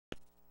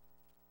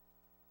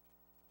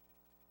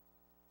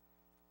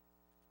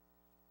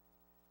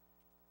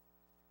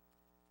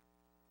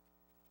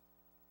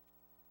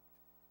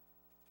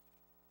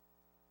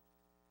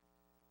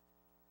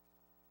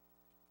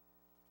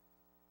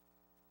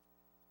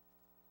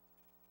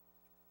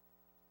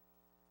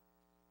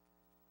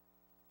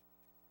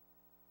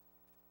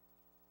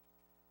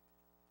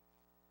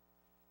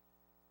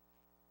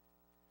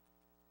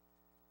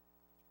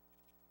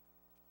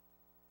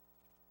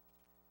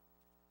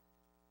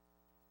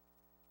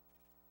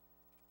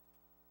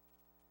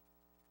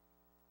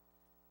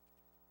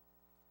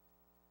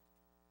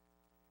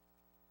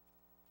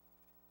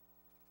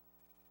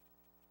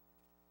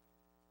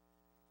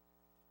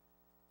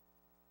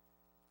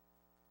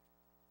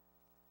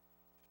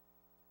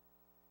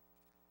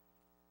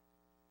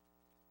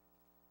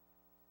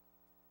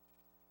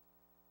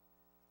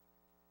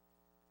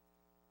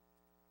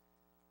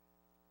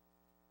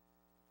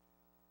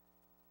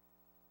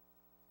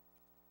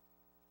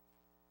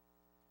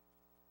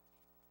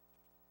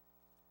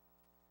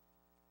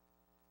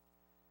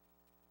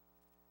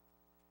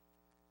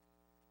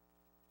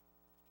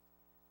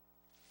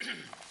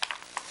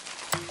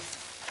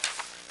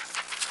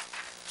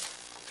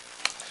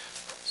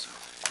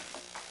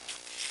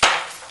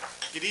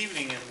Good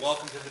evening and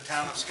welcome to the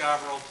Town of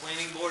Scarborough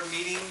Planning Board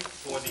meeting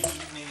for the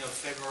evening of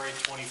February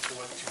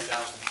 24th,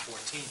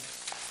 2014.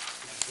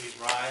 Would you please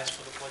rise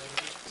for the Pledge of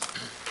Allegiance?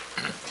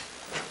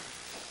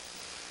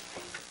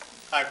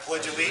 I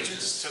pledge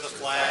allegiance to the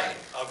flag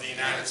of the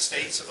United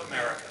States of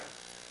America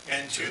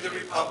and to the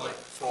republic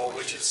for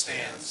which it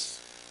stands,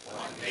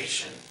 one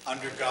nation,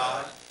 under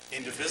God,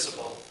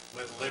 indivisible,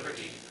 with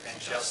liberty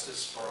and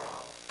justice for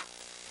all.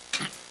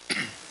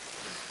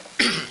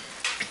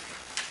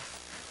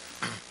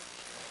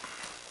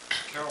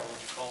 Carol,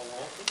 would you call the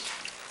roll, please?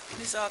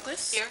 Ms.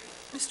 August? Here.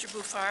 Mr.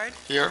 Bouffard?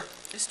 Here.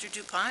 Mr.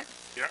 DuPont?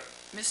 Here.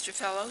 Mr.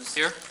 Fellows?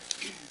 Here.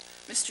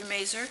 Mr.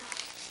 Mazur?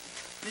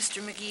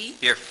 Mr. McGee?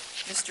 Here.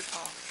 Mr.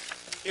 Paul?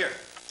 Here.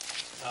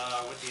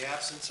 With the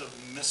absence of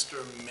Mr.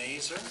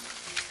 Mazur,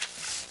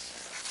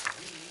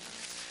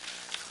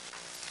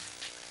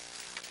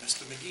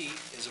 Mr. McGee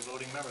is a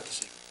voting member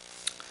this evening.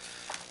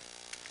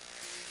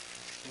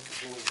 I think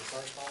who was the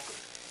first author?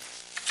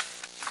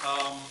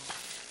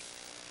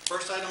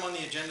 First item on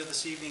the agenda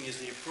this evening is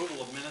the approval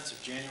of minutes of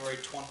January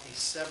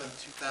 27th,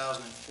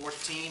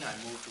 2014. I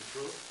move to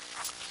approve.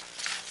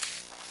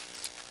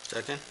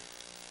 Second.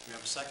 We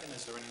have a second.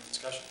 Is there any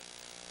discussion?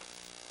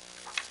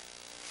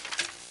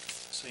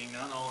 Seeing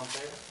none, all in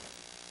favor?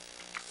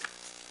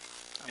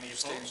 Any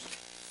opposed?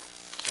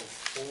 So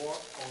 4-0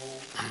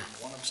 and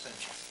 1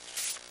 abstention.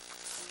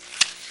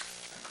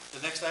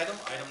 The next item,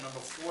 item number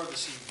 4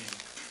 this evening.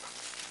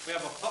 We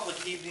have a public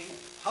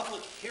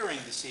hearing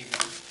this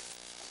evening.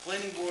 The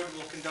Planning Board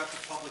will conduct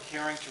a public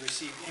hearing to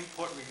receive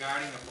input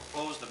regarding a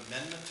proposed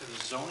amendment to the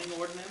zoning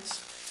ordinance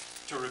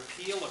to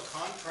repeal a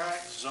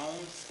contract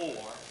zone 4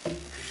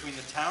 between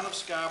the town of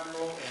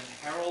Scarborough and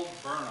Harold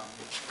Burnham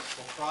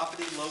for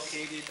property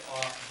located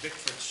off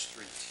Bickford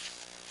Street.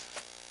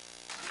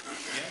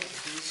 Yeah, would you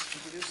please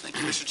introduce? Thank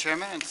you, Mr.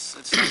 Chairman.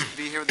 It's nice to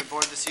be here with the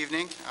board this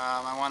evening.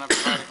 I want to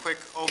provide a quick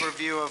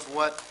overview of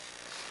what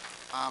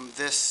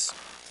this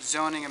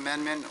zoning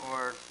amendment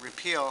or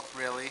repeal,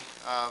 really,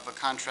 of a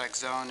contract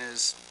zone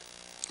is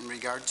in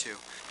regard to.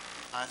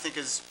 I think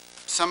as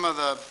some of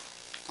the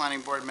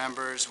planning board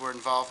members were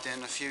involved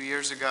in a few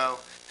years ago,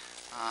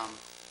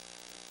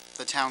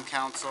 the town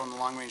council and the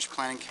long range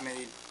planning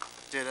committee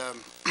did a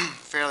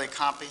fairly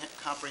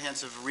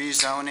comprehensive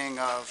rezoning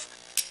of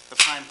the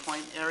Pine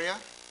Point area.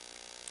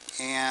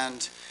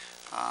 And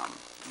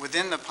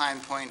within the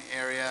Pine Point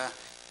area,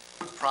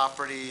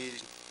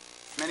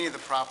 many of the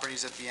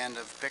properties at the end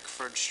of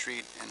Bickford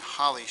Street and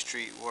Holly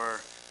Street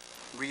were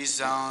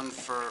rezoned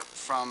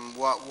from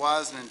what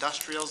was an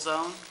industrial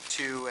zone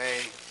to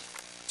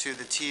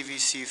the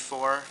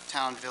TVC4,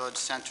 Town Village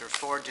Center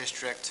 4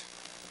 district,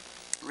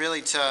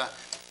 really to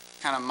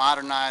kind of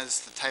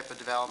modernize the type of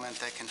development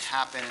that can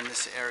happen in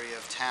this area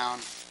of town.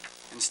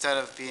 Instead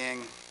of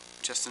being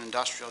just an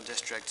industrial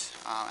district,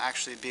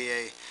 actually be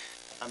a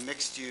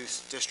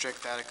mixed-use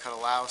district that it could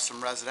allow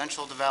some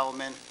residential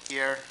development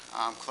here,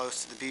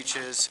 close to the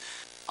beaches,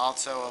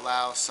 also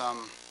allow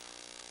some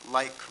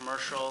light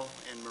commercial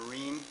and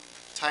marine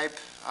type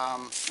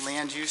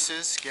land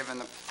uses, given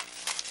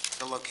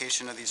the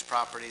location of these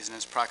properties and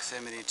its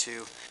proximity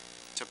to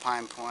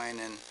Pine Point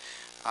and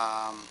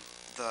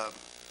the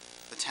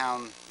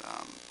town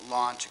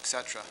launch,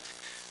 etc.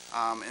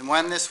 And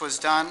when this was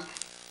done,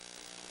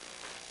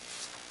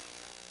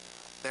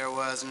 there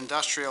was an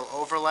industrial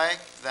overlay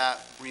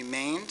that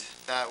remained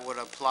that would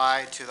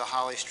apply to the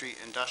Holly Street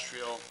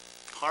Industrial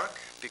Park,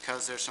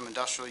 because there's some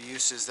industrial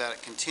uses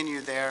that continue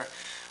there.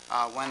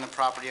 When the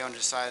property owner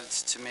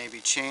decides to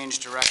maybe change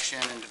direction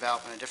and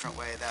develop in a different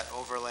way, that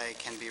overlay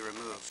can be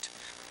removed.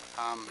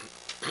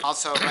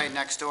 Also, right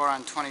next door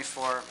on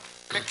 24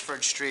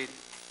 Bickford Street,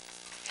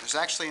 there's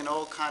actually an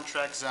old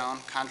contract zone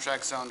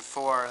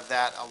 4,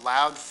 that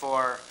allowed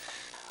for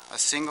a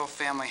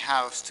single-family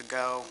house to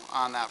go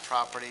on that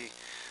property,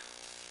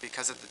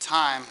 because at the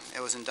time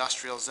it was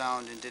industrial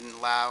zoned and didn't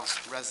allow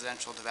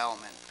residential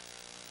development.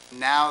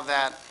 Now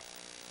that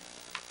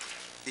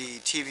the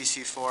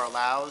TVC4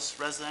 allows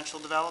residential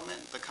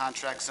development, the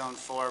contract zone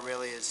 4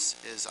 really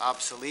is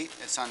obsolete.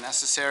 It's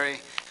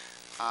unnecessary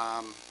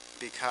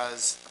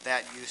because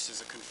that use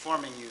is a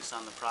conforming use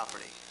on the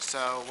property.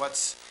 So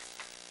what's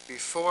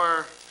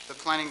before the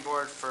planning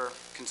board for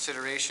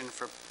consideration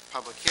for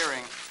public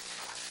hearing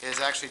is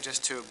actually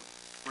just to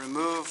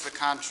remove the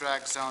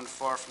contract zone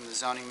 4 from the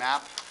zoning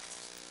map,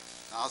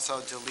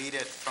 also delete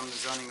it from the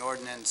zoning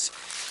ordinance,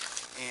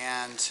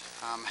 and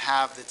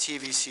have the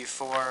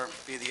TVC4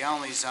 be the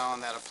only zone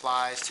that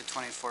applies to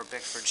 24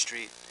 Bickford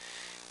Street.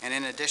 And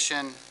in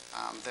addition,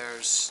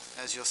 there's,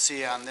 as you'll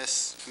see on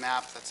this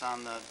map that's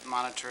on the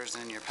monitors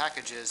and in your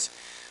packages,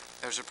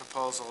 there's a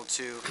proposal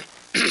to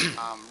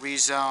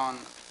rezone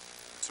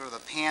sort of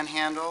the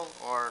panhandle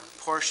or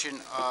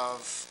portion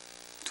of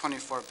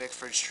 24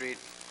 Bickford Street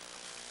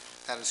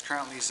that is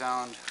currently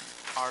zoned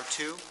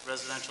R2,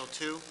 residential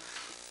 2,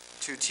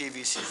 to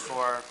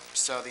TVC4,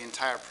 so the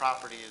entire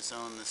property is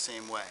zoned the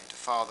same way, to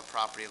follow the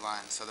property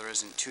line, so there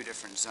isn't two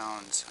different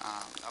zones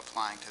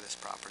applying to this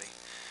property.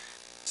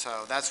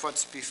 So that's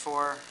what's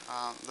before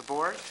the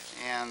board,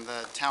 and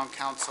the town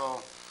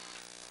council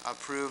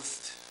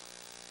approved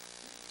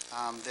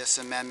this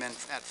amendment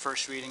at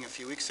first reading a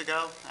few weeks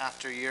ago.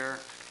 After your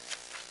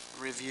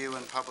review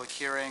and public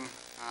hearing,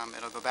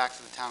 it'll go back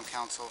to the town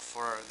council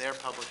for their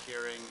public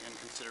hearing and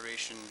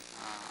consideration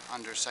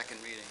under second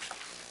reading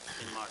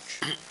in March.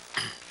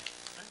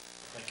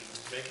 Thank you,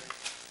 Mr. Bacon.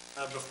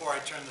 Before I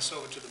turn this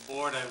over to the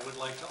board, I would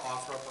like to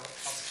offer up an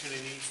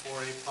opportunity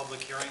for a public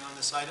hearing on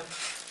this item.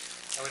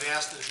 I would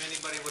ask that if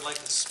anybody would like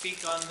to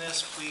speak on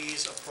this,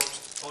 please approach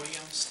the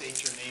podium,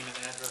 state your name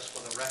and address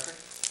for the record.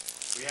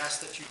 We ask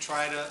that you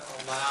try to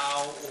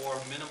allow or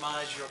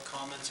minimize your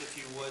comments, if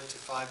you would, to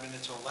 5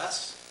 minutes or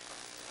less.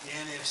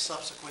 And if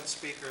subsequent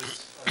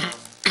speakers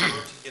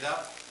were to get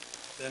up,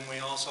 then we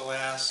also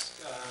ask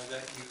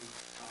that you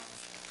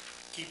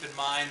keep in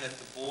mind that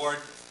the board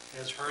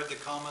has heard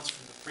the comments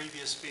from the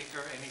previous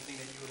speaker.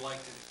 Anything that you would like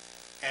to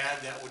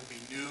add that would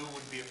be new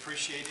would be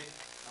appreciated.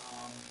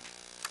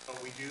 But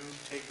we do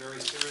take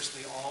very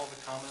seriously all of the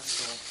comments,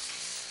 so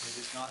it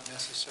is not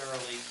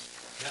necessarily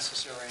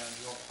necessary on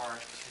your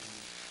part to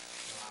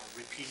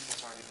repeat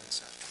what's already been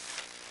said.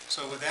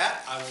 So with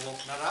that, I will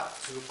open that up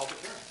to a public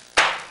hearing.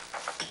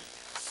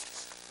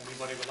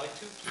 Anybody would like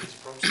to, please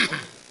approach the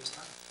podium at this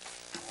time.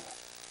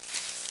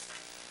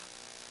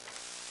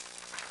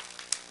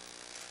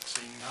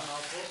 Seeing none,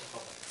 I'll close the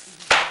public.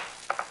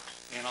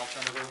 And I'll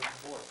turn it over to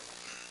the board.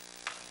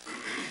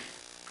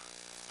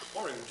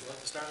 Lori, would you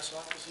like to start us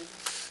off this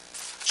evening?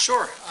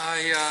 Sure.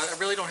 I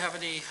really don't have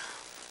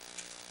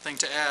anything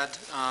to add.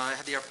 I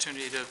had the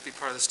opportunity to be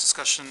part of this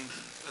discussion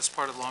as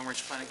part of the Long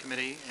Range Planning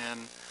Committee,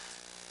 and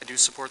I do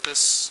support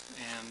this,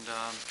 and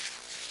I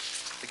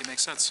think it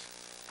makes sense.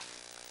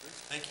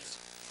 Thank you.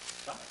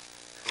 John?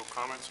 No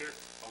comments here?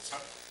 All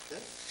set?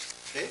 Good.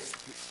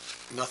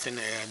 Dave? Nothing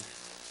to add.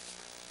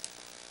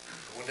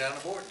 Going down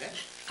the board, Nick?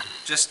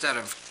 Just out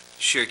of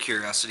sheer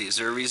curiosity, is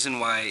there a reason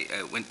why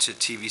it went to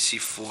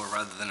TVC4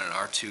 rather than an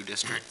R2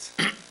 district?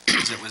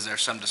 Was there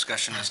some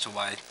discussion as to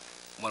why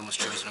one was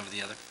chosen over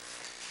the other?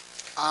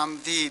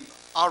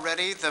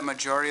 Already, the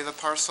majority of the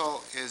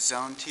parcel is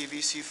zoned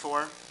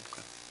TVC4.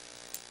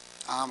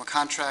 A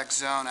contract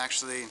zone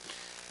actually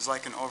is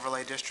like an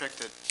overlay district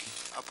that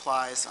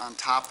applies on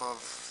top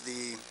of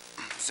the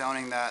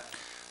zoning that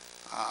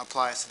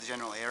applies to the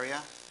general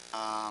area.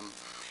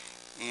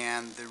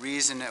 And the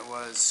reason it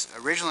was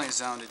originally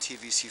zoned to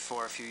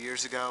TVC4 a few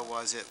years ago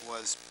was it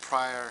was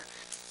prior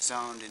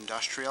zoned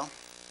industrial.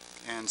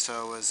 And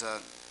so it was a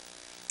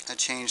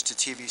change to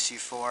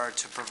TVC4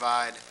 to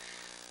provide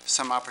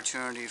some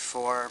opportunity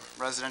for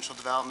residential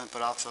development,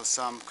 but also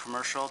some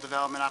commercial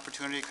development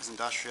opportunity, because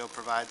industrial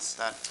provides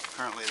that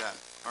currently that,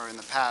 or in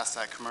the past,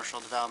 that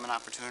commercial development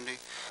opportunity.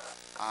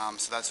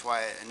 So that's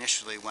why it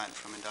initially went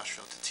from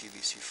industrial to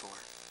TVC4.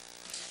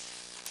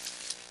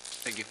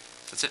 Thank you.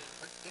 That's it.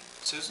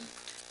 Susan?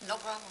 No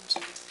problems.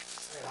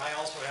 I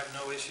also have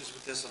no issues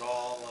with this at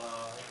all.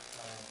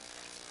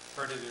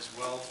 Heard it as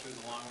well through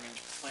the Long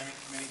Range Planning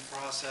Committee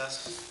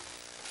process.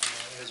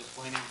 As a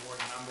planning board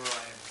member,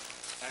 I am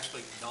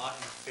actually not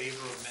in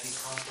favor of many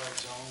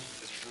contract zones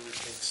because it really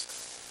takes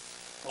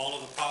all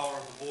of the power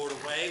of the board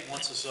away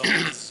once a zone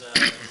is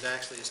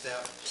actually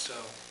established. So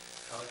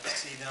I like to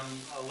see them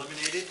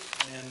eliminated,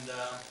 and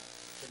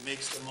it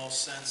makes the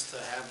most sense to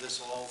have this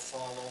all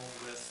follow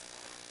with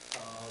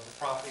the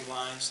property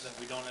lines so that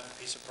we don't have a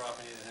piece of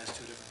property that has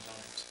two different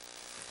zonings.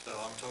 So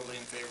I'm totally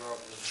in favor of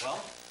it as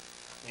well,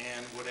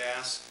 and would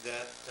ask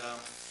that,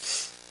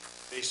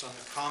 based on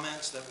the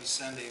comments, that we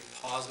send a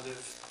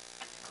positive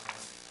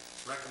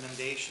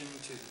recommendation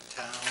to the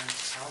town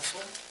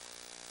council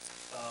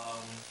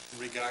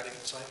regarding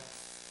this item.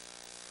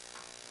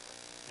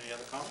 Any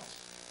other comments?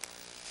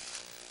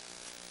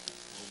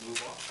 We'll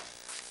move on.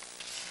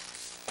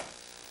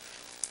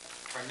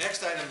 Our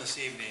next item this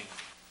evening,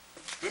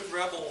 Good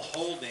Rebel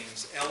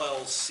Holdings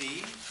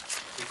LLC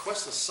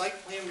requests a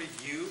site plan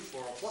review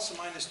for a plus or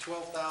minus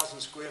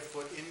 12,000 square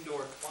foot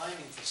indoor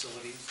climbing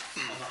facility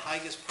on the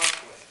Higas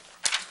Parkway.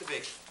 Mr.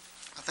 Bacon.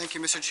 Thank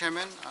you, Mr.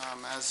 Chairman.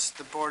 As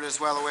the board is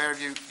well aware,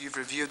 you've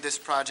reviewed this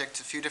project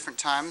a few different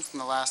times in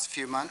the last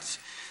few months.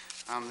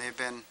 They've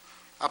been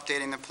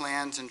updating the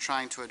plans and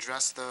trying to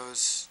address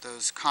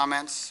those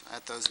comments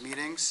at those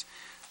meetings.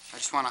 I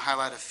just want to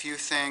highlight a few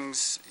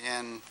things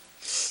in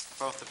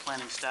both the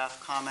planning staff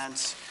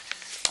comments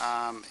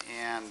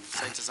and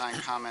site design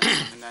comments,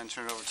 and then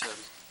turn it over to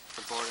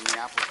the board and the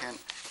applicant.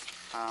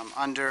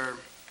 Under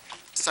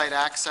site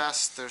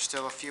access, there's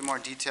still a few more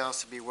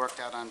details to be worked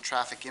out on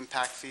traffic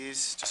impact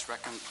fees, just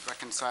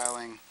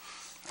reconciling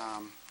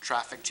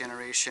traffic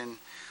generation.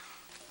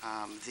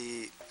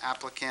 The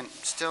applicant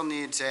still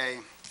needs a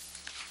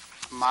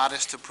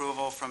modest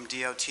approval from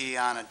DOT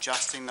on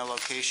adjusting the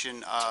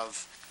location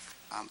of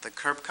the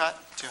curb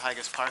cut to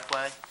Higas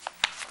Parkway.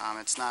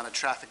 It's not a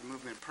traffic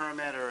movement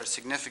permit or a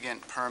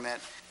significant permit,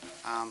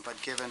 but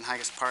given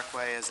Higas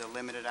Parkway is a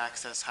limited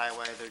access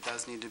highway, there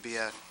does need to be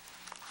a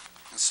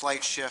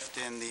slight shift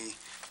in the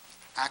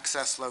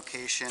access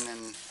location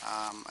and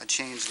a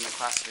change in the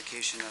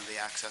classification of the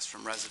access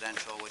from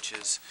residential, which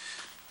is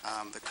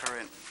the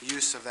current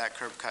use of that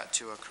curb cut,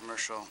 to a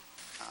commercial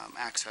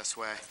access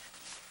way.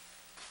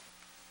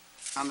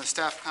 On the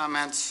staff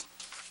comments,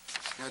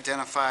 it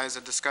identifies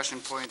a discussion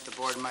point the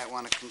board might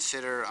want to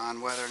consider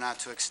on whether or not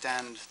to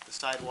extend the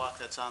sidewalk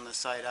that's on the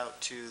site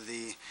out to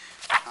the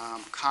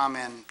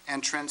common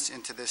entrance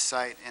into this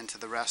site and to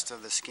the rest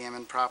of the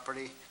Scammon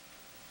property.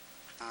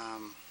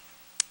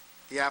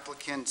 The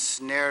applicant's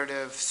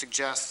narrative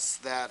suggests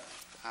that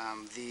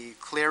the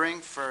clearing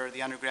for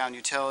the underground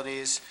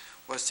utilities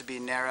was to be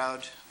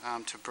narrowed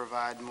to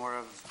provide more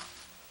of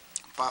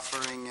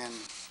buffering and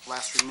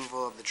less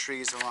removal of the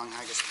trees along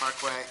Haggis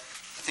Parkway.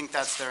 I think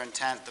that's their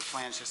intent. The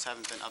plans just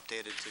haven't been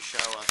updated to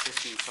show a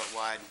 15-foot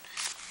wide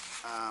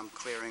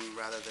clearing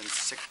rather than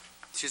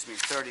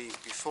 30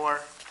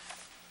 before.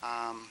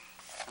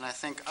 And I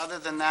think other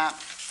than that,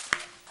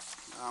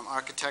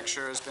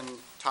 architecture has been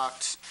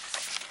talked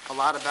a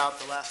lot about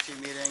the last few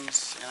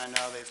meetings, and I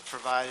know they've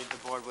provided the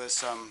board with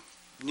some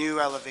new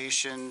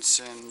elevations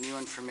and new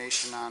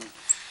information on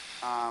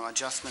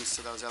adjustments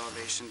to those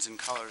elevations and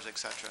colors, et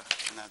cetera.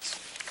 And that's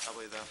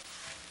probably the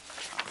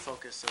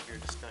focus of your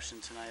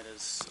discussion tonight,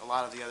 as a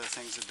lot of the other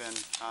things have been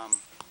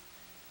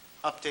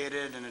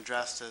updated and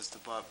addressed as the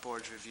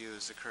board's review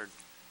has occurred.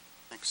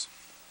 Thanks.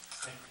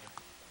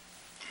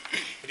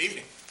 Good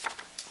evening.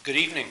 Good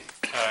evening.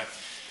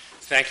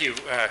 Thank you.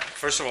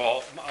 First of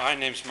all, my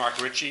name's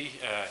Mark Ritchie.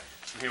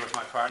 I'm here with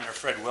my partner,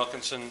 Fred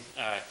Wilkinson.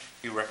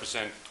 You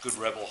represent Good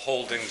Rebel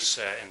Holdings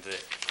in the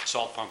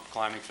salt pump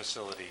climbing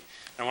facility.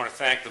 And I want to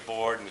thank the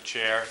board and the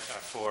chair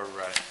for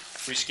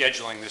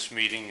rescheduling this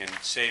meeting and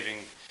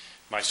saving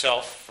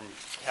myself from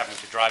having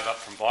to drive up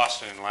from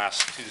Boston in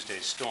last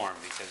Tuesday's storm,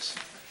 because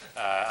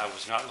I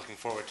was not looking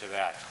forward to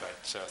that, but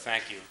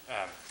thank you.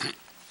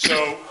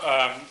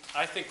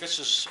 I think this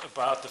is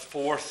about the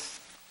fourth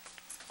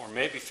or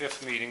maybe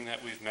fifth meeting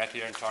that we've met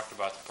here and talked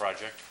about the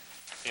project.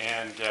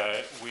 And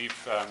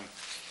we've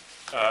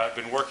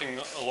been working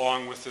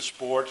along with this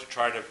board to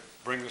try to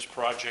bring this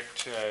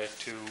project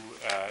to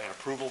an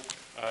approval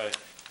of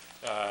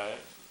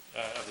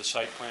the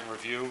site plan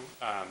review.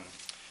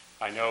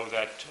 I know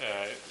that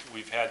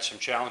we've had some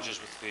challenges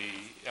with the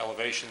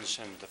elevations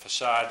and the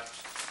facade.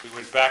 We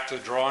went back to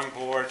the drawing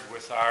board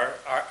with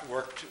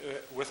worked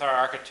with our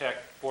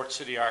architect, Port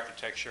City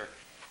Architecture,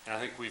 and I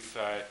think we've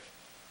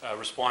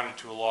responded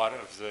to a lot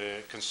of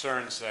the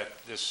concerns that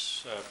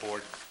this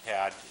board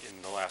had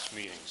in the last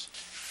meetings.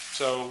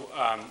 So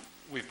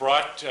we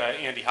brought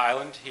Andy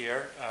Highland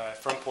here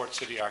from Port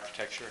City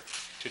Architecture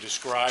to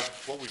describe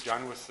what we've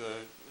done with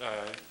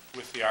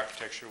the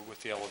architecture,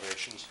 with the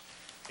elevations.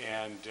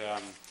 And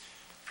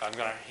I'm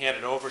going to hand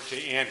it over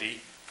to Andy,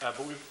 but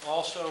we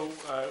also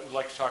would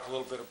like to talk a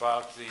little bit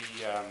about the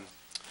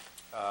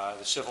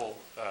civil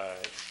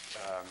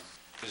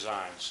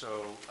design.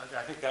 So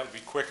I think that would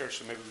be quicker,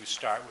 so maybe we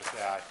start with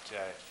that,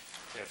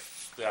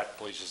 if that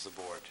pleases the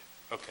board.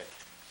 Okay,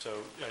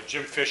 so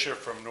Jim Fisher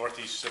from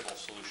Northeast Civil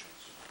Solutions.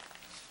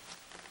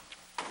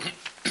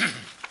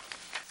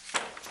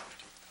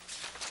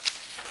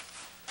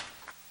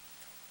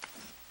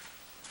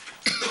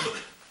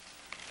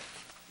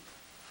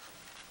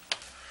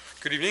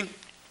 Good evening,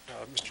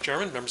 Mr.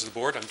 Chairman, members of the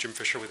board. I'm Jim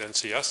Fisher with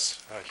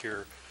NCS,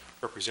 here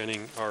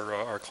representing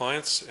our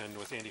clients, and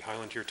with Andy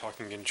Highland here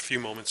talking in a few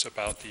moments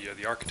about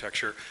the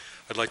architecture.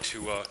 I'd like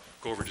to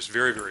go over just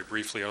very, very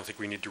briefly. I don't think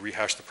we need to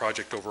rehash the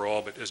project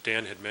overall, but as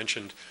Dan had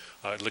mentioned,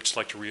 I'd just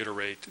like to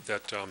reiterate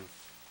that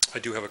I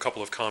do have a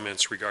couple of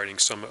comments regarding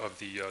some of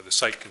the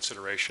site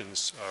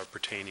considerations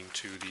pertaining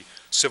to the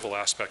civil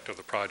aspect of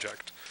the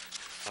project.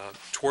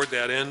 Toward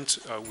that end,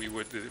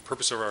 the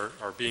purpose of our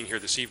being here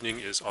this evening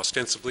is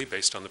ostensibly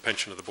based on the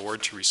pension of the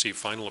board to receive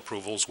final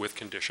approvals with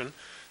condition.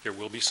 There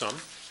will be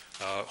some.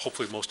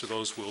 Hopefully most of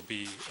those will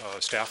be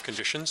staff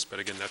conditions, but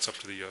again, that's up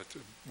to the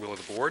will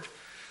of the board.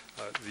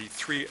 The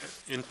three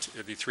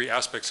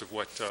aspects of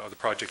the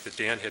project that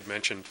Dan had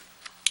mentioned,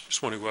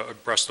 just want to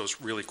address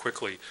those really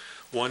quickly.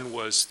 One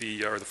was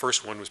the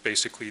first one was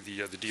basically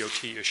the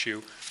DOT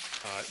issue.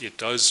 It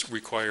does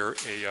require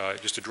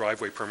just a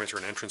driveway permit or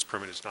an entrance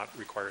permit. It's not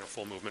requiring a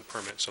full movement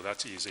permit, so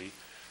that's easy.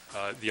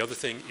 The other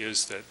thing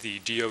is that the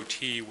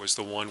DOT was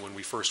the one, when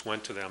we first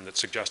went to them, that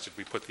suggested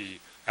we put the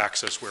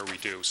access where we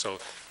do. So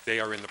they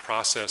are in the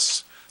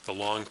process, the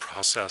long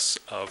process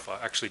of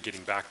actually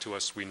getting back to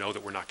us. We know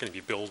that we're not going to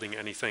be building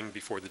anything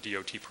before the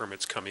DOT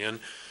permits come in.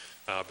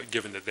 But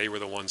given that they were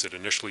the ones that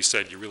initially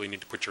said, you really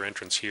need to put your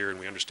entrance here, and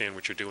we understand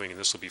what you're doing, and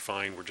this will be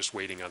fine, we're just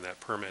waiting on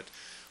that permit,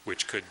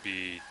 which could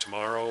be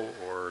tomorrow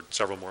or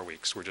several more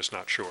weeks. We're just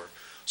not sure.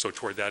 So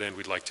toward that end,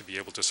 we'd like to be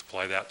able to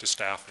supply that to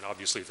staff, and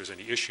obviously if there's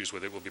any issues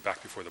with it, we'll be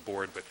back before the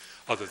board, but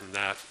other than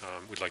that,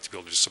 we'd like to be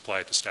able to just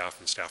supply it to staff,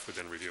 and staff would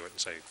then review it and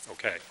say,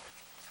 okay.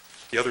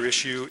 The other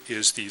issue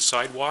is the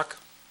sidewalk.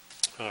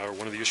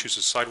 One of the issues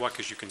is sidewalk,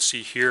 as you can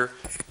see here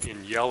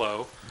in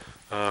yellow.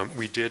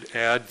 We did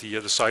add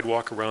the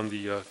sidewalk around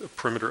the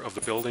perimeter of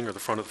the building, or the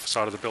front of the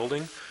facade of the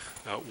building.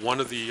 One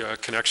of the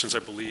connections I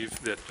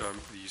believe that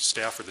the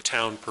staff or the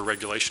town per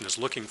regulation is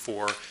looking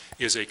for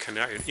is an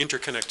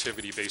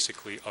interconnectivity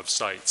basically of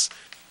sites.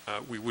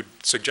 We would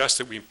suggest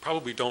that we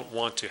probably don't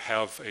want to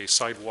have a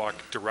sidewalk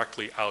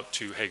directly out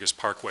to Haggis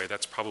Parkway.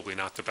 That's probably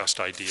not the best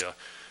idea.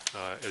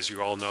 As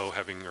you all know,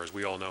 or as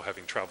we all know,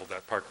 having traveled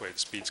that parkway, the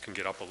speeds can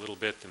get up a little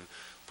bit, and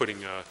putting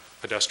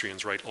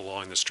pedestrians right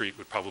along the street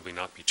would probably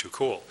not be too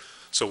cool.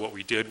 So what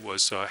we did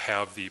was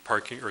have the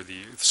parking, or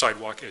the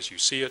sidewalk as you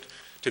see it.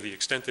 To the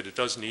extent that it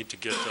does need to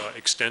get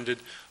extended,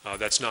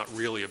 that's not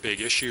really a big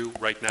issue.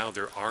 Right now,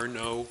 there are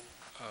no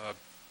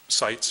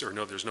sites, or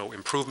there's no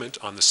improvement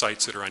on the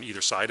sites that are on either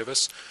side of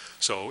us.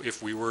 So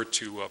if we were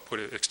to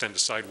extend a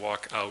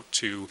sidewalk out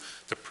to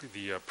the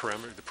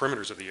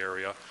perimeters of the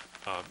area,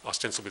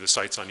 ostensibly the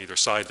sites on either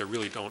side, they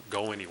really don't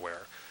go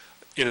anywhere.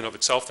 In and of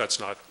itself, that's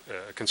not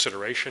a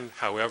consideration.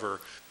 However,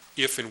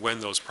 if and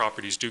when those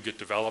properties do get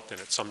developed, and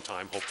at some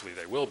time, hopefully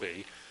they will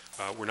be,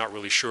 we're not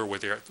really sure where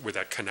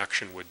that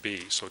connection would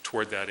be. So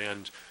toward that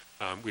end,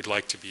 we'd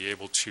like to be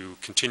able to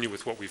continue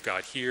with what we've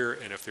got here,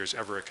 and if there's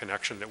ever a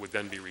connection that would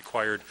then be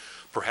required,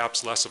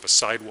 perhaps less of a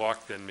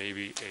sidewalk than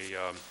maybe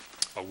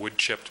a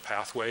wood-chipped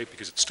pathway,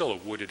 because it's still a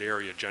wooded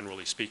area,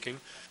 generally speaking,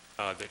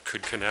 that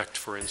could connect,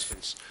 for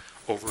instance,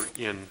 over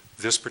in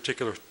this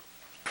particular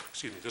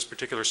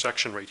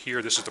section right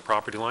here. This is the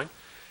property line,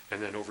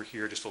 and then over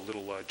here, just a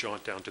little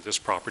jaunt down to this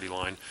property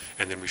line,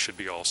 and then we should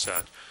be all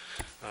set.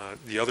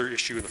 The other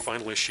issue, and the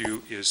final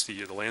issue, is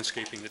the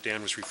landscaping that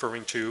Dan was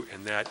referring to,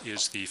 and that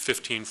is the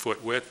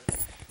 15-foot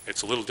width.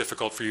 It's a little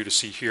difficult for you to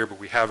see here, but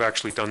we have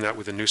actually done that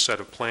with a new set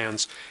of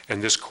plans.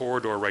 And this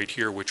corridor right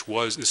here,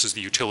 this is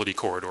the utility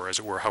corridor, as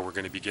it were, how we're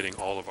going to be getting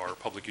all of our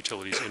public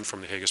utilities in from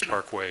the Haggis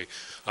Parkway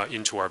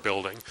into our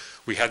building.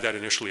 We had that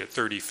initially at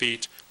 30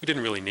 feet. We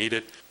didn't really need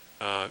it.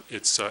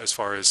 It's as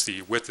far as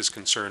the width is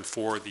concerned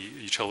for the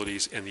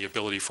utilities and the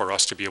ability for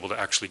us to be able to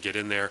actually get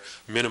in there,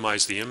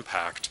 minimize the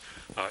impact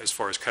as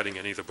far as cutting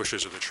any of the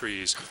bushes or the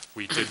trees.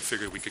 We did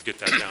figure we could get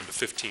that down to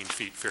 15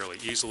 feet fairly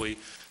easily.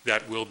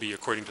 That will be,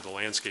 according to the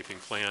landscaping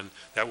plan,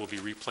 that will be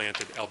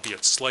replanted,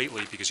 albeit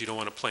slightly, because you don't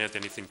want to plant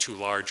anything too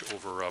large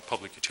over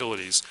public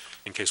utilities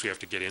in case we have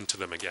to get into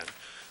them again.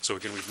 So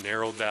again, we've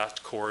narrowed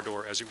that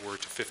corridor, as it were,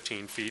 to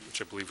 15 feet,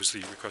 which I believe was the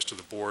request of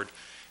the board.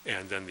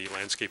 And then the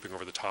landscaping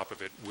over the top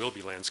of it will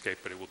be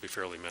landscaped, but it will be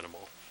fairly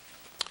minimal.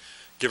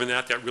 Given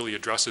that, that really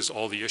addresses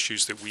all the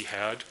issues that we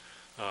had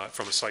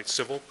from a site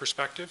civil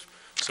perspective.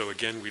 So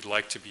again, we'd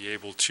like to be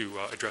able to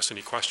address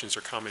any questions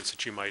or comments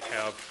that you might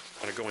have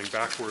kind of going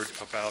backward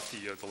about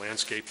the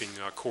landscaping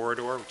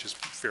corridor, which is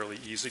fairly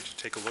easy to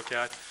take a look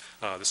at,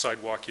 the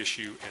sidewalk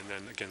issue, and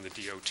then again the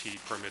DOT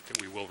permit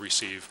that we will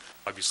receive,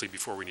 obviously,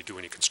 before we do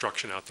any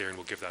construction out there, and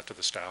we'll give that to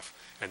the staff,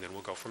 and then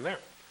we'll go from there.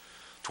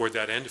 Toward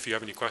that end, if you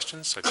have any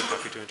questions, I'd be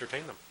happy to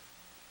entertain them.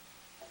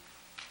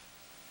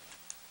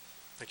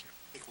 Thank you.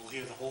 I think we'll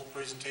hear the whole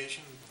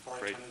presentation before I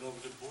Great. turn it over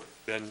to the board.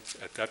 Then,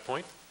 at that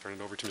point, turn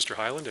it over to Mr.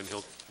 Highland, and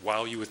he'll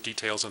wow you with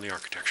details on the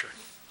architecture.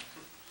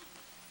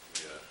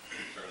 Yeah,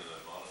 turning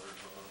the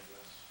monitors on, I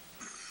guess?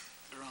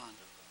 They're on.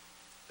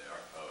 They are,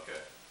 oh,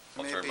 okay.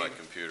 I'll turn my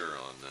computer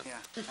on then.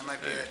 Yeah, that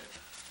might be it.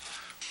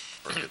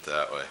 Work it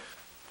that way.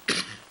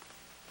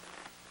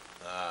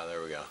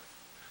 There we go.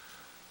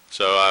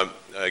 So,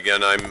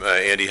 again, I'm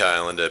Andy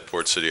Highland at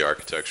Port City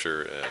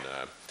Architecture,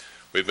 and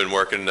we've been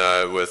working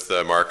with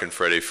Mark and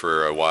Freddie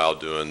for a while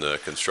doing the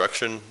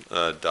construction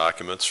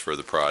documents for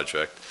the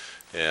project,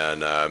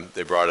 and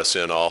they brought us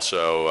in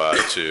also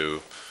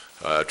to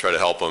try to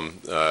help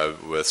them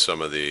with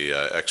some of the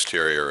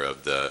exterior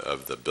of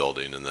the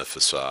building and the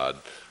facade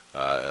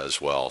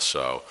as well.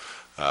 So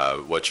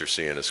what you're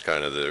seeing is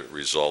kind of the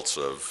results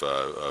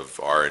of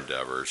our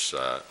endeavors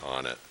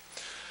on it.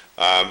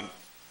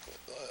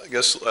 I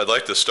guess I'd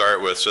like to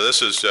start with, so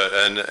this is,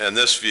 and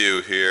this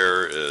view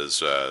here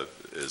is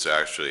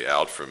actually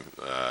out from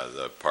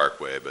the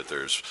parkway, but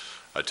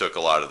I took a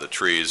lot of the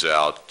trees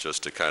out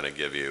just to kind of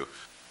give you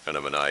kind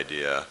of an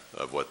idea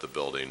of what the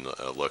building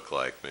looked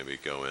like. Maybe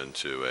go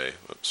into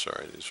oops,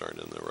 sorry, these aren't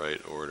in the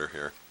right order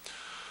here.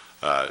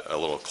 A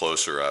little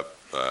closer up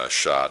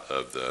shot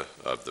of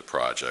the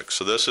project.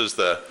 So this is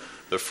the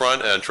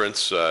front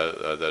entrance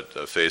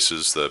that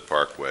faces the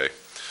parkway.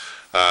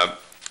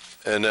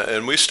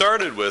 And we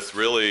started with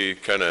really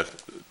kind of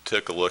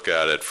take a look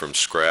at it from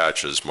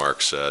scratch, as Mark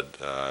said,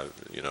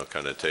 you know,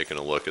 kind of taking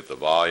a look at the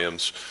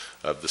volumes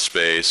of the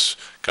space,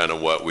 kind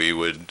of what we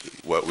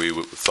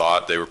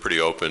thought. They were pretty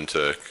open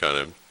to kind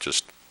of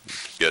just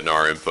getting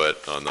our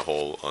input on the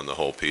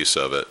whole piece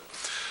of it.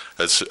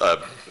 As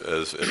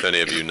if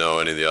any of you know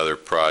any of the other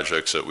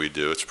projects that we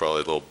do, it's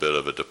probably a little bit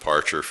of a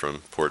departure from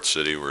Port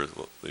City. We're a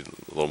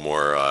little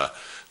more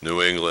New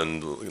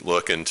England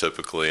looking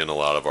typically in a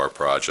lot of our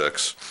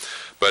projects.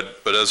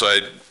 But as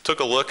I took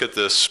a look at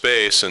this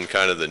space and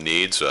kind of the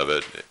needs of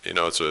it, you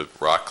know, it's a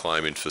rock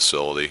climbing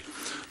facility.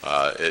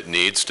 It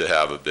needs to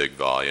have a big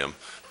volume.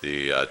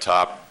 The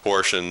top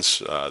portions,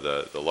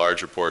 the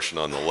larger portion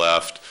on the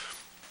left,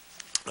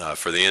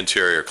 For the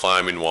interior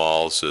climbing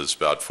walls is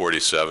about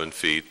 47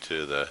 feet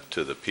to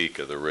the peak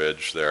of the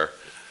ridge there.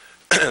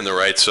 And the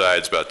right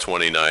side's about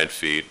 29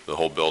 feet. The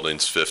whole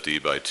building's 50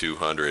 by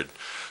 200.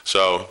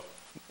 So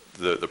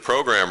the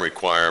program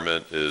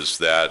requirement is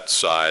that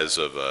size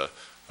of a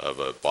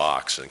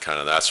box, and kind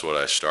of that's what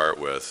I start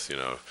with. You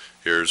know,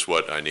 here's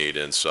what I need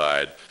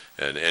inside,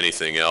 and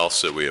anything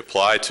else that we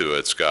apply to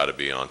it's got to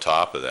be on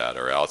top of that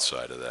or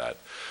outside of that.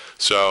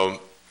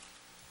 So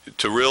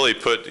to really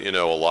put, you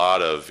know, a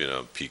lot of, you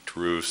know, peaked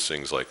roofs,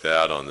 things like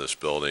that on this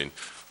building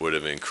would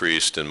have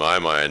increased, in my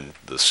mind,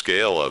 the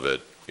scale of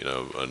it, you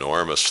know,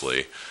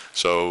 enormously.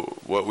 So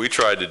what we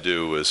tried to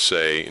do was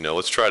say, you know,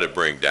 let's try to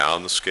bring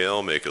down the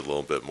scale, make it a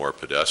little bit more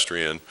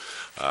pedestrian,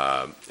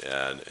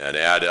 and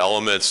add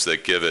elements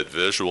that give it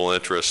visual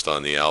interest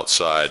on the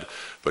outside,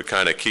 but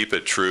kind of keep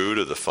it true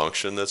to the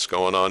function that's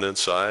going on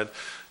inside,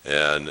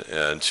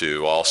 and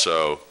to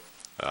also,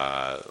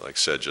 like I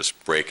said,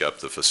 just break up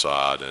the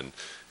facade and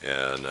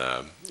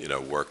you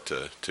know, work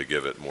to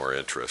give it more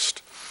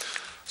interest.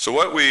 So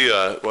what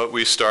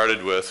we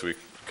started with, we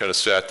kind of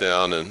sat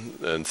down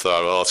and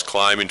thought, well, it's a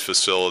climbing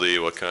facility,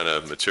 what kind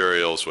of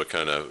materials, what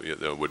kind of, you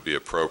know, would be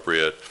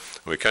appropriate.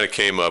 And we kind of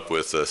came up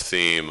with a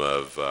theme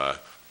of,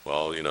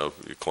 well, you know,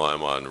 you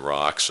climb on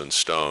rocks and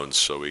stones,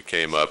 so we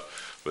came up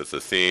with the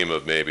theme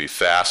of maybe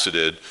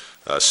faceted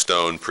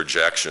stone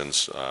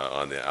projections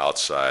on the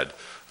outside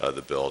of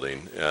the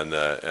building, and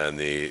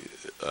the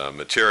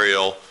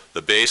material,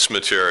 the base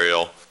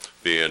material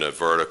being a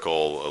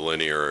vertical, a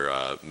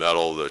linear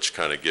metal, which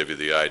kind of give you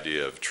the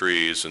idea of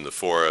trees in the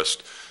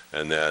forest,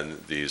 and then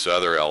these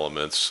other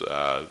elements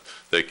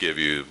that give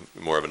you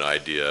more of an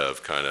idea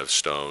of kind of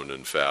stone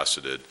and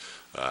faceted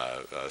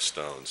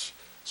stones.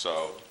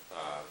 So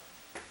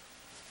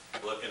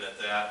looking at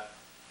that,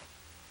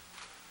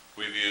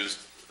 we've used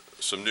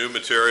some new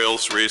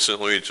materials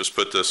recently. Just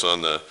put this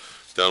on the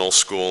dental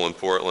school in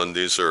Portland.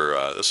 These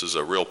are this is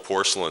a real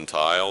porcelain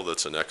tile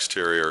that's an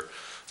exterior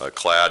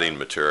cladding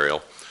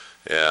material,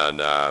 and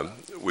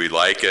we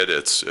like it.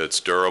 It's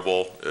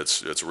durable.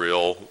 It's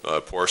real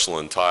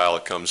porcelain tile.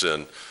 It comes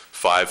in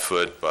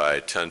 5-foot by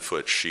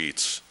 10-foot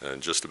sheets,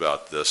 and just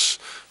about this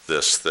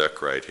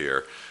thick right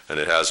here. And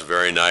it has a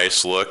very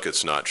nice look.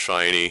 It's not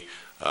shiny.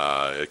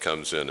 It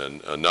comes in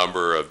a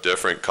number of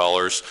different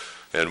colors.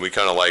 And we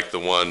kind of like the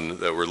one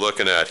that we're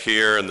looking at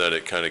here, and then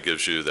it kind of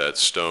gives you that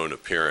stone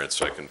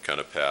appearance. I can kind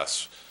of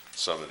pass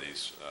some of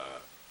these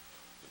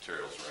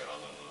materials around. I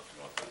don't know if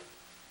you want the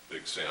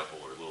big sample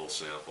or little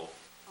sample.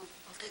 I'll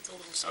take the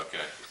little sample.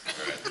 Okay,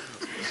 all right.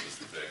 This is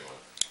the big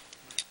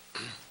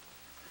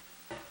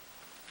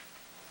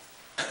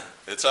one.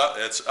 It's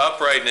up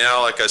right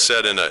now, like I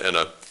said, in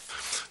a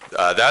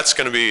that's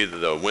going to be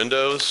the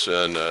windows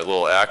and a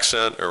little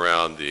accent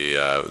around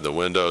the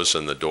windows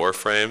and the door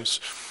frames.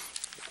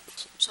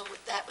 So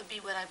that would be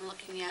what I'm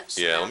looking at.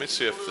 Yeah, let me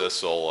see if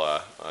this will,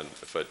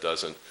 if it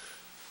doesn't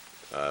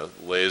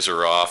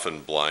laser off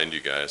and blind you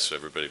guys, so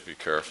everybody be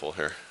careful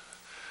here.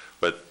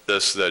 But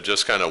this,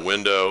 just kind of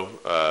window,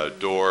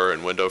 door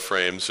and window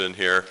frames in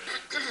here,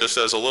 just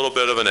as a little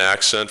bit of an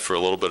accent for a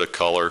little bit of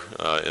color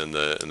in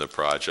the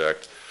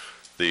project.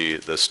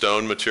 The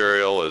stone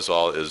material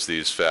is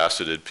these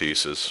faceted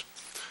pieces.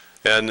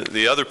 And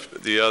the other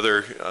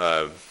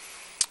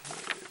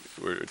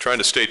we're trying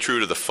to stay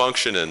true to the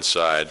function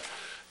inside,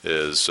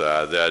 is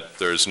that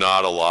there's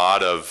not a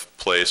lot of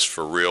place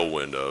for real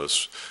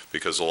windows,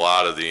 because a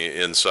lot of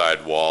the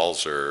inside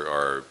walls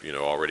are you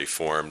know, already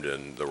formed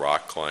in the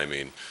rock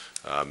climbing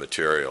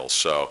material.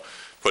 So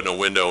putting a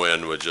window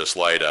in would just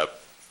light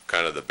up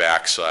kind of the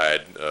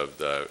backside of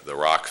the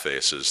rock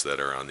faces that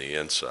are on the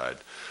inside.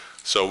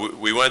 So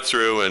we went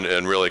through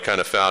and really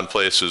kind of found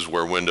places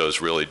where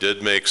windows really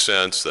did make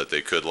sense, that they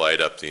could light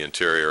up the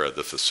interior of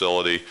the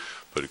facility.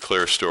 Put a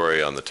clear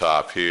story on the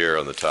top here,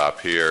 on the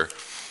top here.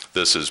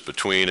 This is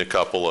between a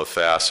couple of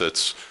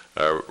facets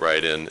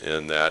right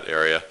in that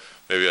area.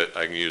 Maybe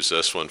I can use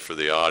this one for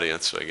the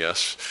audience, I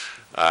guess.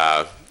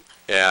 And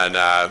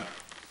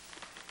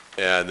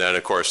then,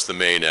 of course, the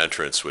main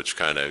entrance, which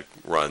kind of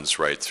runs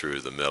right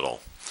through the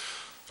middle.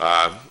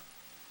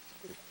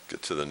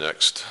 Get to the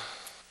next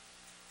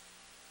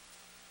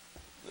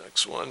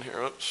one here.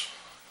 Oops.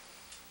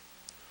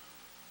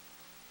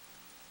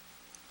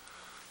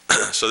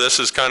 So this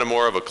is kind of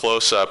more of a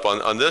close-up.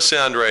 On this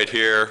end right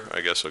here,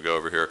 I guess I'll go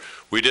over here,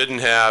 we didn't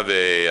have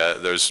a,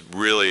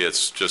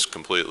 it's just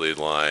completely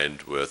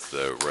lined with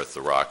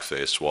the rock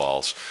face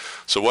walls.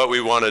 So what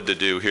we wanted to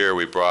do here,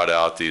 we brought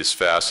out these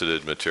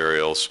faceted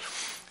materials,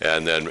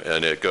 and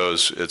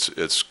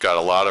it's got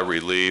a lot of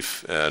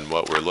relief, and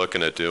what we're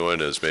looking at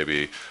doing is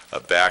maybe a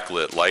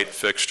backlit light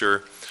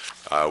fixture,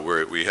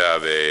 where we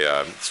have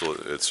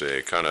it's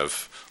a kind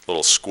of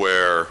little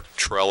square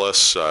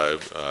trellis,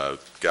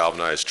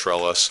 galvanized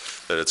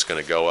trellis, that it's going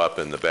to go up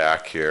in the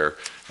back here.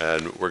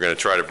 And we're going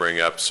to try to bring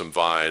up some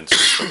vines,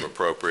 some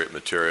appropriate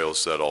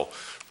materials that'll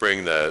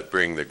bring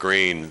the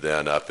green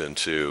then up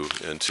into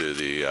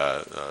the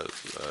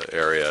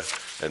area,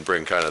 and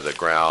bring kind of the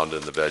ground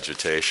and the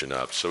vegetation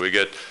up. So we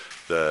get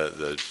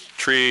the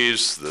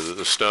trees,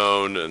 the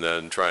stone, and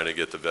then trying to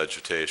get the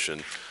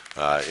vegetation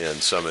in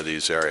some of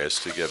these areas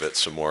to give it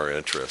some more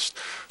interest.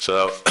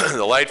 So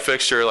the light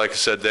fixture, like I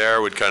said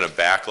there, would kind of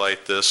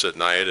backlight this at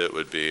night. It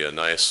would be a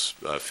nice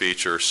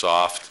feature,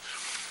 soft.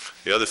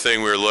 The other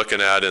thing we were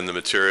looking at in the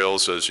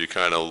materials as you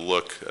kind of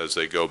look as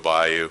they go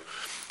by you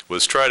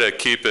was try to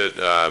keep it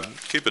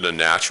a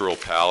natural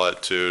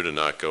palette too, to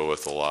not go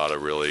with a lot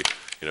of really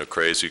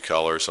crazy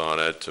colors on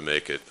it, to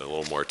make it a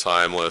little more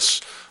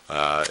timeless,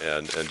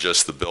 and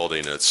just the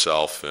building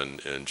itself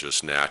and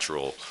just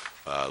natural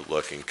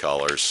looking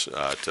colors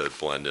to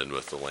blend in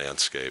with the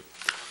landscape.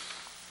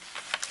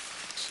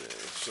 Let's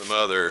see, some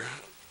other,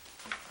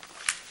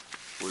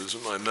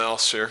 losing my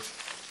mouse here.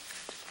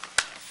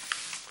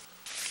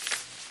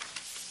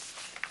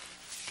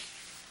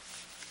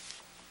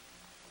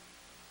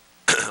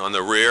 On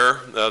the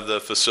rear of the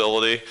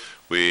facility,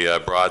 we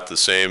brought the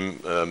same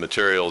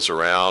materials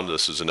around.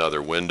 This is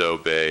another window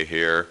bay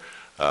here.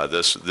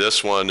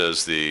 This one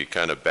is the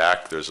kind of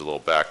back, there's a little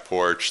back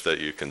porch that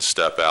you can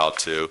step out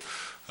to,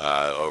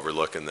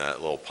 overlooking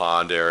that little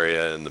pond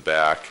area in the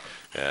back,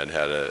 and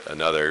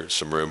had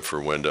some room for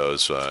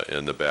windows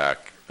in the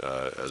back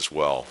as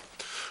well.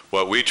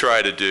 What we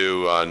try to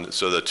do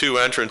so the two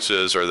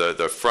entrances are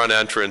the front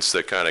entrance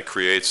that kind of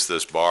creates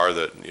this bar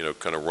that,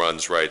 kind of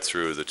runs right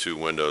through the two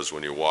windows.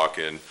 When you walk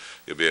in,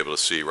 you'll be able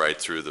to see right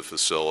through the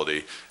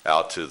facility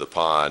out to the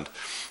pond.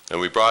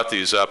 And we brought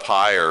these up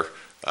higher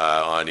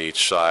on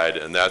each side,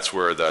 and that's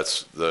where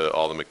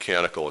all the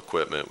mechanical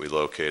equipment we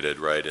located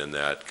right in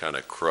that kind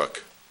of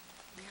crook.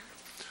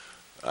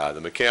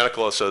 The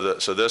mechanical, so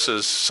this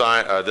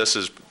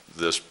is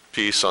this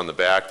piece on the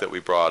back that we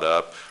brought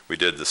up. We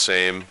did the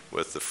same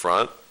with the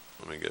front.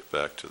 Let me get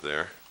back to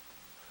there.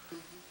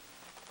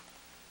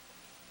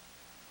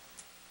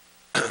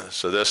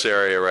 So this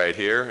area right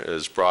here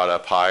is brought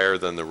up higher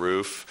than the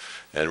roof,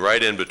 and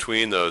right in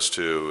between those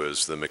two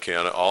is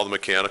all the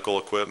mechanical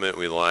equipment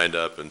we lined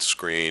up and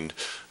screened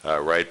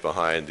right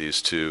behind the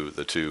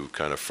two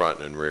kind of front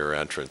and rear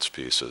entrance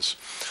pieces.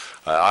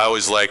 I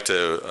always like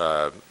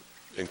to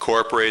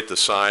incorporate the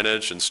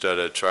signage instead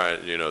of trying,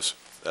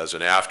 as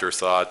an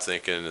afterthought,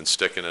 thinking and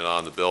sticking it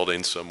on the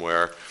building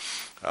somewhere.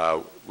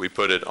 We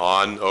put it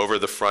on over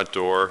the front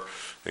door,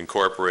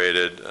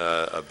 incorporated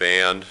a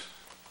band.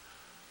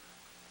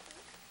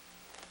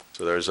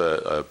 So there's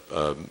a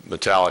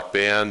metallic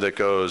band that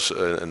goes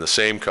in the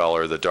same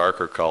color, the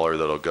darker color,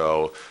 that'll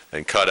go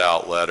and cut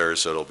out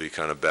letters that'll be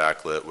kind of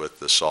backlit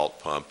with the salt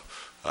pump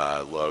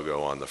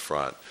logo on the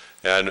front.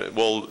 And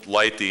we'll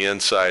light the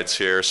insides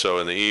here, so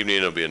in the evening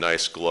it'll be a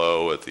nice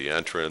glow at the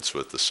entrance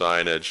with the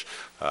signage,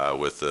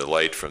 with the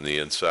light from the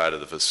inside of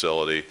the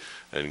facility,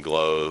 and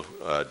glow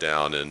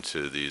down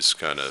into these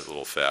kind of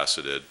little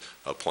faceted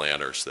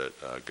planters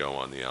that go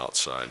on the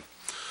outside.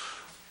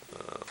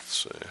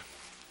 Let's see.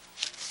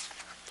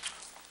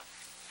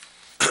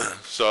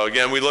 So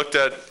again, we looked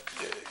at,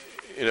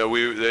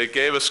 they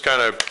gave us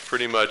kind of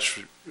pretty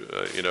much,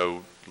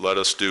 let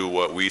us do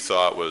what we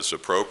thought was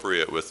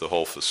appropriate with the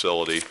whole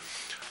facility.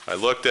 I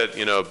looked at,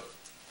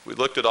 we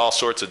looked at all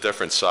sorts of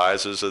different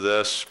sizes of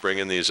this,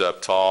 bringing these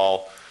up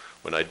tall.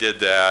 When I did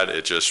that,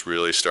 it just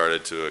really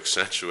started to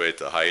accentuate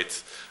the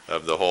height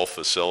of the whole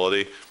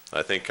facility.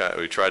 I think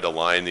we tried to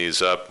line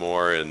these up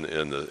more in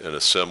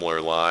a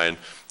similar line,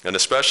 and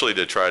especially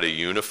to try to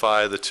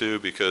unify the two,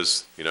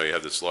 because you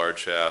have this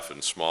large half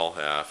and small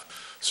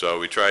half. So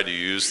we tried to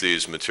use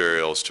these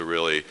materials to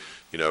really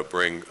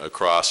bring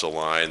across a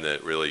line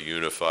that really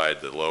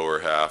unified the lower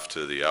half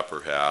to the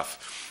upper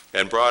half,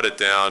 and brought it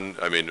down.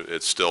 I mean, they're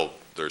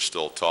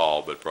still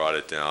tall, but brought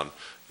it down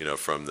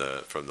from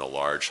the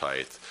large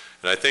height.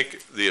 And I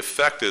think the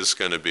effect is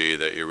going to be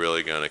that you're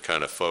really going to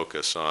kind of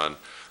focus on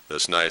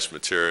this nice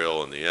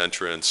material in the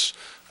entrance,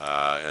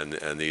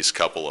 and these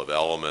couple of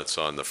elements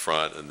on the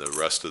front, and the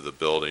rest of the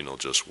building will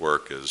just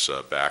work as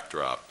a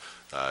backdrop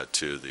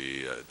to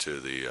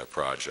the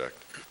project.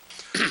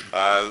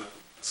 Let's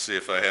see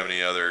if I have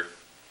any other.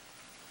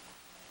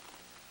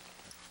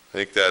 I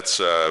think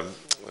that's,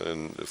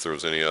 and if there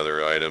was any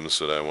other items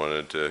that I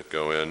wanted to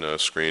go in,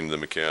 screen the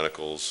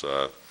mechanicals,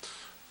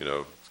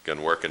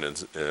 again, working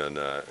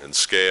in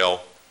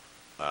scale.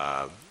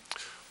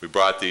 We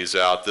brought these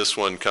out. This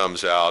one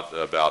comes out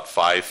about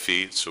 5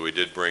 feet, so we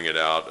did bring it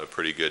out a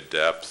pretty good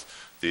depth.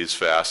 These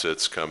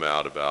facets come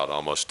out about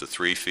almost to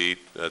 3 feet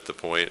at the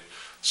point.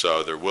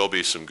 So there will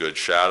be some good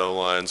shadow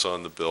lines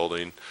on the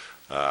building.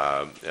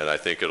 And I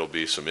think it'll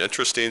be some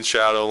interesting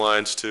shadow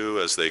lines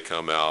too as they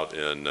come out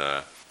in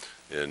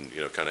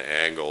kind of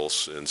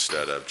angles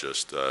instead of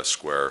just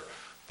square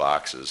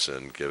boxes,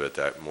 and give it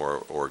that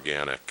more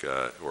organic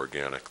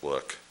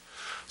look.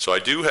 So I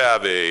do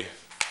have a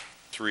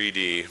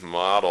 3D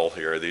model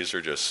here. These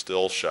are just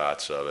still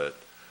shots of it.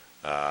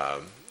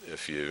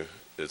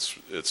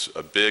 It's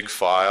a big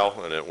file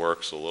and it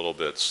works a little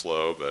bit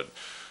slow, but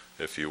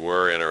if you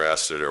were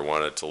interested or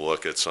wanted to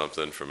look at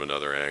something from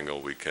another angle,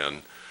 we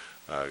can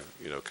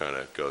kind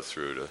of go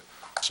through to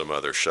some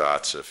other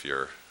shots if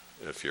you're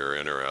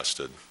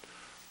interested.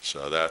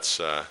 So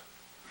that's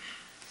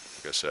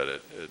like I said,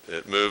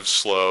 it moves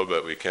slow,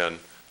 but we can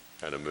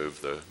kind of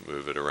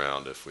move it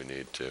around if we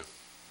need to.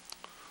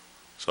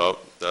 So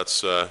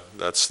that's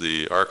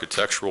the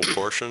architectural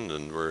portion,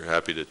 and we're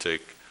happy to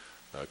take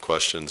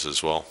questions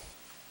as well.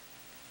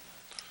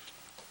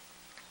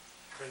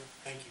 Great,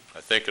 thank you. I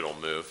think it'll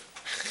move.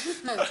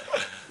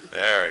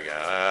 There we go.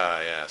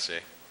 Ah, yeah, see?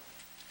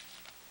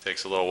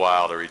 Takes a little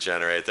while to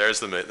regenerate.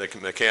 There's the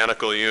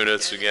mechanical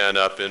units, again,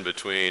 up in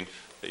between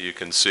that you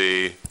can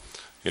see,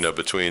 you know,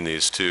 between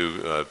these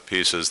two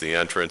pieces, the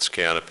entrance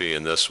canopy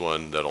and this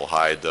one that'll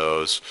hide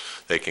those.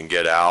 They can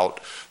get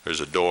out.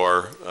 There's a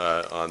door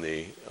on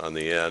the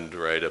end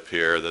right up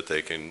here that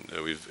they can,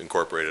 we've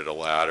incorporated a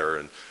ladder,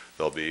 and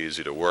they'll be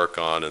easy to work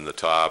on in the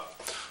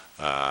top.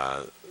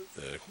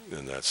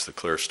 And that's the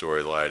clear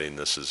story lighting.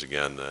 This is,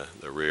 again,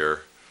 the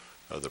rear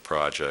of the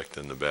project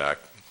in the back.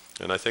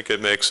 And I think it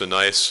makes a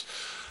nice,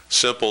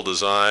 simple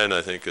design.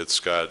 I think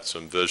it's got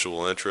some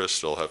visual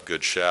interest. It'll have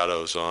good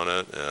shadows on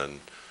it, and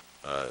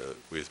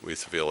we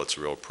feel it's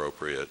a real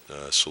appropriate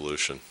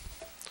solution.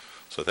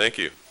 So thank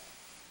you.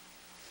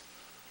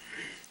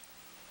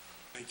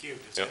 Thank you.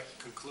 Does Yep. that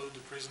conclude the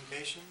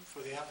presentation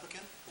for the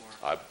applicant?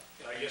 Or?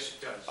 Yes,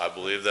 it does. I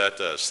believe that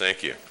does.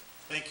 Thank you.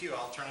 Thank you.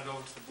 I'll turn it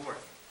over to the board.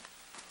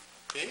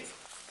 Dave?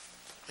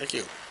 Thank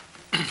you.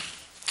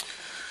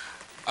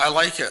 I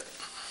like it.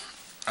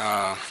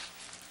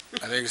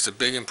 I think it's a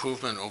big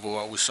improvement over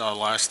what we saw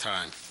last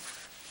time.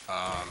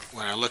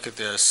 When I look at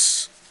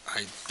this,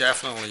 I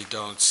definitely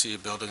don't see a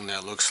building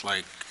that looks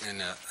like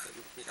in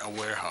a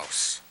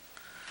warehouse.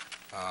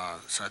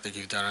 So I think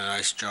you've done a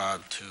nice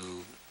job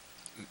to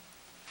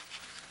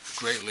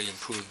greatly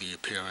improve the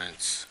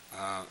appearance.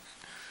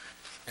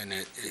 And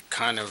it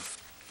kind of,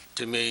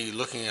 to me,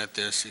 looking at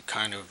this, it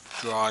kind of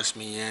draws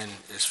me in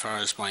as far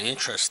as my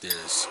interest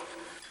is.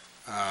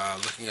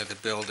 Looking at the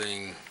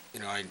building, you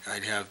know,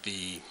 I'd have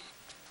the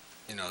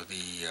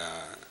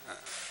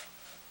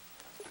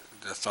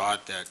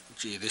thought that,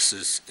 gee, this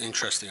is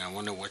interesting, I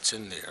wonder what's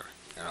in there,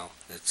 you know.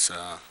 It's,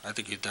 I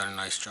think you've done a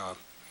nice job.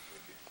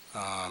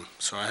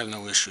 So I have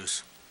no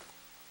issues.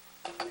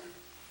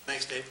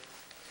 Thanks, Dave.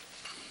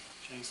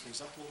 Change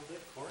things up a little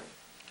bit. Corey?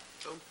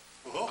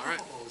 Oh, all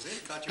right. See,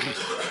 got you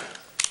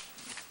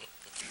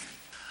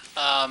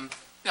right.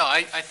 No,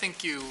 I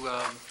think you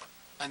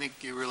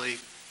really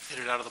hit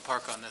it out of the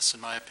park on this, in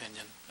my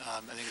opinion. I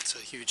think it's a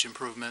huge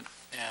improvement,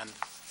 and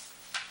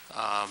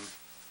I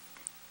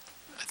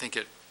think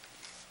it,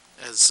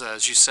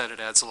 as you said, it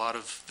adds a lot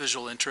of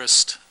visual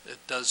interest. It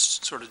does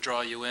sort of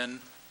draw you in,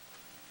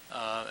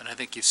 and I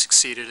think you've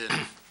succeeded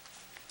in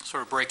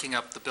sort of breaking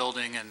up the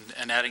building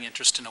and adding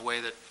interest in a way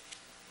that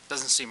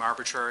doesn't seem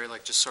arbitrary,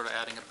 like just sort of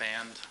adding a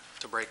band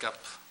to break up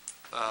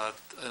a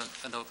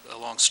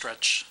long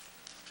stretch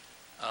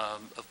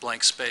of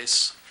blank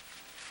space.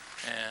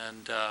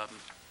 And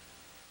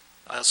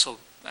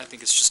I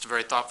think it's just a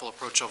very thoughtful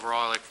approach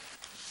overall. I like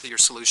your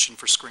solution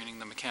for screening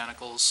the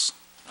mechanicals.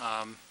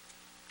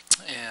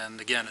 And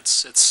again,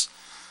 it's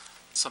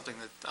something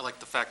that, I like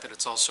the fact that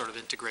it's all sort of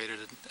integrated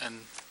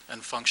and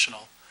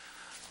functional.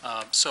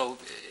 So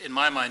in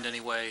my mind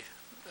anyway,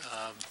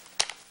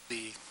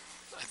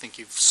 I think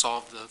you've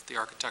solved the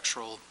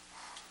architectural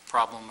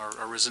problem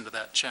or risen to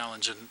that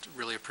challenge, and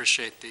really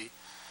appreciate the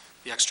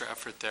extra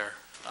effort there.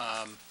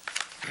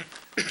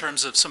 In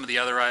terms of some of the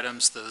other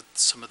items,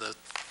 some of the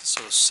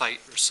sort of site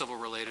or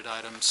civil-related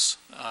items,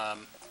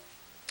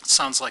 it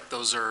sounds like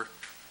those are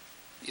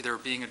either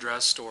being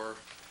addressed or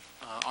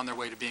on their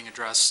way to being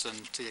addressed,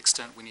 and to the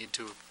extent we need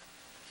to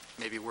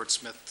maybe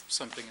wordsmith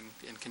something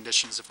in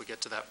conditions if we get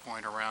to that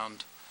point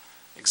around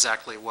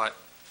exactly what,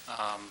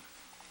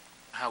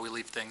 how we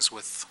leave things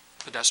with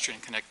pedestrian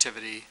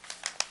connectivity.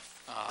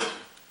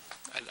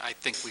 I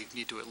think we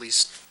need to at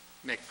least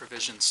make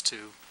provisions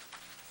to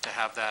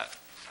have that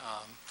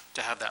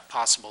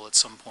possible at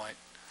some point.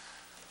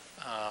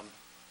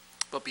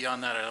 But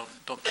beyond that, I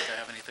don't think I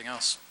have anything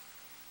else.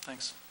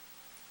 Thanks.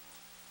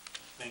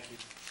 Thank you.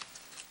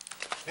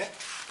 Yeah.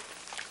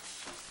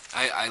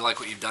 I like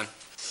what you've done.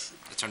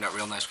 It turned out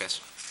real nice, guys.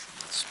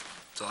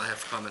 That's all I have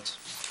for comments.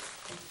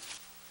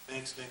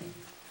 Thanks, Nick.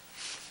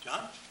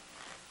 John?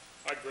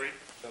 I agree.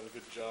 Done a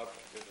good job.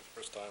 I think the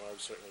first time I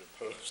was certainly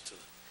opposed to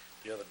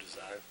the other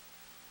design.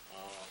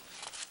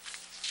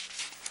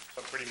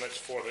 I'm pretty much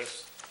for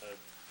this. I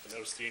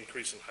noticed the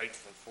increase in height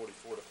from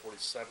 44 to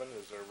 47.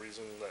 Is there a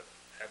reason that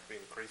had to be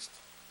increased?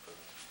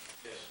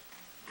 Yes.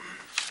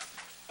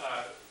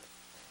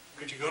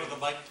 Could you go to the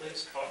mic,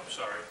 please? Oh, I'm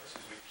sorry.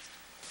 Excuse me.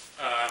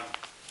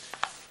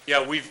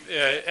 Yeah, we've,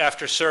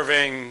 after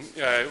surveying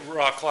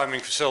rock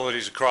climbing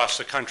facilities across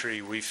the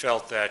country, we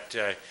felt that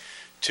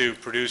to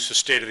produce a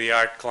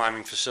state-of-the-art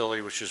climbing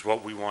facility, which is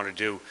what we want to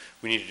do,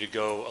 we needed to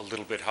go a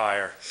little bit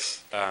higher.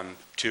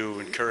 To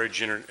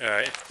encourage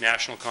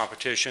national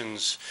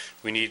competitions,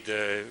 we need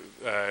the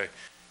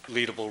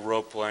leadable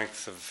rope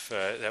length of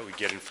that we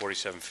get in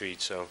 47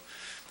 feet, so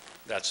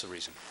that's the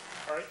reason.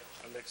 All right,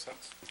 that makes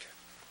sense. Okay.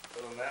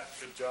 Other than that,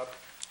 good job.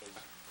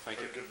 Thank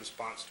you. Very good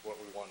response to what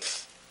we wanted.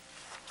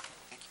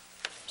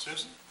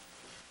 Susan?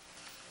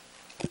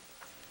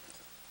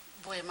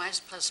 Boy, am I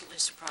pleasantly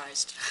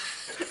surprised.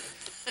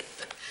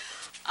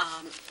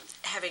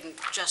 Having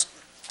just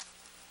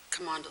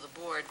come onto the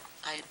board,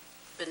 I had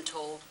been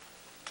told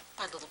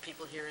by little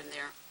people here and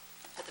there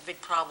that the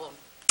big problem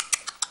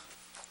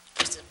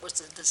was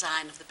the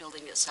design of the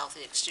building itself,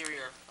 the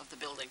exterior of the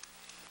building.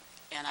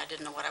 And I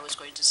didn't know what I was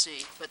going to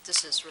see, but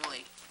this is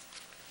really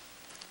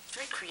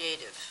very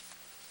creative.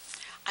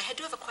 I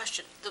do have a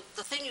question.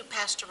 The thing you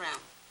passed around,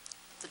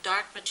 the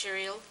dark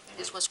material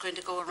is what's going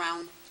to go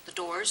around the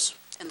doors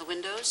and the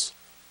windows?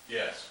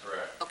 Yes,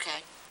 correct. Okay.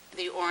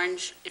 The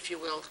orange, if you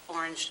will,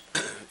 orange,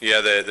 Yeah,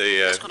 that's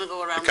going to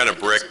go around the the kind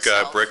of windows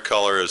itself. brick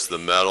color is the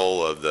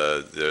metal of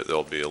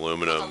there'll be The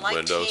aluminum light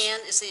windows. tan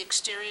is the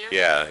exterior?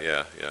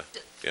 Yeah.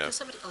 Can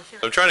somebody, oh, here.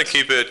 I'm trying to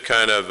keep it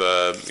kind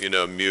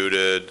of,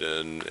 muted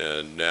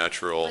and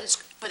natural.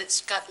 But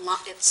it's got,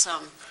 it's,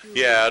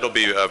 Yeah, it'll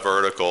be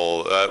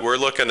vertical. We're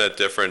looking at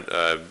different,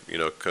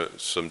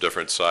 some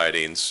different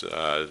sidings,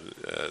 so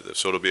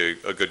it'll be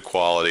a good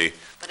quality.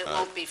 but it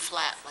won't be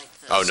flat like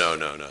this. Oh, no.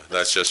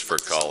 That's just for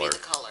This will be color. the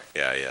color.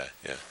 Yeah.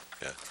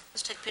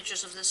 Let's take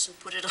pictures of this and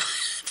put it,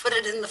 put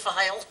it in the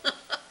file.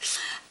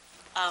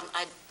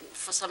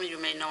 For some of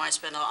you may know, I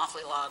spent an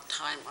awfully long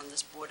time on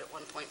this board at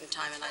one point in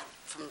time, and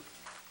from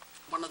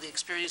one of the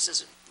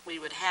experiences we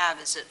would have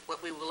is that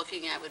what we were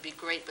looking at would be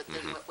great, but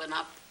then what went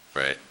up,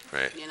 Right.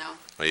 you know?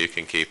 Well, you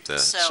can keep the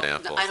So,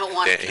 sample. I don't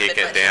want to keep it,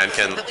 but. Dan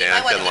can but we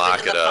might want to lock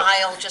keep it it in the up.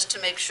 file just to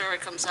make sure it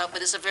comes out,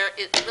 but it's it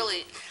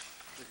really,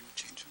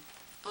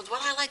 but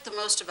what I like the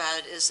most about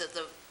it is that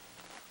the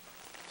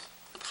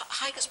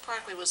Higas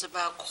Parkway was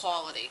about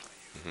quality,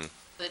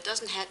 but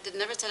it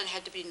never said it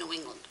had to be New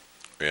England,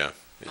 Yeah.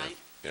 right?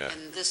 Yeah.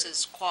 And this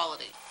is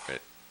quality. Right.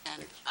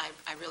 And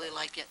I really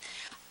like it.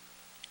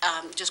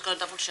 Just going to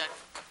double check,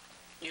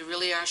 you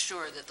really are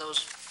sure that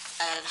those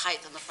added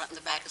height on the front and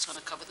the back is going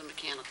to cover the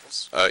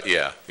mechanicals?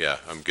 Yeah,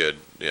 I'm good,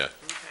 yeah.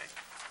 Okay.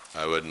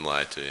 I wouldn't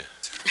lie to you.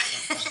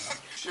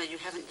 No, you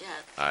haven't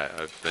yet.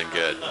 I've been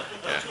good,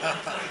 yeah.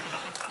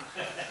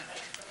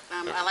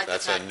 I like the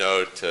That's a fact,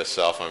 note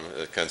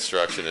to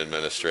construction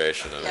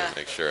administration, I'm Yeah. gonna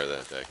make sure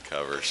that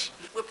covers.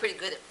 we're pretty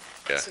good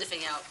Yeah. at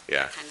sniffing out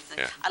Yeah, kind of thing.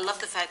 yeah. I love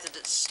the fact that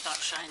it's not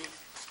shiny.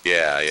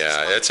 Yeah,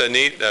 it's a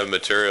neat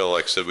material,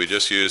 like I said, we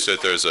just used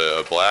it, there's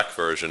a black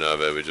version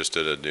of it, we just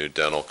did a new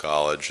dental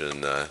college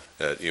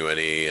at UNE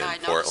in I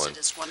noticed Portland. it,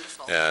 it's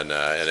wonderful. And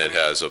it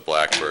has a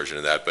black version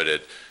of that, but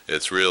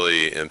it's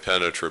really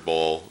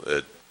impenetrable,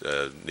 it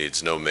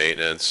needs no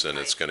maintenance, and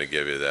it's gonna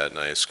give you that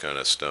nice kind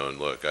of stone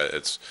look.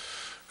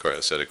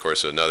 Of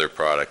course, another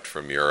product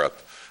from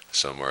Europe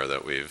somewhere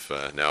that we've,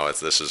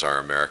 this is our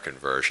American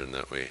version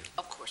that we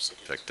Of course it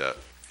is. picked up.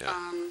 Yeah.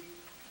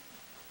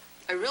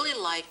 I really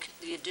like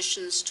the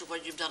additions to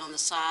what you've done on the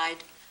side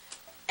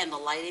and the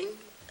lighting.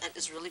 That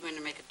is really going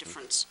to make a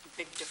difference, a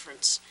big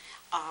difference.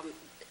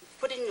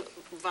 Putting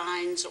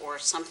vines or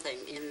something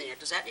in there,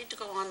 does that need to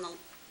go on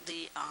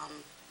the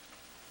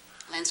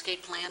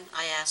landscape plan?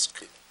 I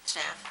ask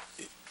staff.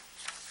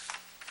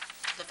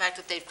 The fact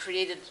that they've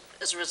created,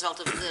 as a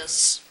result of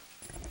this,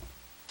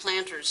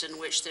 planters in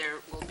which there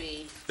will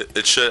be.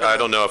 It should, I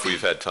don't know if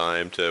we've had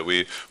time to,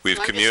 we've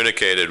just-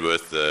 communicated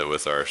with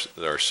our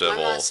I'm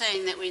civil. not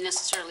saying that we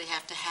necessarily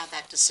have to have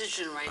that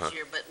decision right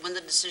here, but when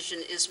the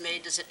decision is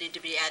made, does it need to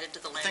be added to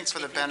the I think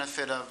landscape? for the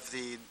benefit of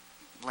the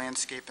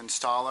landscape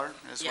installer,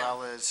 as Yeah.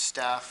 well as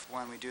staff,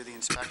 when we do the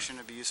inspection,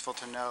 it'd be useful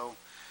to know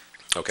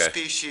Okay.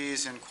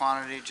 species and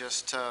quantity,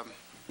 just so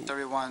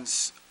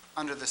everyone's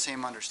under the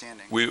same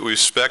understanding. We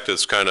spec'd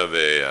it's kind of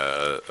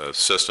a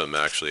system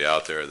actually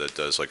out there that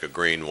does like a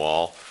green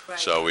wall. Right.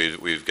 So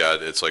we've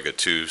got, it's like a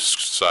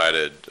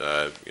two-sided,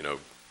 kind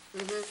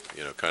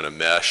of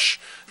mesh,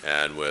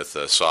 and with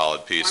a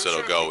solid piece I'm that'll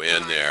sure go it'll be in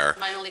fine. there.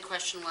 My only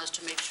question was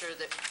to make sure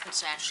that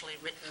it's actually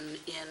written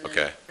in and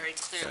Okay. very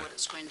clear Okay. what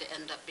it's going to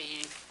end up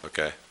being.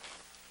 Okay.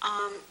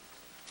 I'm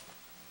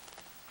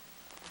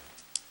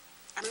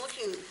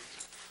looking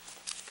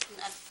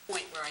at a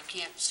point where I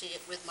can't see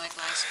it with my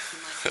glasses,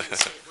 and I can't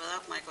see it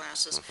without my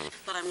glasses,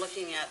 but I'm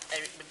looking at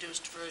a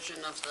reduced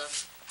version of the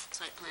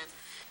site plan.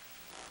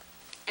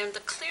 And the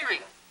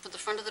clearing for the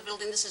front of the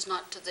building, this is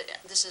not to the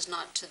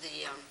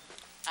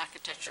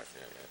architecture.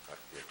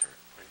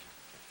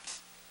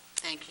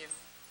 Thank you.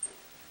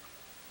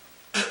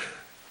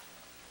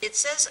 It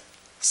says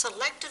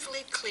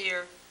selectively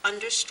clear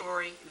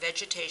understory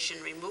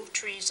vegetation, remove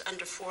trees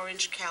under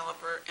 4-inch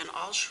caliber and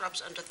all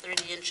shrubs under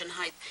 30-inch in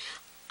height.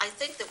 I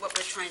think that what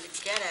we're trying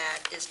to get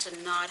at is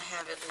to not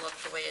have it look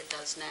the way it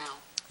does now,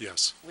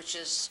 Yes. which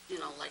is,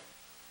 like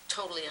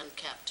totally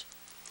unkept.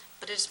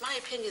 But it's my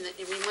opinion that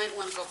we might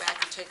want to go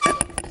back and take a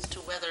look as to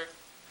whether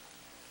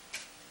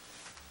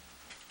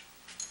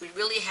we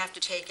really have to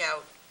take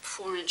out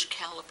 4-inch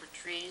caliper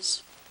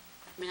trees.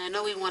 I mean, I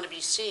know we want to be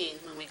seen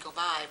when we go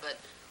by, but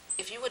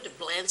if you were to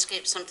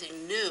landscape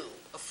something new,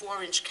 a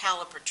 4-inch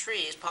caliper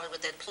tree is probably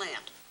what they'd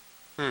plant.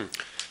 Sorry,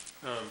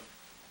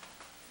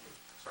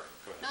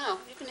 go ahead. No,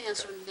 you can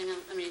answer anything,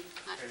 I mean,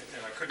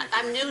 And I couldn't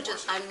I'm agree new to,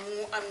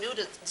 more. I'm new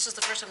to, this is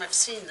the first time I've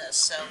seen this,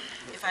 so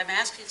if I'm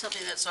asking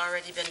something that's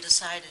already been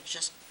decided,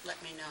 just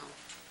let me know.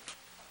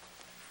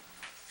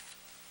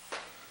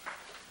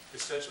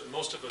 Essentially,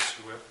 most of us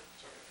who have,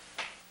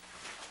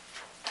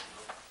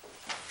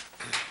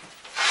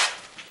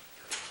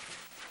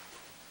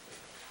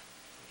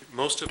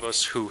 most of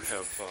us who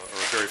have,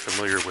 are very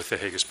familiar with the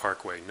Haggis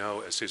Parkway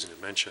know, as Susan had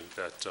mentioned,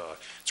 that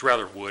it's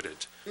rather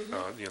wooded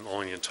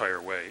along the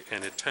entire way,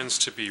 and it tends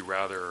to be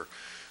rather,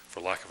 for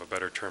lack of a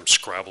better term,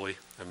 scrabbly,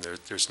 and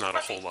there's not a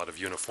whole lot of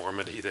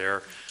uniformity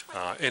there,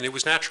 and it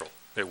was natural.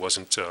 It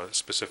wasn't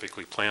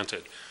specifically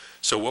planted.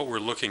 So what we're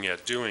looking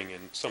at doing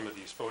in some of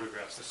these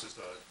photographs, this is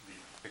the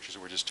pictures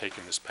that were just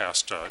taken this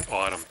past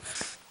autumn,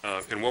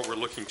 and what we're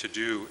looking to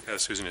do,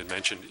 as Susan had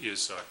mentioned,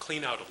 is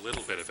clean out a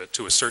little bit of it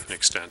to a certain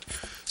extent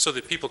so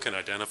that people can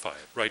identify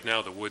it. Right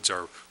now, the woods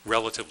are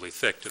relatively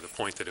thick to the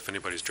point that if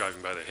anybody's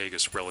driving by the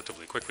Haggis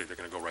relatively quickly, they're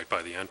going to go right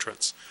by the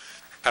entrance.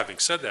 Having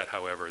said that,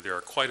 however, there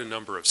are quite a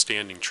number of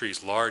standing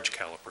trees, large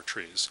caliper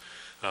trees.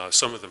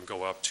 Some of them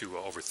go up to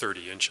over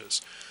 30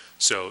 inches.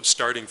 So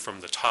starting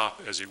from the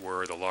top, as it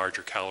were, the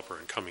larger caliper,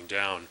 and coming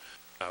down,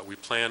 we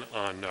plan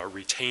on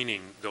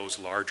retaining those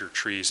larger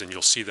trees, and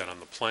you'll see that on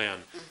the plan.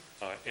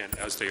 And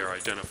as they are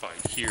identified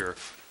here,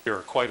 there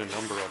are quite a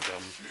number of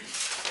them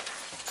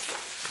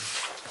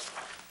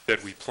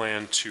that we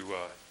plan to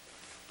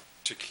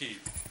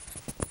keep.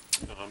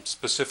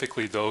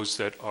 Specifically those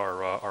that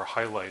are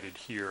highlighted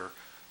here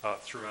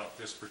throughout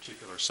this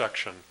particular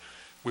section.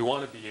 We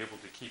want to be able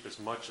to keep as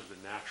much of the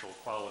natural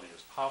quality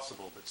as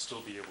possible, but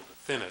still be able to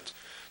thin it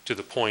to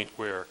the point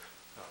where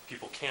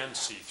people can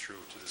see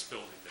through to this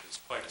building that is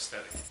quite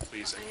aesthetically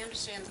pleasing. I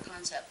understand the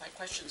concept. My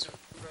questions are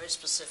very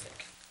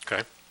specific.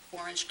 Okay?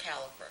 4-inch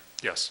caliper.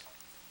 Yes.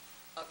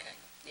 Okay,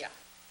 yeah.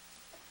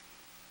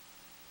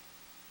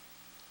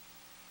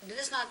 It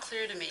is not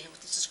clear to me what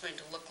this is going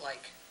to look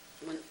like.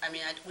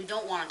 We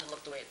don't want it to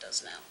look the way it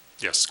does now.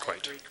 Yes, I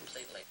quite. agree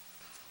completely.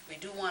 We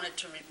do want it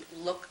to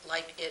look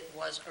like it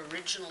was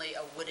originally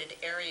a wooded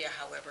area,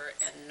 however,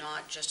 and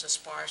not just a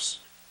sparse,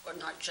 or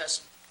not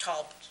just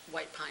tall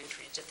white pine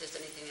trees, if there's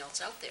anything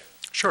else out there.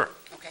 Sure.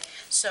 Okay,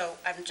 so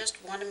I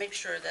just want to make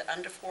sure that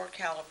under 4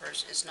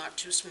 calipers is not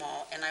too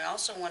small, and I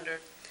also wonder,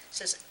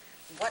 says,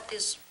 what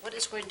is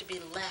going to be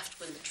left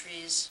when the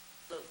trees,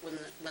 when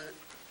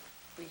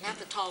we have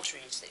the tall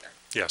trees there?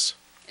 Yes.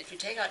 If you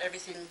take out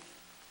everything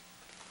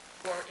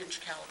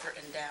 4-inch caliper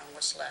and down,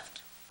 what's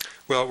left?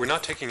 Well, we're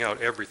not taking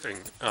out everything,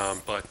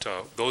 but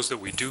those that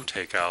we do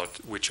take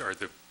out, which are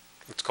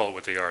let's call it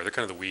what they are, they're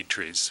kind of the weed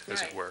trees,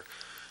 as it Right. were.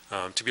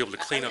 To be able to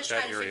clean up that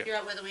I'm just trying to area. figure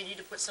out whether we need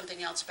to put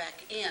something else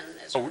back in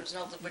as a Oh,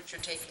 result of what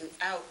you're taking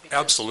out. because-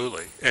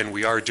 Absolutely, and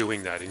we are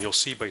doing that, and you'll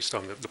see based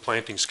on the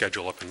planting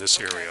schedule up in this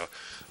Okay. area,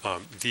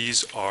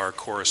 these are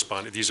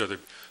these are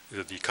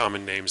the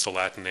common names, the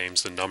Latin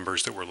names, the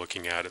numbers that we're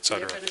looking at, et They're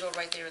cetera. going to go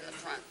right there in the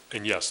front.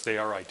 And yes, they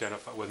are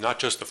identified, well, not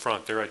just the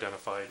front, they're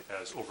identified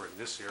as over in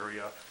this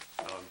area,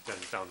 then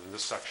down in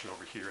this section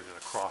over here, and then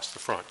across the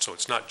front. So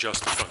it's not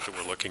just the front that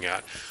we're looking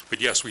at.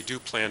 But yes, we do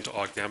plan to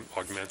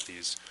augment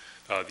these,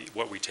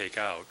 what we take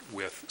out,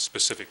 with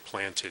specific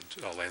planted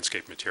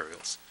landscape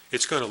materials.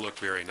 It's going to look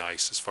very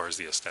nice as far as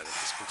the aesthetic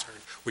is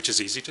concerned, which is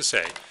easy to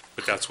say,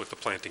 but that's what the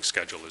planting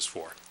schedule is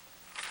for.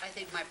 I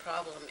think my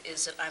problem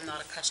is that I'm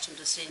not accustomed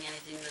to seeing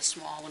anything this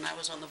small. When I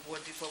was on the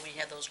board before, we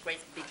had those great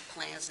big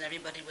plans, and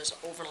everybody was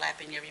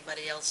overlapping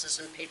everybody else's,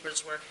 and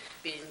papers were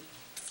being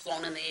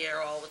flown in the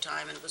air all the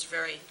time, and it was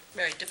very,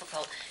 very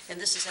difficult.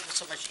 And this is ever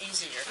so much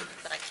easier,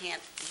 but I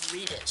can't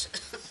read it.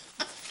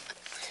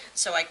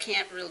 So I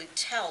can't really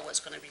tell what's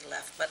going to be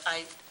left, but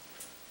I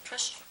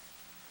trust you.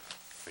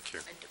 Thank you.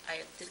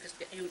 I think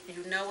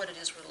you know what it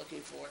is we're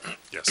looking for.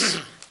 Yes,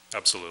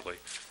 absolutely.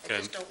 I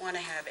And just don't want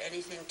to have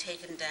anything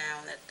taken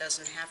down that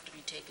doesn't have to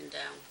be taken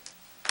down.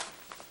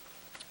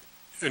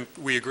 And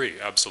we agree,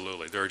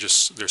 absolutely.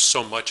 There's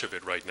so much of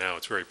it right now,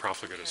 it's very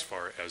profligate as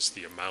far as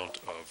the amount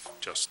of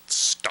just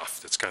stuff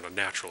that's kind of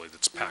naturally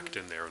that's packed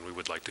in there, and we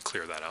would like to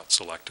clear that out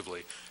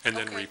selectively, and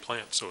then Okay.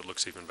 replant so it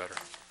looks even better.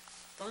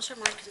 Those are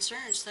my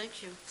concerns,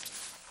 thank you.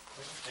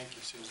 Thank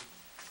you, Susan.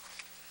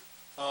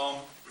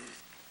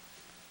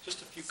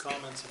 Just a few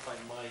comments, if I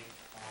might.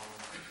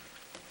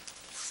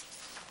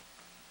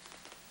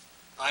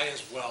 I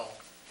as well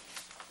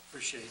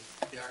appreciate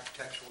the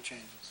architectural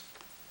changes.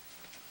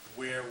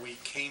 Where we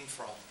came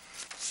from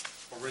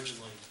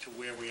originally to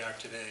where we are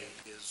today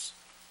is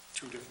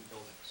 2 different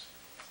buildings.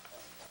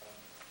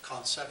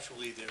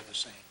 Conceptually, they're the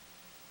same,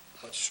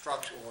 but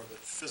structure or the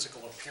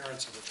physical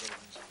appearance of the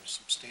buildings are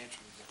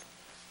substantially different.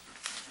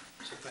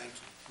 So thank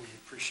you. We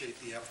appreciate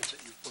the efforts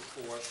that you've put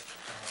forth.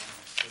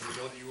 And we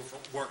know that you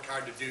have worked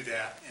hard to do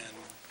that, and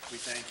we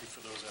thank you for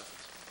those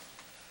efforts.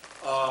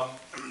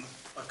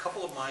 A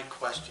couple of my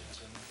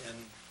questions, and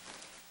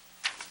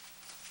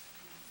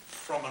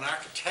from an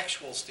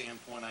architectural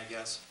standpoint, I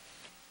guess,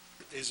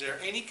 is there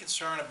any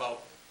concern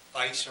about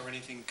ice or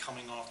anything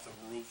coming off the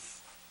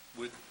roof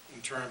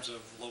in terms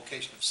of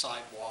location of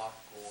sidewalk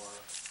or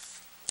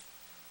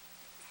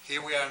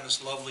here we are in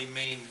this lovely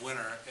Maine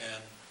winter,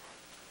 and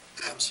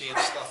I'm seeing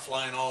stuff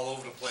flying all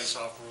over the place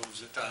off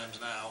roofs at times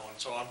now, and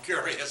so I'm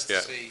curious to Yeah.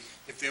 see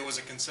if there was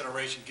a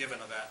consideration given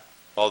of that.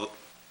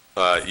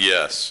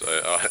 Yes,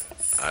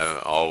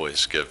 I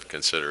always give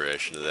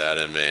consideration to that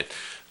in Maine.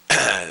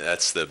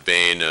 That's the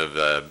bane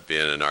of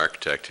being an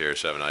architect here,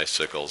 is having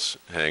icicles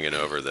hanging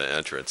over the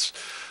entrance.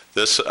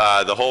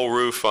 The whole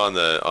roof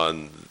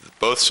on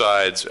both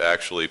sides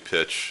actually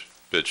pitch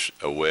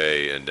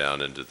away and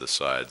down into the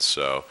sides.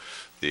 So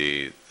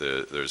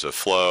there's a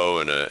flow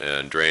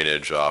and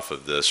drainage off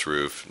of this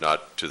roof,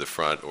 not to the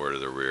front or to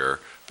the rear,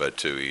 but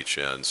to each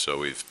end. So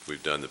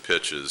we've done the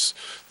pitches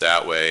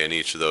that way, and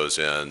each of those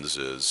ends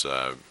is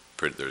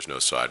there's no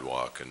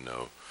sidewalk and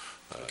no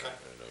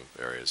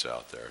areas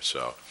out there.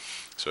 So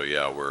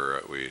yeah,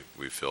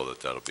 we feel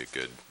that that'll be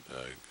good,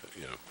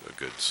 a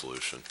good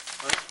solution.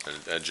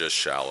 And just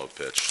shallow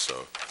pitch,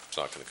 so it's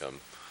not going to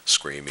come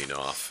screaming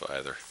off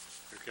either.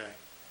 Okay.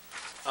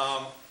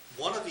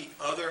 One of the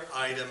other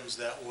items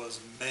that was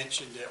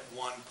mentioned at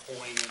one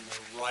point in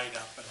the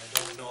write-up, and I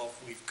don't know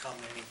if we've come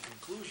to any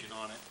conclusion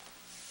on it,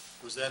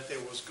 was that there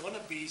was going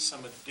to be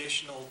some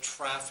additional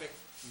traffic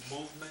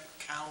movement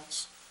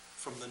counts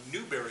from the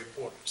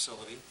Newburyport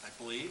facility, I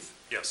believe.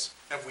 Yes.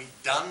 Have we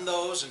done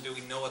those, and do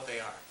we know what they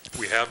are?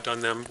 We have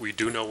done them. We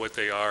do know what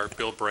they are.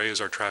 Bill Bray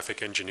is our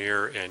traffic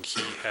engineer, and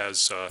he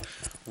has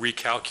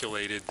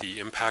recalculated the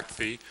impact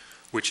fee,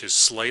 which is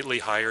slightly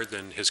higher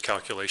than his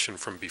calculation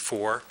from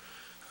before.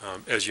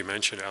 As you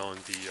mentioned, Alan,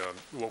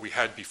 what we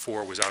had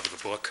before was out of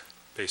the book,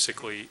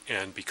 basically,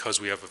 and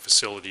because we have a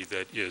facility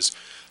that is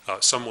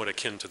somewhat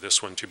akin to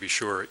this one, to be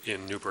sure,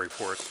 in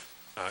Newburyport,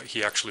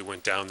 he actually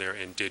went down there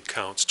and did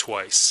counts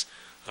twice,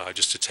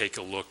 just to take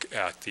a look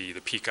at the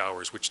peak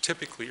hours, which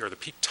typically, or the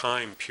peak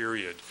time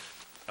period,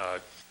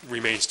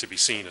 remains to be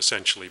seen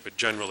essentially, but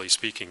generally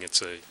speaking,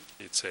 it's a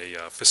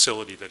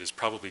facility that is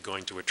probably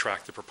going to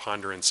attract the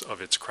preponderance of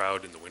its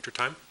crowd in the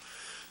wintertime,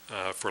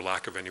 for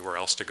lack of anywhere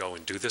else to go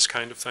and do this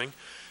kind of thing.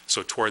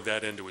 So toward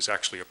that end, it was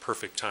actually a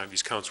perfect time.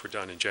 These counts were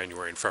done in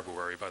January and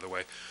February, by the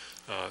way.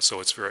 So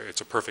it's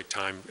a perfect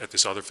time at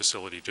this other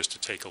facility just to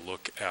take a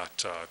look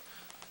at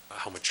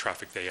how much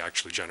traffic they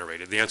actually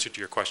generated. The answer to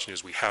your question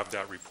is we have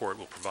that report.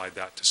 We'll provide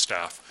that to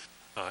staff,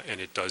 and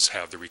it does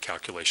have the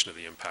recalculation of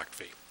the impact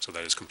fee. So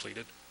that is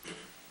completed.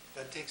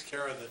 That takes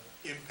care of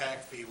the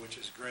impact fee, which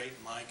is great.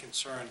 My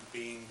concern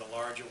being the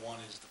larger one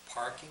is the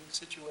parking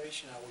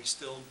situation. Are we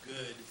still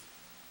good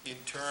in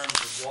terms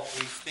of what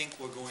we think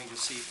we're going to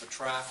see for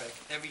traffic,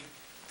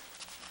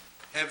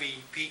 heavy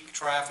peak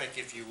traffic,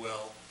 if you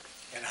will,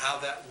 and how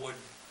that would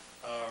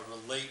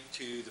relate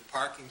to the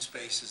parking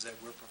spaces that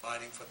we're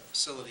providing for the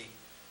facility?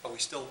 Are we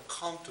still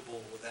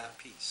comfortable with that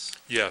piece?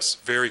 Yes,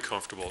 very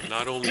comfortable.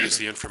 Not only is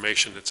the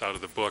information that's out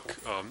of the book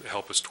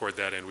help us toward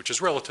that end, which is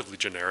relatively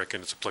generic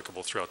and it's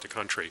applicable throughout the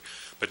country,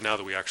 but now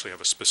that we actually have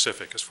a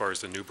specific as far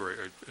as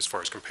as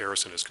far as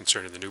comparison is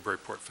concerned in the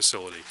Newburyport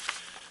facility,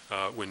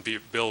 when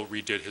Bill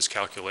redid his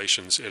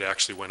calculations, it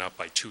actually went up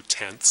by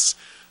 0.2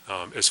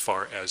 as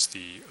far as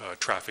the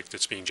traffic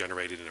that's being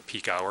generated in a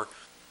peak hour,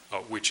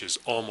 which is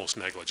almost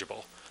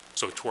negligible.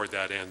 So toward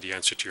that end, the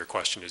answer to your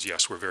question is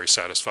yes, we're very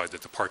satisfied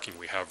that the parking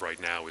we have right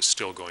now is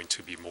still going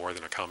to be more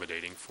than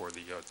accommodating for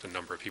the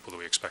number of people that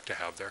we expect to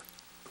have there.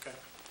 Okay.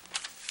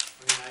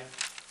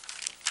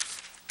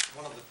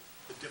 One of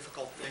the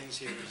difficult things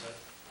here is that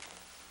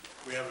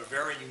we have a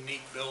very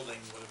unique building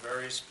with a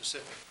very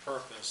specific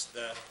purpose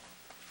that,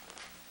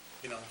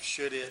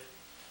 should it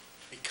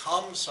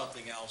become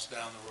something else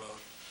down the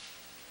road,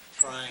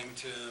 trying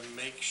to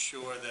make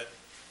sure that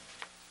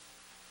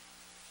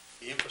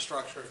the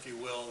infrastructure, if you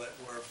will, that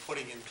we're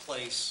putting in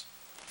place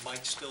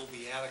might still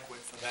be adequate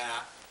for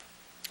that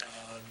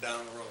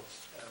down the road.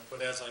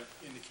 But as I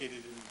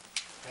indicated in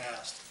the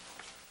past,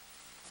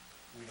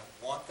 we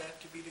don't want that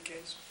to be the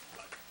case.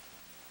 But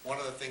one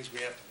of the things we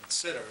have to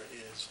consider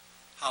is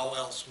how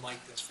else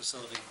might this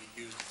facility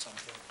be used at some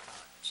point in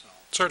time. So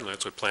Certainly,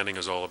 that's what planning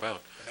is all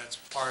about. and that's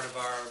part of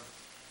our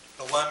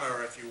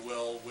dilemma, if you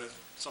will, with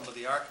some of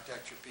the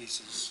architecture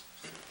pieces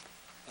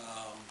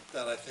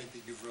that I think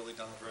that you've really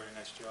done a very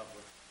nice job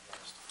with.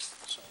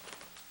 So,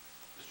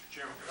 Mr.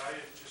 Chairman, could I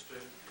just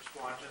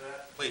respond to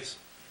that? please.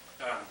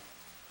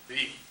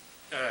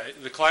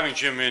 The climbing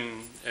gym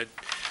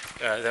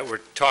that we're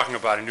talking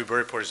about in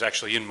Newburyport is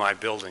actually in my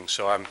building,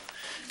 so I'm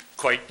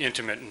quite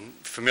intimate and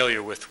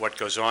familiar with what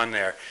goes on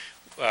there.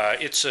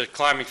 It's a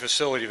climbing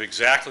facility of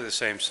exactly the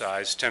same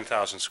size,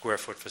 10,000 square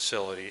foot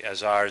facility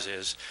as ours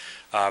is,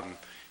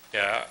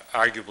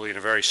 arguably in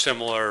a very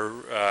similar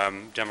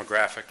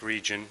demographic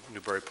region,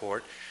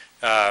 Newburyport.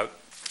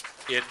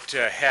 It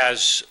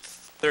has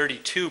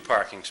 32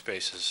 parking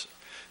spaces,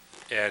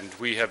 and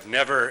we have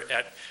never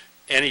at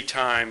any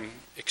time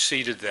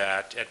exceeded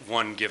that at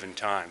one given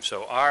time.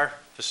 So our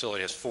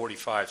facility has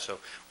 45, so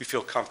we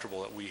feel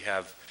comfortable that we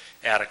have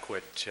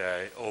adequate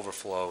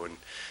overflow and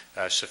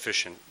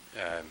sufficient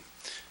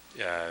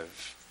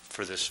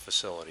for this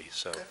facility.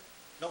 So, Okay.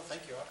 No,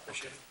 thank you, I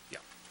appreciate it. Yeah.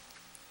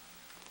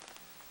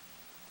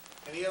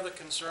 Any other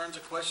concerns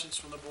or questions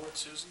from the board,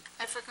 Susan?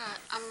 I forgot,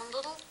 I'm a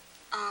little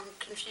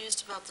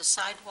confused about the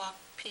sidewalk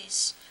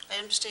piece. I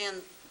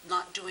understand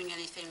not doing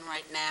anything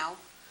right now,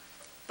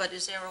 but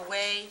is there a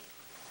way,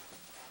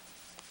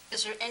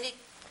 is there any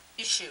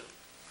issue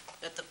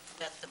that the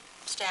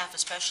staff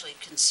especially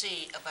can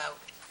see about,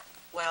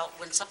 well,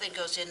 when something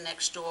goes in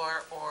next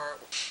door, or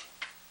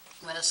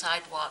when a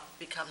sidewalk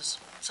becomes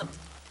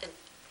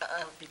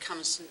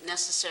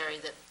necessary,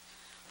 that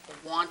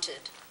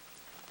wanted,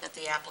 that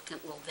the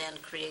applicant will then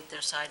create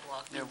their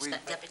sidewalk? Yeah, Does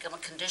that become a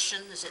condition?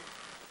 Is it,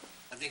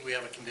 I think we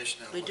have a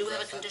condition. we do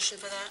have a condition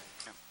for that?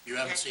 You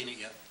haven't Okay. seen it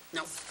yet.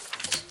 No.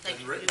 Thank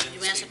Been you. written in You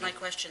this answered my evening.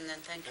 question then,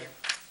 thank you.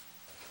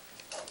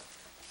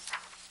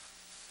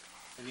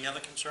 Any other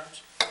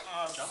concerns?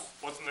 John?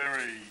 Wasn't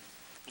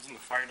the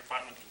fire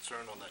department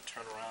concerned on that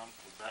turnaround?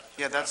 Was that?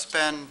 Yeah, that's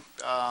been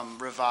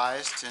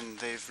revised, and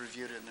they've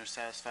reviewed it, and they're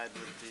satisfied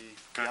with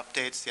the Okay.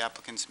 updates the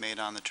applicants made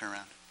on the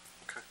turnaround.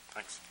 Okay,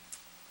 thanks.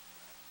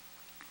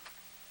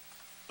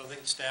 So I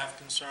think staff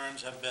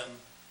concerns have been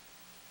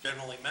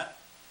generally met?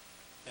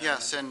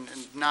 Yes, and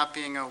not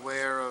being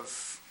aware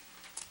of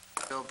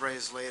Bill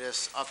Bray's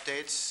latest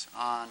updates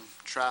on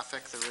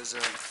traffic, there is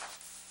a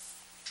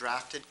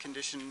drafted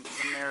condition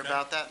in there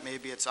about that.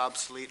 Maybe it's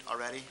obsolete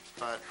already,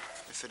 but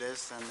if it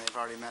is, then they've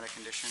already met a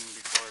condition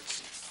before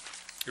it's,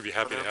 We'd be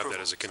happy to have that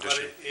as a But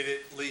condition.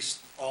 it at least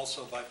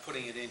also, by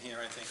putting it in here,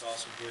 I think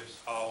also gives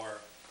our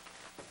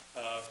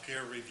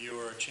peer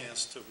reviewer a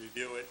chance to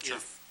review it Sure.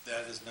 if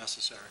that is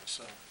necessary.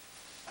 So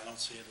I don't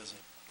see it as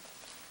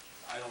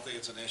I don't think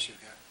it's an issue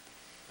here.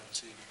 I don't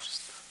see it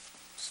as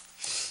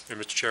And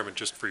Mr. Chairman,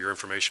 just for your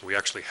information, we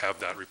actually have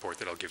that report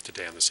that I'll give to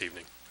Dan this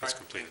evening. It's All right,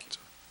 completed. thank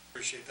you.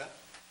 Appreciate that.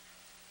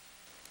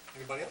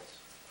 Anybody else?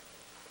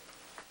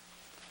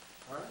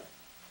 All right.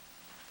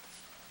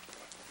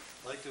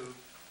 I'd like to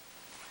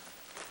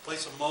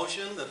place a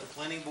motion that the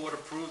planning board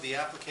approve the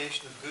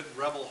application of Good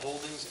Rebel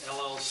Holdings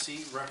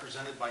LLC,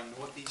 represented by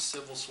Northeast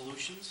Civil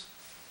Solutions,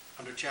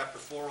 under Chapter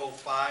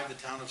 405, the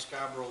Town of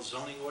Scarborough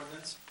zoning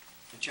ordinance,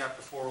 and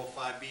Chapter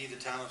 405B, the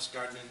Town of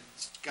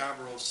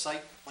Scarborough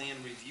site plan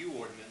review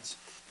ordinance,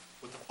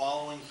 with the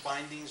following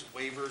findings,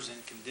 waivers,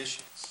 and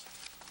conditions.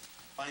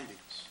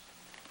 Findings.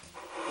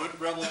 Good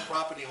Rebel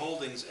Property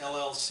Holdings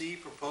LLC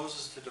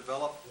proposes to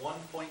develop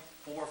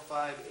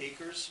 1.45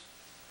 acres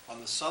on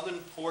the southern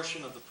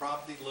portion of the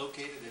property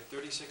located at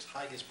 36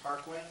 Higas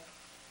Parkway,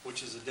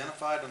 which is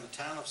identified on the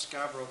Town of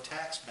Scarborough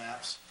tax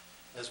maps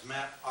as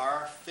map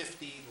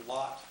R50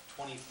 Lot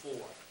 24.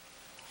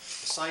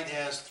 The site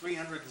has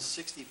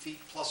 360 feet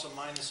plus or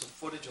minus of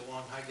footage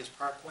along Higas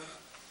Parkway,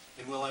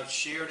 and will have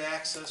shared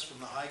access from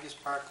the Higas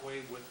Parkway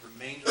with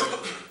remainder of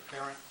the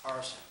parent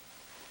parcel.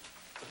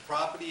 The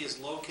property is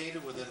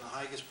located within the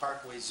Higas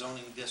Parkway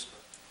zoning district.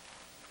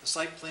 The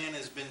site plan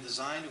has been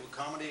designed to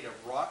accommodate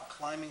a rock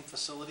climbing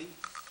facility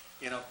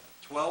in a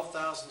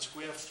 12,000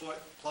 square foot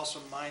plus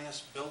or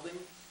minus building,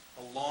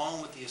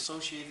 along with the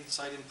associated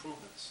site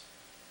improvements.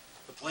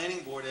 The planning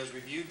board has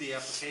reviewed the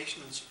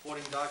application and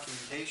supporting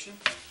documentation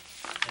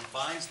and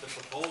finds the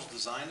proposed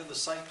design of the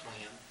site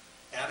plan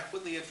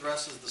adequately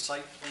addresses the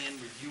site plan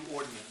review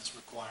ordinance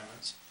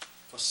requirements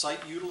for site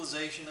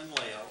utilization and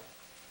layout,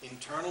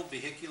 internal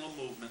vehicular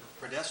movement,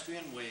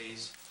 pedestrian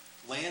ways,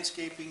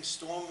 landscaping,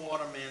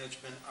 stormwater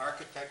management,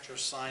 architecture,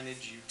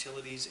 signage,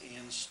 utilities,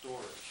 and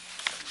storage.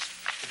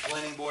 The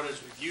planning board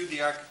has reviewed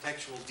the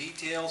architectural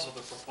details of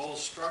the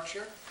proposed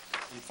structure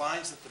and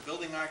finds that the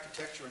building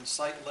architecture and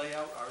site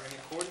layout are in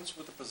accordance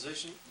with the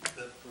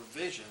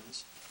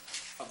provisions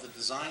of the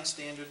design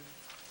standard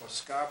for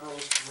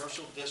Scarborough's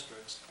commercial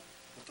districts,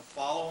 with the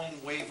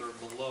following waiver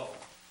below.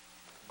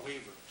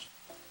 Waivers.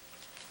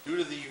 Due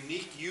to the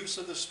unique use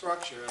of the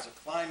structure as a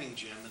climbing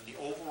gym and the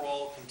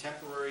overall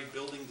contemporary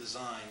building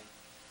design,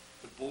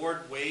 the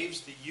board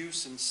waives the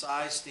use and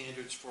size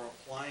standards for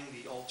applying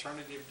the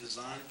alternative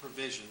design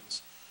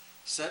provisions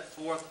set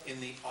forth in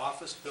the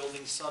office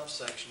building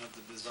subsection of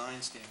the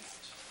design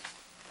standards.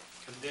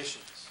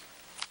 Conditions.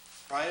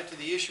 Prior to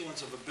the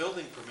issuance of a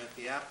building permit,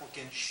 the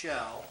applicant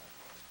shall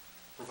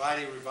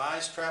provide a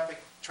revised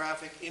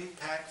traffic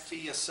impact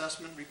fee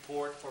assessment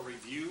report for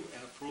review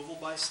and approval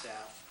by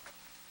staff,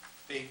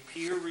 pay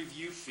peer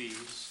review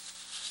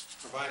fees,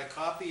 provide a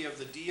copy of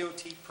the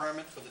DOT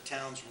permit for the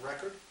town's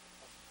record,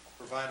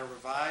 provide a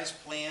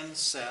revised plan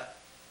set,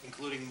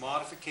 including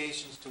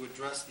modifications to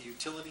address the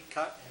utility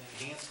cut and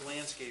enhanced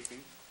landscaping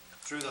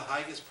through the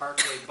Higas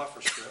Parkway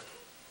buffer strip.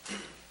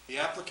 The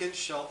applicant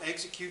shall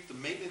execute the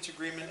maintenance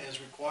agreement as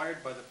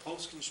required by the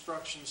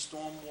post-construction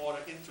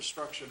stormwater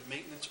infrastructure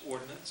maintenance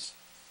ordinance.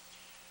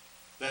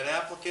 That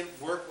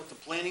applicant work with the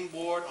planning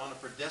board on a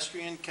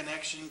pedestrian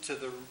connection to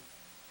the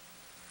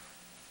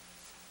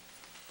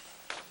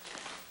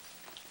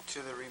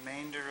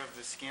remainder of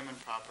the Scammon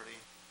property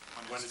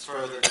when it's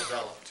further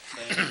developed.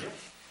 Thank you.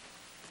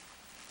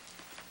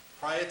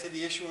 Prior to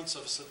the issuance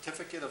of a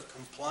certificate of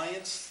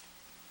compliance,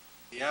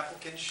 the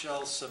applicant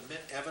shall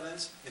submit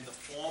evidence in the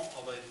form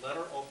of a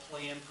letter or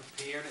plan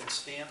prepared and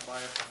stamped by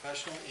a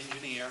professional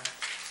engineer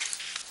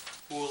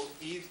who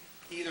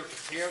either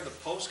prepare the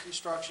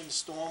post-construction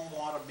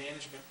stormwater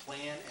management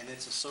plan and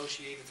its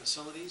associated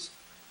facilities,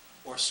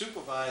 or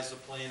supervise the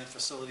plan and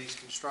facilities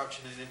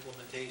construction and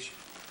implementation.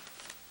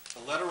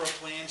 The letter of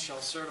plan shall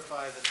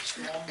certify that the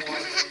stormwater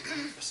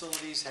management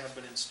facilities have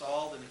been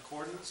installed in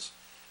accordance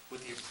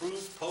with the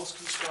approved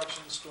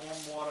post-construction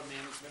stormwater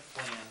management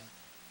plan,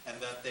 and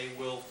that they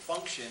will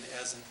function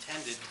as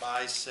intended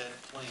by said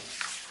plan.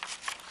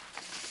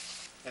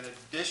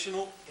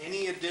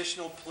 Any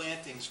additional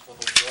plantings for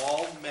the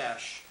wall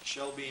mesh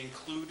shall be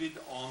included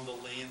on the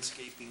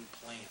landscaping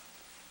plan.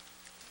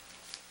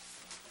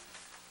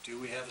 Do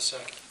we have a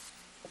second?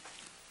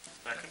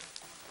 Second?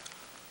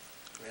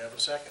 Do we have a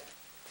second?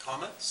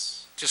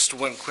 Comments? Just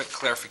one quick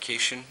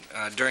clarification.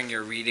 During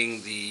your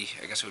reading,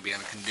 I guess it would be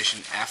on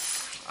condition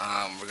F,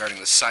 regarding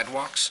the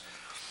sidewalks,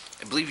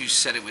 I believe you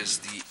said it was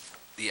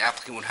the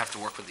applicant would have to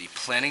work with the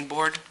planning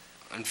board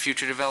on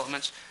future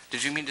developments.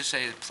 Did you mean to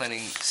say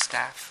planning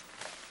staff?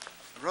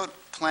 I wrote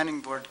planning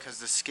board because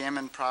the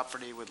Scammon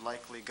property would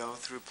likely go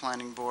through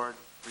planning board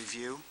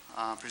review,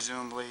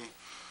 presumably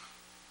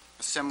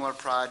a similar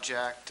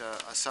project,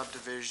 a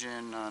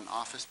subdivision, an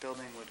office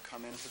building would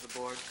come into the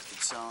board because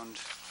it's zoned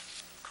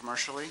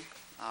commercially.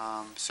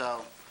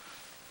 So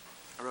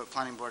I wrote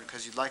planning board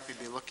because you'd likely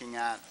be looking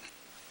at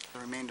the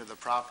remainder of the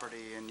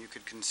property and you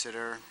could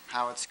consider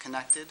how it's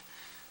connected.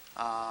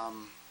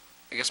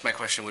 I guess my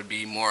question would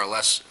be more or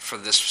less for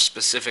this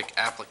specific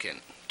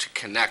applicant to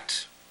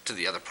connect to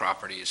the other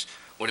properties.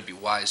 Would it be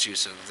wise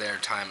use of their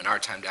time and our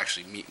time to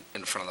actually meet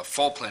in front of the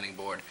full planning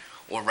board,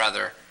 or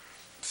rather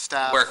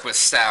Staff. work with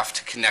staff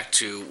to connect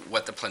to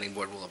what the planning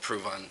board will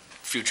approve on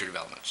future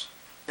developments?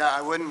 Yeah,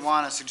 I wouldn't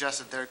want to suggest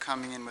that they're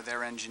coming in with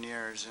their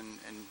engineers and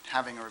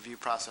having a review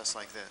process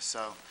like this.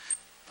 So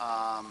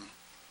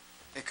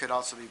it could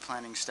also be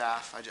planning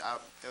staff.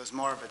 It was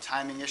more of a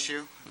timing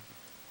issue.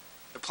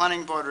 The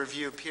planning board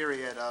review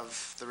period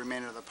of the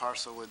remainder of the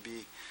parcel would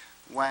be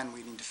when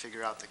we need to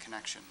figure out the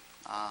connection.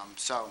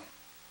 So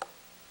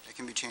it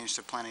can be changed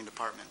to planning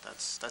department.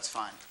 That's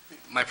fine.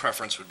 My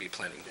preference would be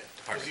planning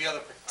Because department. the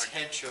other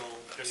potential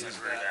is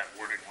Disagree that, that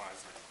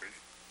wording-wise, I agree.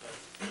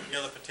 the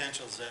other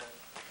potential is that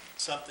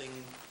something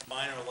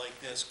minor like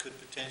this could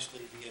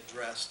potentially be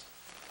addressed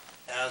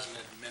as an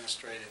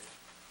administrative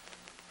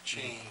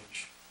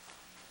change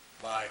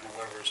by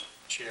whoever's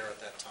chair at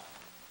that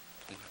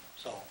time.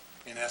 So,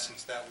 in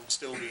essence, that would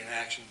still be an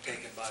action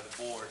taken by the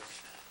board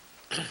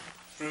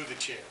through the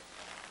chair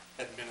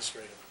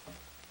administratively.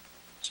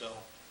 So,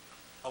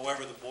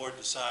 however the board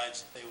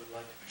decides that they would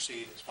like to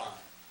proceed is fine.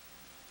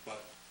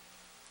 But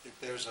if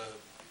there's a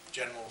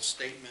general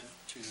statement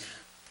to,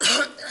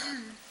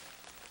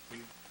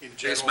 in I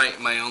guess general.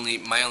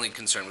 my only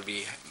concern would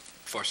be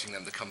forcing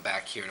them to come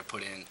back here to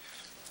put in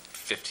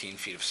 15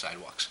 feet of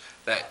sidewalks.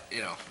 That,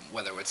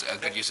 whether it's a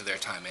good use of their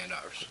time and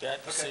ours. Should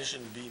that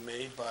decision be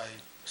made by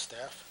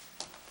staff?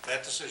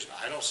 That decision,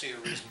 I don't see a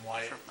reason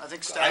why. I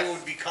think I staff,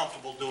 would be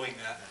comfortable doing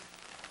that.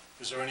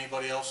 Is there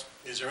anybody else,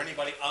 is there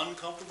anybody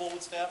uncomfortable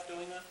with staff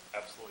doing that?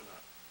 Absolutely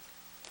not.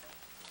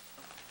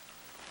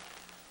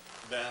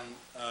 Then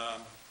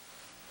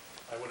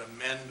I would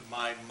amend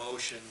my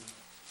motion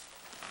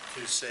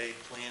to say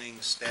planning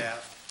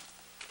staff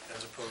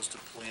as opposed to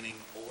planning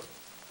board.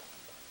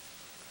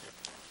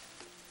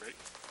 Great.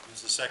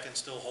 Does the second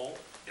still hold?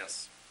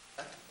 Yes.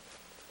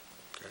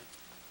 Okay.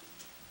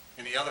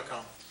 Any other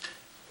comments?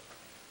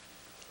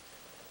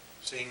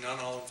 Seeing none,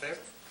 all in favor?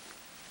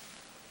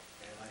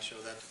 And I show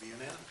that to be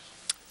unanimous.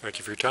 Thank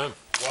you for your time.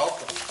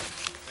 Welcome.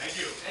 Thank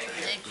you.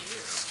 Thank you.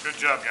 Good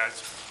job,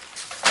 guys.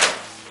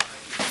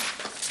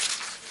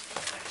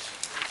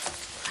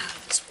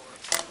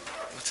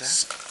 What's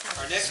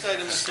that? Our next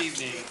item this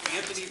evening,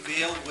 Anthony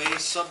Vale Way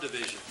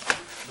subdivision.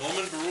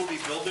 Norman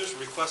Berube Builders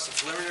requests a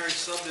preliminary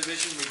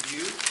subdivision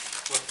review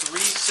for 3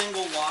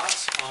 single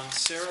lots on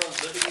Sarah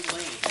Liberty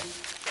Lane.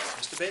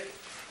 Mr. Bacon.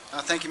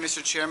 thank you,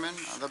 Mr. Chairman.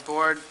 The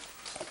board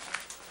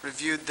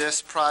reviewed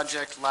this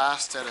project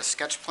last at a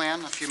sketch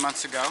plan a few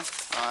months ago.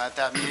 At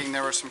that meeting,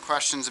 there were some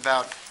questions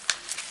about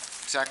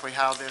exactly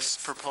how this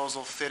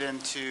proposal fit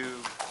into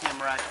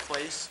Hammerak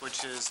Place,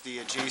 which is the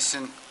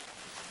adjacent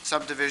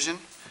subdivision.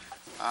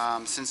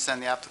 Since then,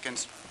 the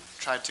applicants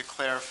tried to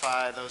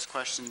clarify those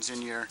questions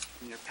in your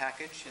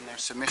package, in their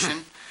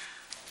submission.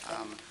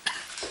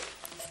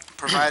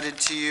 Provided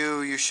to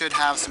you, you should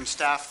have some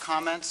staff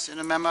comments in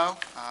a memo,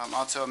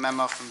 also a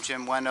memo from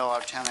Jim Wendell,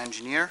 our town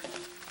engineer,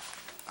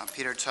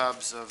 Peter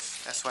Tubbs of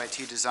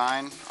SYT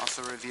Design,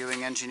 also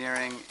reviewing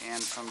engineering,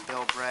 and from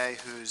Bill Bray,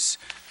 who's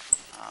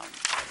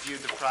reviewed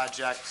the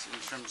project in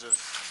terms of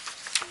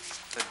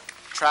the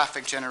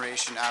traffic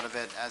generation out of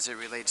it as it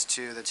relates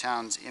to the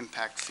town's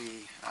impact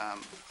fee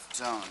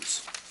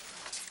zones.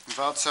 We've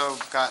also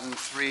gotten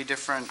 3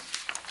 different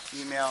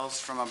emails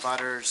from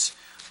abutters,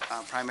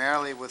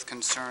 primarily with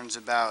concerns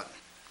about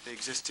the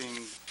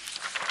existing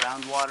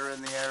groundwater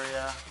in the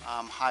area,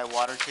 high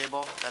water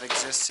table that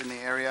exists in the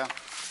area,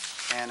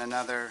 and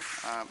another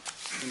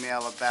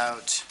email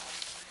about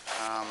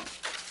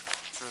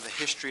sort of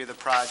the history of the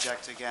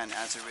project, again,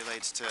 as it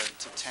relates to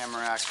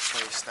Tamarack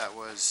Place that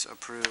was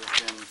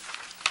approved in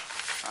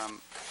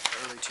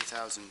early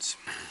 2000s.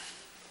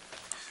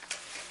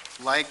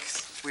 Like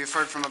we've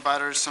heard from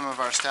abutters, some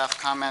of our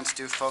staff comments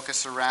do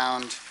focus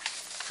around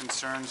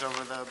concerns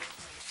over the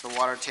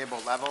water table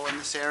level in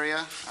this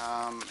area,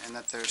 and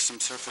that there's some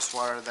surface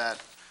water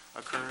that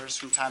occurs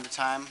from time to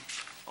time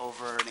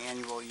over an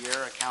annual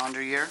year, a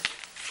calendar year.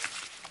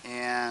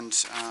 And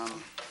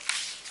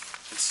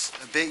it's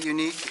a bit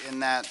unique in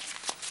that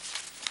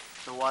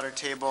the water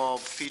table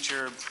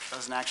feature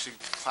doesn't actually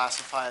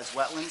classify as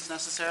wetlands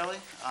necessarily.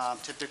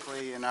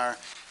 Typically, in our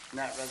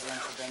net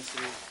residential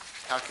density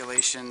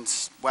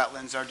calculations,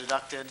 wetlands are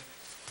deducted,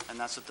 and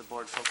that's what the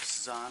board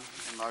focuses on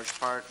in large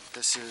part.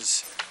 This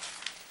is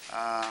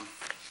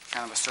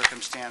kind of a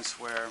circumstance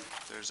where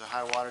there's a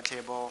high water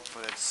table,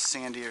 but it's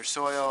sandier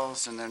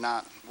soils, and they're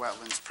not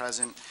wetlands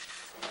present.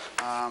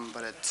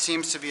 But it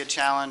seems to be a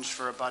challenge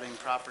for abutting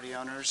property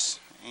owners,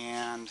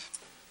 and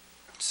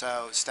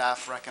so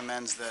staff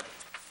recommends that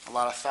a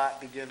lot of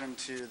thought be given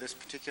to this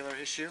particular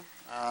issue,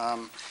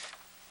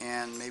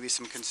 and maybe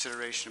some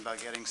consideration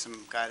about getting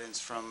some guidance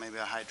from maybe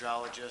a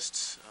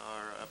hydrologist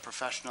or a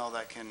professional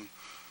that can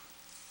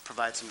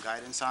provide some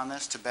guidance on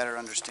this to better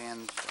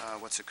understand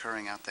what's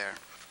occurring out there.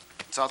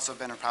 It's also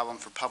been a problem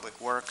for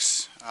Public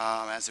Works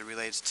as it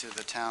relates to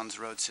the town's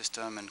road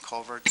system and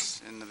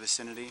culverts in the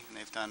vicinity, and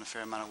they've done a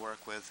fair amount of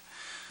work with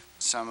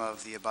some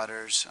of the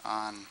abutters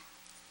on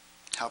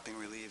helping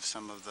relieve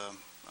some of the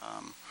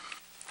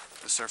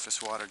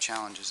surface water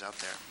challenges out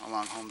there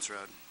along Holmes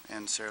Road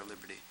and Sarah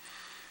Liberty.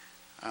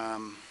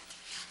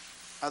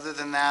 Other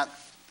than that,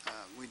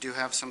 we do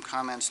have some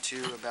comments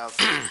too about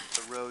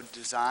the road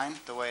design,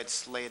 the way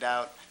it's laid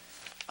out.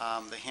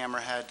 The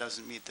hammerhead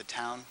doesn't meet the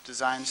town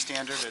design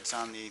standard. It's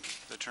on the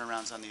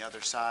turnaround's on the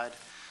other side.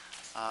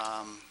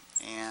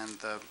 And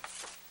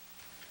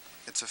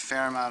it's a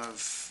fair amount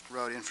of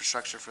road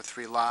infrastructure for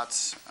 3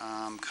 lots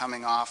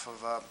coming off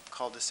of a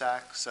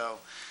cul-de-sac. So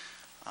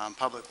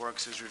Public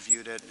Works has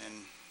reviewed it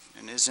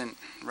and isn't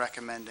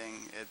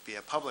recommending it be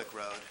a public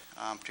road,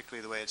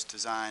 particularly the way it's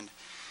designed.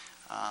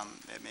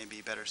 It may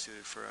be better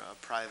suited for a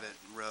private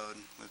road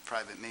with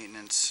private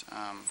maintenance,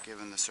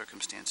 given the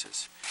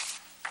circumstances.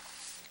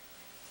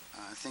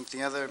 I think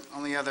the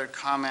only other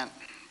comment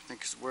I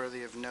think is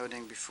worthy of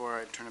noting before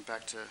I turn it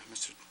back to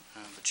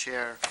the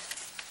Chair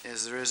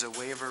is there is a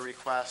waiver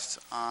request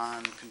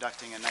on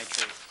conducting a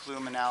nitrate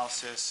plume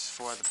analysis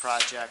for the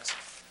project.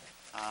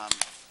 I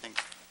think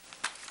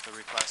the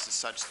request is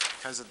such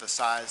because of the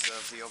size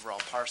of the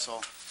overall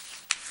parcel,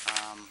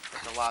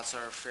 but the lots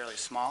are fairly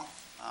small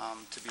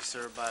to be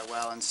served by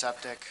well and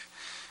septic.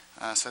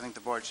 So I think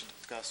the board should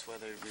discuss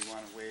whether we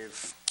want to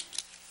waive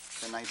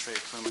the nitrate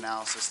plume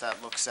analysis that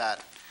looks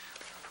at,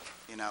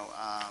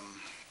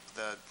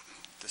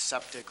 the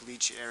septic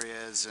leach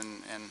areas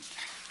and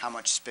how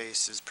much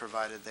space is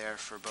provided there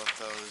for both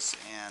those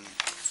and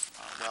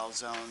well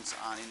zones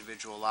on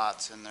individual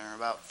lots, and they're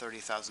about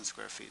 30,000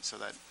 square feet, so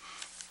that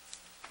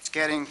it's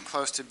getting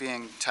close to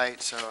being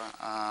tight, so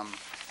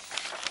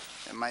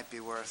it might be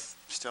worth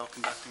still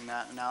conducting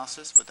that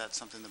analysis, but that's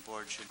something the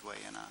board should weigh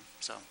in on.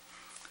 So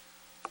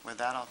with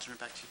that, I'll turn it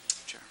back to you,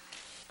 Mr. Chair.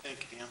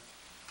 Thank you, Dan.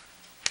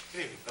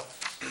 Good evening, Bill.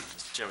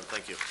 Mr. Chairman,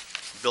 thank you.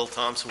 Bill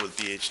Thompson with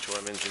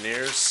BH2M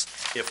Engineers,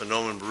 here for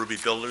Norman Ruby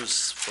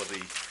Builders for the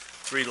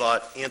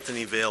 3-lot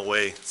Anthony Vale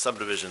Way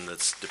subdivision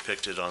that's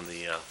depicted on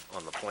the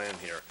plan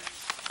here.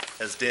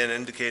 As Dan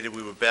indicated,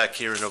 we were back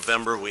here in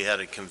November. We had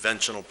a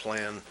conventional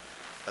plan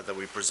that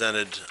we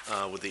presented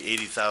with the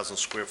 80,000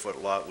 square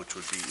foot lot, which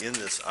would be in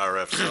this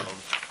RF zone.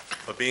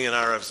 But being an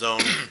RF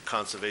zone,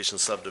 conservation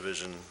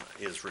subdivision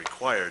is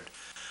required.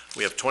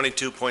 We have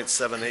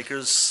 22.7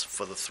 acres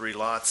for the 3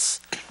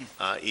 lots.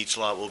 Each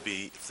lot will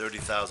be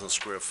 30,000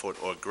 square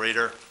foot or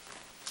greater.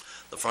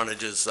 The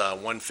frontage is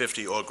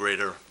 150 or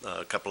greater.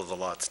 A couple of the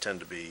lots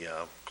tend to be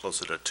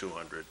closer to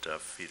 200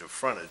 feet of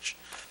frontage.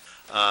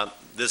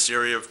 This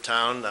area of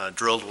town,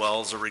 drilled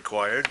wells are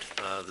required.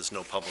 There's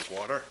no public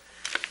water.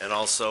 And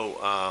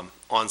also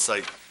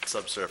on-site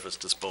subsurface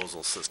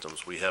disposal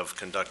systems. We have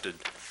conducted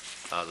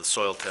the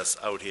soil tests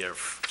out here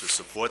to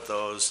support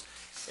those.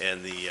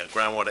 And the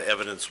groundwater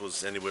evidence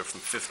was anywhere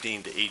from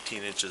 15 to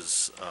 18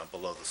 inches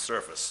below the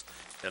surface.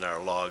 And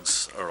our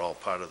logs are all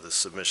part of the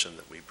submission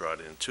that we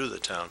brought into the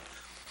town.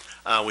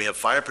 We have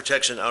fire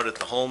protection out at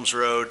the Holmes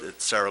Road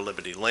at Sarah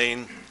Liberty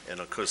Lane, and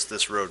of course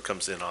this road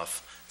comes in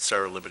off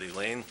Sarah Liberty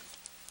Lane.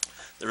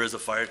 There is a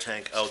fire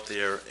tank out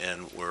there,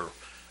 and we're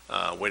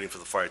waiting for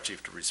the fire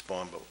chief to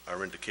respond, but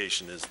our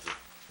indication is the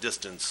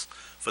distance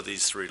for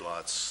these 3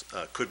 lots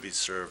could be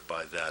served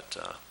by that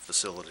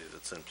facility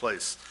that's in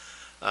place.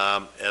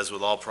 As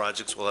with all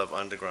projects, we'll have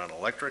underground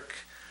electric.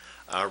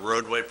 Our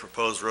roadway,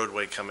 proposed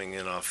roadway coming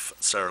in off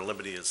Sarah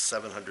Liberty is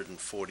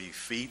 740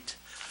 feet.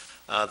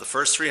 The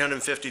first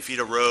 350 feet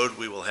of road,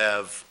 we will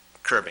have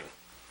curbing,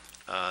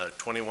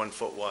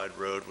 21-foot wide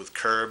road with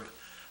curb.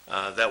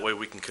 That way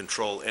we can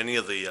control any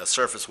of the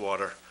surface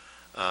water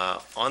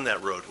on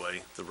that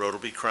roadway. The road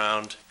will be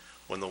crowned.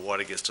 When the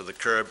water gets to the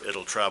curb,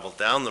 it'll travel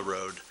down the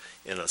road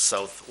in a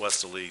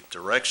southwesterly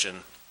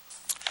direction.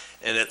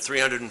 And at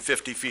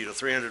 350 feet or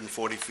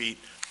 340 feet,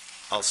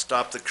 I'll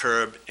stop the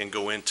curb and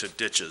go into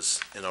ditches,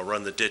 and I'll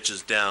run the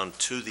ditches down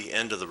to the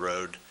end of the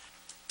road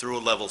through a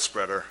level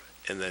spreader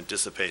and then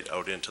dissipate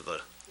out into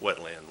the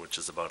wetland, which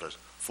is about a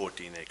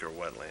 14-acre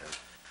wetland.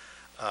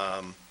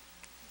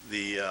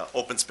 The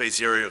open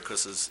space area, of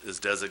course, is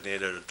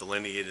designated or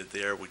delineated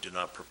there. We do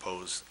not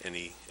propose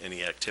any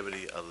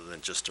activity other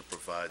than just to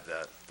provide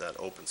that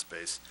open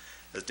space.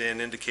 As Dan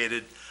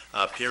indicated,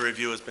 peer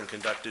review has been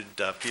conducted.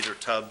 Peter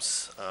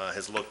Tubbs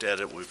has looked at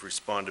it. We've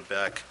responded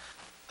back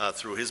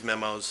through his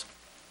memos,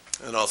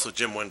 and also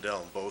Jim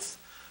Wendell, both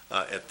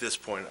at this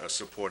point are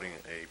supporting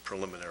a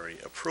preliminary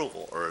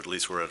approval, or at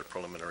least we're at a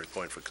preliminary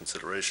point for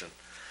consideration.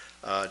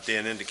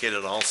 Dan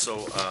indicated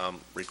also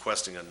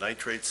requesting a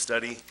nitrate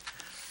study.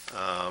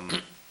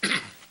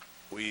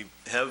 We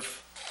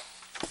have,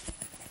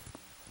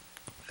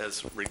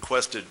 as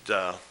requested,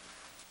 to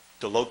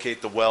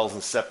locate the wells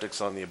and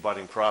septics on the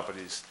abutting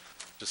properties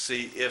to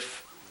see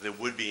if there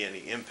would be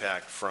any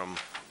impact from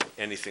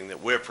anything that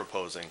we're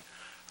proposing.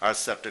 Our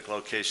septic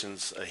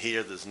locations are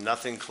here. There's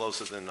nothing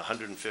closer than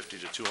 150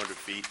 to 200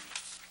 feet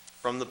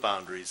from the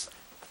boundaries.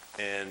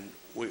 And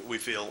we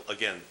feel,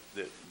 again,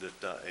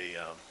 that a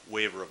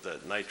waiver of the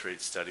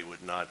nitrate study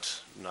would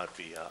not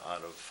be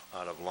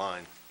out of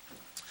line.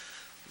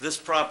 This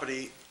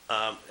property,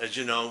 as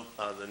you know,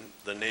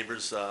 the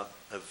neighbors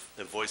have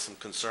voiced some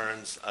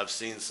concerns. I've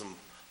seen some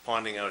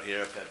ponding out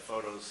here. I've had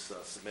photos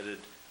submitted,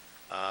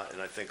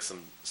 and I think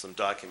some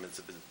documents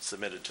have been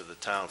submitted to the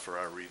town for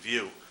our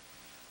review.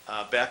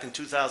 Back in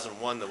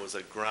 2001, there was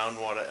a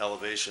groundwater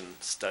elevation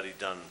study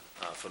done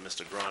for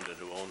Mr. Grondin,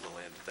 who owned the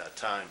land at that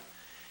time.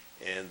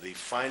 And the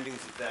findings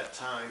at that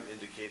time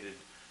indicated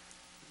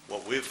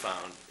what we've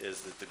found is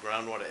that the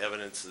groundwater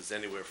evidence is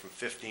anywhere from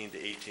 15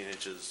 to 18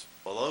 inches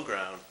below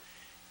ground,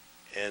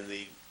 and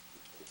the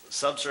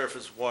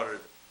subsurface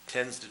water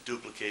tends to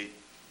duplicate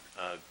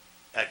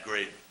at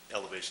grade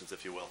elevations,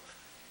 if you will.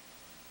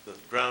 The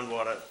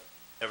groundwater,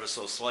 ever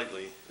so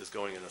slightly, is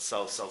going in a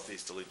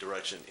south-southeasterly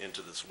direction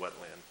into this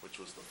wetland, which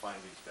was the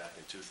findings back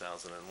in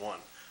 2001.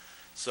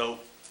 So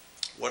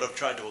what I've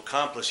tried to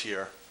accomplish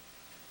here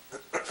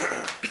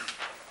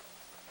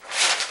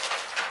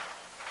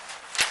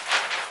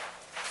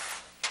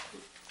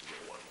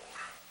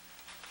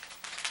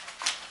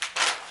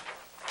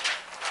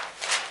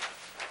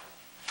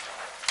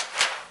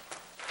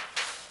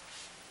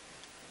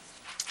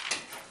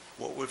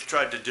what we've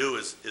tried to do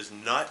is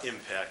not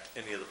impact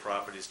any of the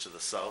properties to the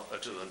south, or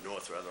to the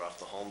north, rather, off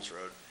the Holmes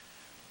Road.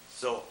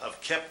 So I've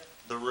kept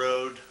the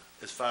road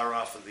as far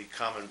off of the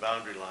common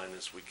boundary line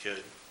as we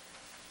could,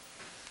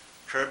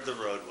 curbed the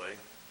roadway,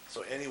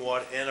 so any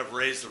water, and I've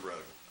raised the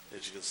road.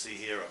 As you can see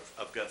here,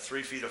 I've got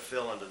 3 feet of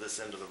fill under this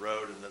end of the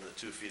road, and then the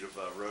 2 feet of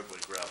roadway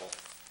gravel.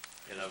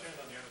 And I've, Stand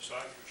on the other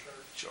side,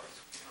 Sure.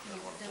 I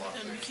don't want to block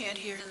And we can't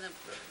hear.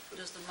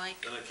 Does the mic?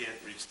 Then I can't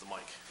reach the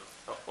mic.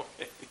 Well,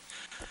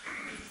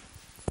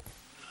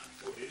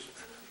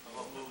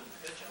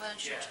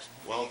 she just-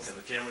 Well, can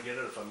the camera get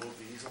it if I move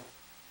the easel?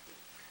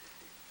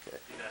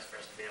 Be nice for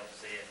us to be able to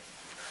see it.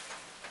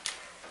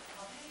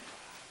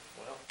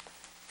 Well,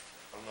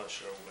 I'm not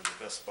sure where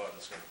the best spot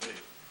is going to be.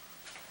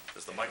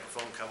 Does the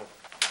microphone come up?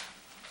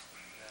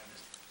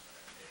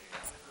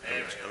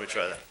 Let me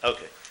try that.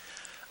 Okay.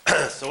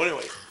 So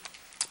anyway,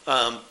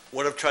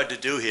 what I've tried to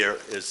do here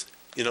is,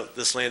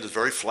 this land is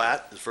very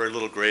flat. There's very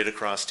little grade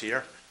across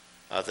here.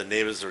 The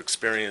neighbors are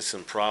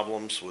experiencing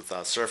problems with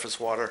surface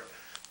water.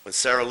 When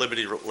Sarah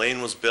Liberty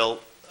Lane was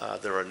built,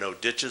 there are no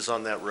ditches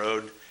on that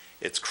road.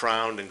 It's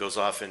crowned and goes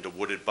off into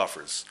wooded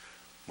buffers,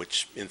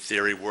 which in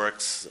theory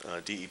works.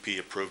 DEP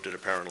approved it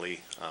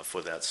apparently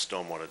for that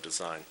stormwater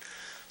design.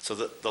 So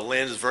the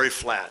land is very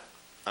flat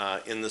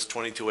in this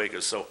 22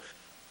 acres. So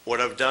what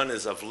I've done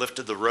is I've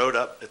lifted the road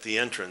up at the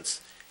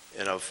entrance,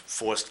 and I've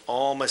forced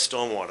all my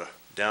stormwater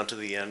down to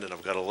the end, and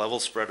I've got a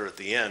level spreader at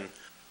the end,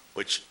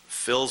 which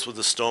fills with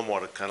the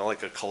stormwater, kind of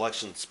like a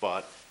collection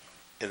spot,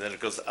 and then it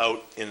goes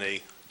out in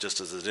a, just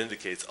as it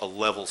indicates, a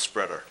level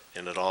spreader,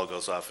 and it all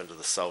goes off into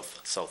the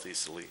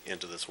southeasterly,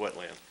 into this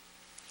wetland.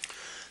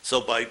 So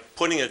by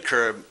putting a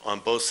curb on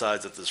both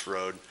sides of this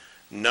road,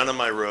 none of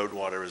my road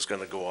water is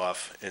going to go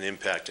off and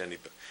impact any,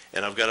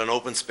 and I've got an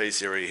open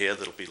space area here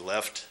that'll be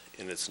left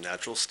in its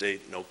natural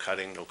state, no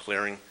cutting, no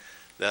clearing.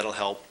 That'll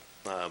help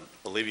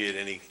alleviate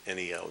any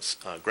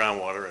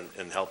groundwater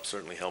and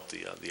certainly help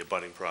the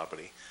abutting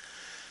property.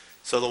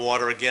 So the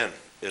water, again,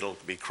 it'll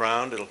be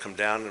crowned, it'll come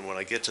down, and when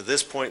I get to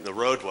this point in the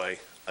roadway,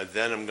 I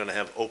then am going to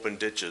have open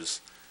ditches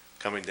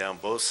coming down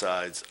both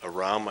sides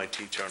around my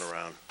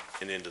T-turnaround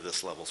and into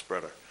this level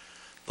spreader.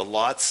 The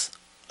lots,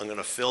 I'm going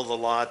to fill the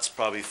lots,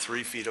 probably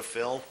 3 feet of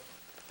fill,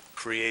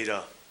 create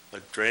a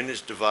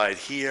drainage divide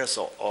here,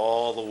 so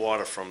all the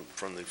water from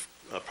the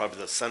probably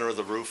the center of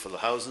the roof of the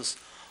houses,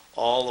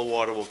 all the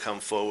water will come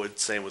forward.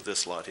 Same with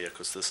this lot here,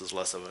 because this is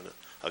less of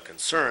a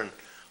concern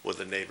with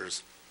the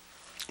neighbors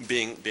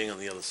being on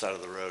the other side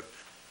of the road.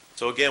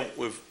 So again,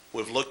 we've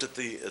looked at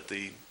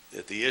the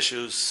at the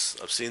issues,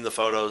 I've seen the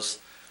photos,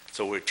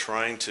 so we're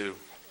trying to,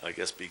 I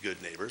guess, be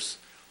good neighbors.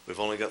 We've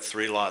only got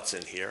 3 lots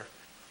in here.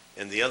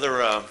 And the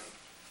other,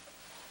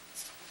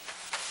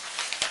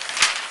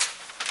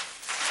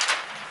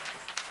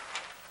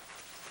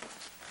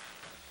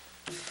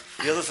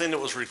 thing that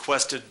was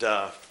requested,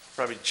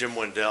 probably Jim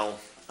Wendell,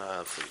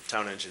 for the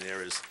town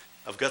engineer, is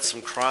I've got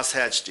some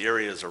crosshatched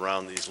areas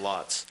around these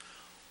lots.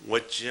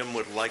 What Jim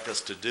would like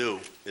us to do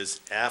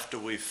is, after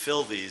we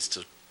fill these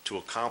to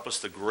accomplish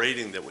the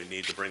grading that we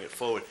need to bring it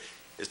forward,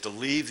 is to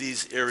leave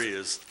these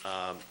areas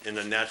in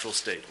a natural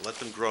state. Let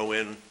them grow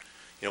in.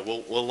 You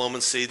know, we'll loam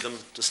and seed them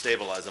to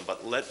stabilize them,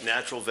 but let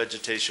natural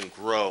vegetation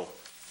grow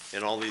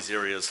in all these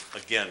areas.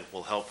 Again,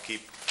 will help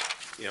keep,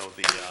 you know,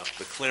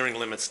 the clearing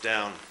limits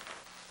down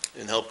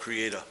and help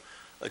create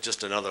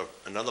just another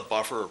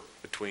buffer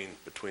between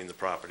the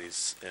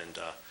properties,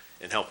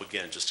 and help,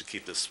 again, just to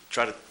keep this,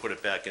 try to put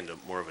it back into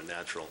more of a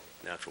natural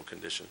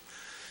condition.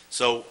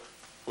 So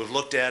we've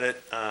looked at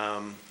it.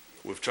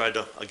 We've tried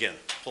to, again,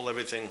 pull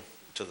everything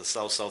to the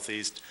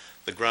southeast.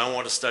 The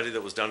groundwater study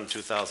that was done in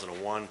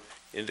 2001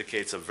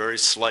 indicates a very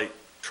slight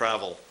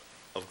travel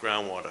of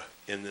groundwater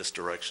in this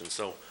direction.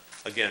 So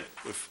again,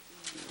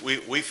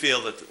 we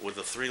feel that with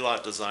the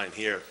 3-lot design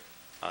here,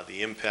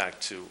 the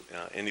impact to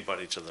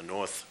anybody to the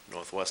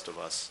northwest of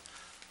us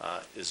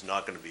is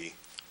not going to be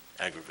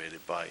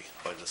aggravated by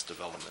this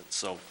development.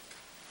 So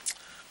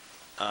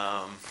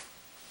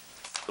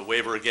the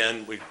waiver,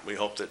 again, we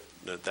hope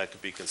that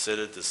could be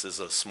considered. This is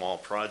a small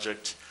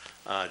project.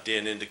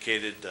 Dan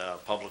indicated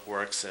Public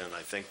Works, and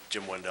I think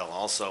Jim Wendell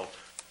also,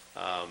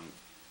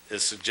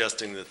 is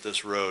suggesting that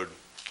this road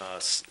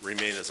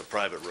remain as a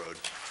private road.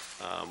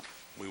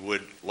 We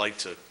would like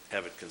to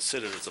have it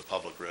considered as a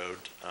public road.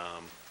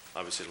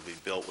 Obviously, it'll be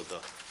built with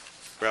the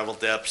gravel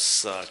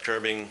depths,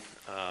 curbing.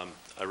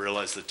 I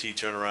realize the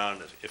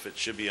T-turnaround, if it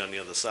should be on the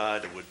other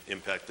side, it would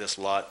impact this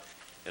lot.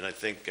 And I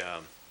think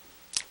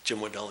Jim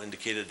Wendell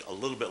indicated a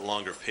little bit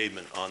longer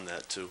pavement on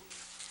that to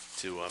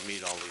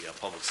meet all the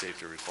public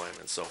safety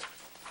requirements. So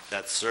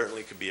that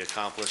certainly could be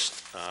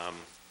accomplished,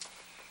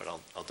 but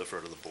I'll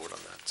defer to the board on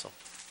that. So,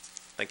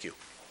 thank you.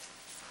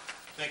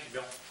 Thank you,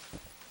 Bill.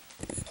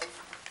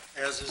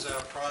 As is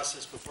our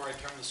process, before I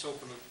turn this over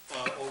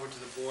to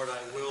the board,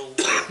 I will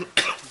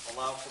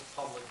allow for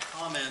public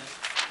comment.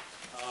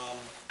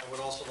 I would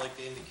also like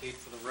to indicate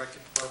for the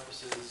record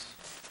purposes,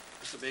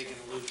 Mr. Bacon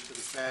alluded to the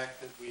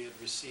fact that we had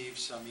received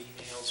some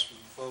emails from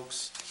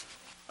folks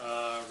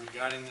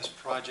regarding this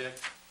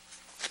project.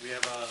 We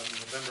have a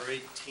November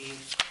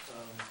 18th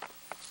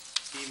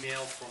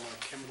email from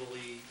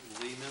Kimberly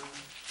Lehman.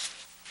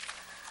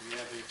 We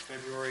have a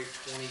February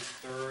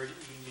 23rd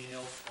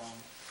email from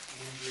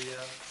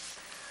Andrea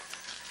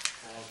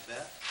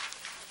Beth.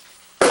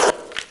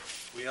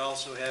 We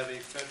also have a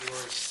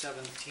February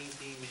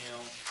 17th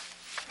email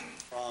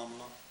from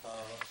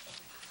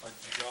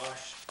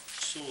Josh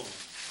Suleiman.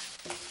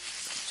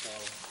 So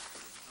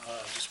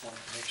just wanted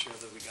to make sure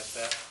that we got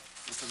that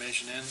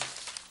information in.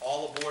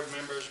 All the board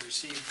members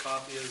received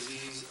copy of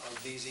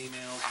these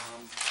emails, and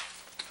I'm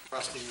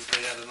trusting that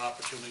they had an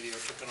opportunity or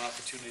took an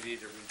opportunity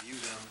to review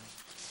them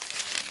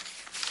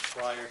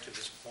prior to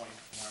this point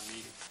in our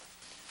meeting.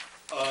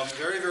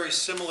 Very, very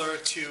similar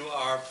to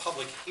our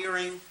public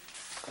hearing,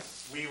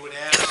 we would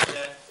ask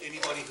that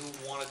anybody who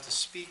wanted to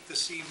speak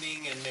this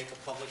evening and make a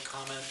public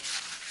comment,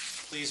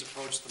 please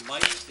approach the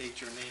mic, state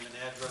your name and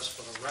address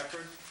for the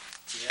record.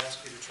 We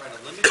ask you to try to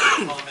limit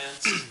your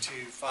comments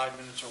to 5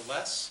 minutes or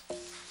less.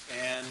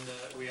 And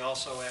we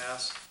also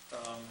ask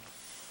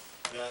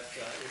that,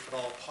 if at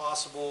all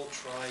possible,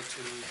 try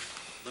to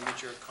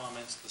limit your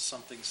comments to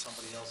something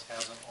somebody else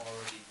hasn't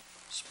already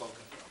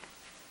spoken about.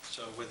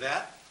 So with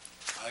that,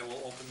 I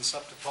will open this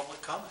up to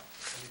public comment.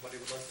 If anybody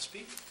would like to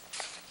speak,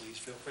 please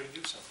feel free to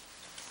do so.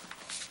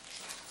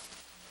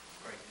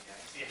 Great,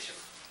 yeah, sure.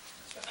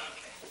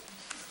 Okay.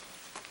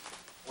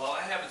 Well,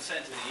 I haven't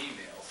sent any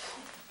emails.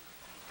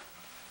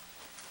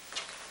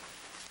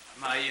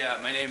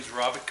 My name's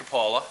Robert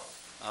Capola.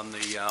 I'm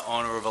the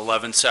owner of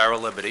 11 Sarah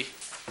Liberty,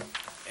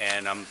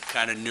 and I'm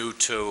kind of new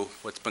to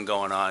what's been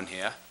going on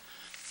here.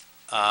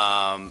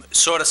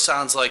 Sort of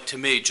sounds like to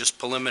me, just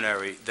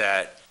preliminary,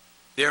 that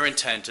their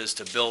intent is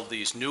to build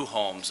these new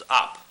homes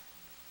up.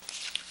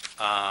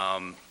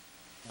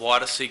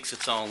 Water seeks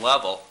its own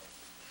level.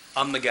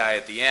 I'm the guy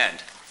at the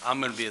end. I'm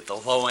going to be at the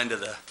low end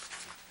of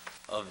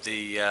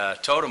the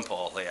totem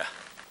pole here.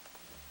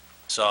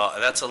 So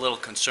that's a little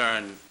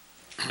concern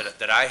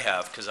that I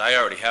have, because I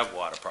already have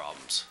water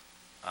problems.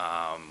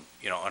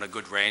 You know, on a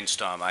good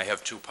rainstorm, I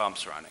have 2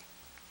 pumps running,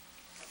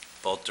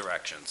 both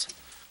directions.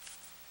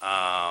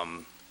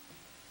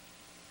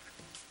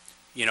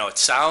 You know, it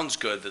sounds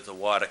good that the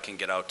water can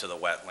get out to the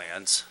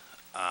wetlands.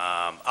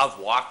 I've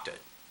walked it.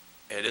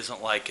 It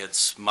isn't like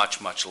it's much,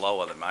 much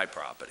lower than my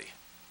property.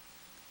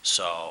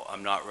 So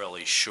I'm not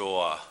really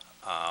sure,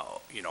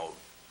 you know,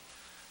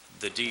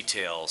 the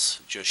details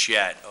just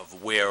yet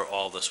of where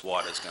all this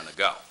water is going to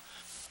go.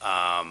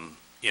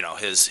 You know,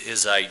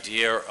 his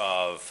idea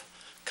of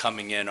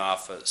coming in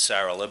off of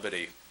Sarah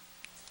Liberty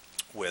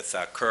with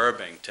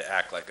curbing to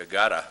act like a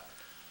gutter,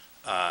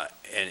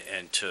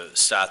 and to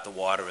start the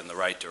water in the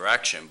right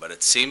direction, but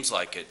it seems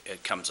like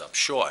it comes up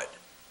short,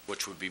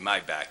 which would be my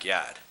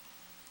backyard.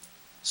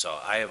 So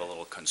I have a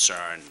little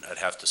concern. I'd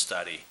have to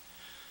study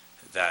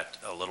that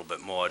a little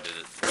bit more.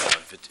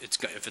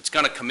 If it's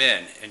going to come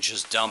in and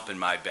just dump in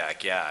my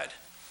backyard,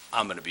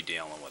 I'm going to be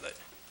dealing with it.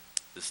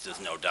 There's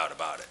no doubt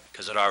about it,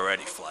 because it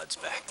already floods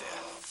back there.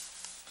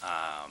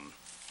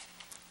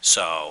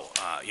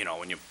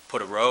 When you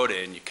put a road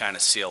in, you kind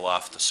of seal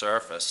off the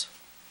surface.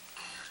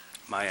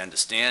 My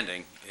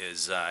understanding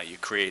is you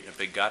create a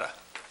big gutter.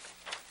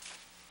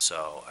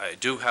 So I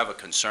do have a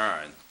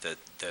concern that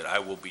I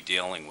will be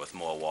dealing with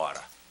more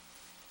water.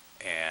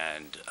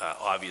 And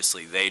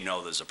obviously, they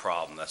know there's a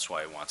problem. That's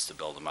why he wants to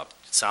build them up.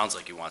 It sounds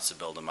like he wants to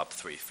build them up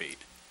 3 feet,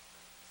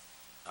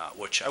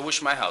 which I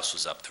wish my house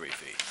was up 3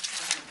 feet.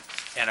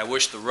 And I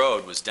wish the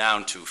road was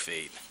down 2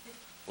 feet,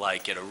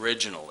 like it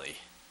originally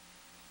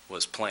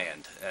was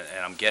planned.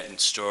 And I'm getting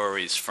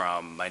stories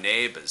from my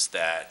neighbors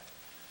that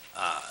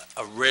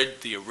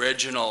the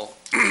original,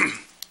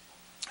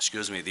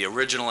 the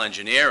original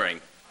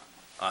engineering,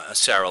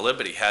 Sarah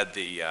Liberty had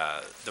the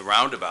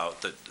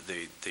roundabout,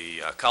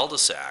 the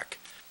cul-de-sac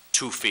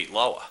 2 feet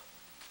lower.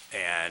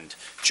 And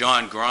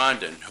John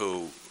Grondin,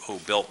 who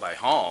built my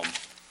home,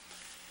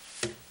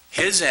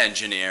 his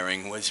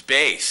engineering was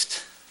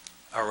based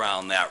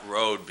around that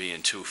road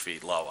being 2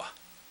 feet lower.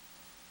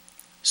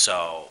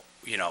 So,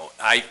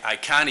 I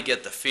kind of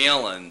get the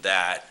feeling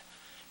that,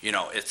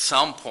 at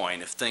some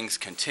point, if things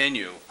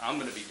continue, I'm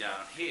going to be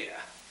down here,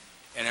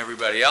 and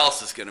everybody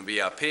else is going to be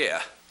up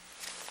here.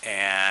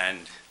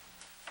 And,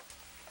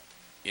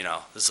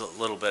 this is a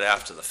little bit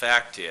after the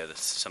fact here, that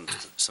some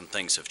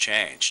things have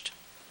changed.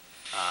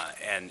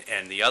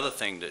 And the other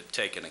thing to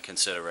take into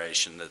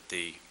consideration, that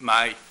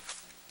my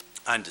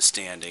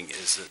understanding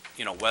is that,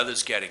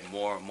 weather's getting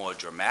more and more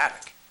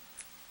dramatic.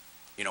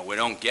 We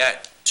don't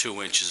get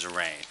 2 inches of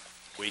rain.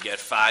 We get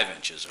 5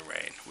 inches of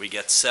rain. We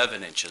get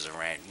 7 inches of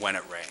rain when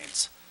it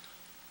rains.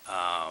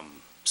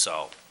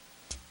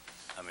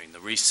 The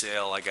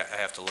resale, I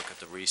have to look at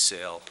the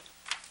resale.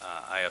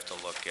 I have to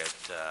look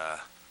at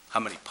how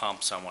many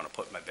pumps I want to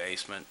put in my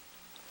basement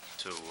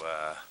to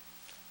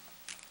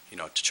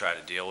try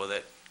to deal with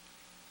it.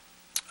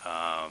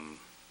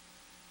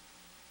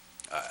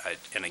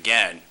 And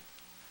again,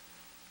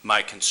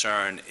 my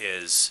concern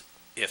is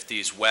if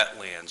these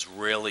wetlands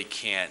really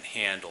can't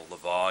handle the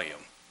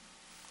volume,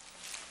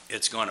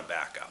 it's going to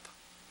back up.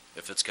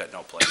 If it's got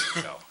no place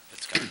to go,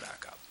 it's going to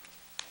back up.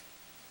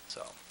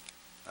 So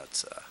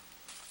that's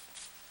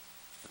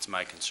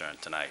my concern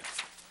tonight.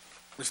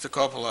 Mr.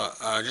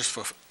 Coppola, just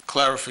for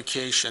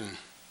clarification,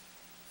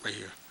 right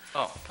here.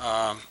 Oh.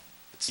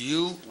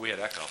 We had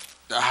echo.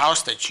 The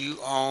house that you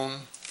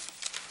own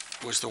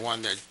was the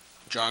one that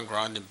John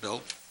Grondin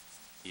built?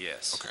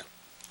 Yes. Okay.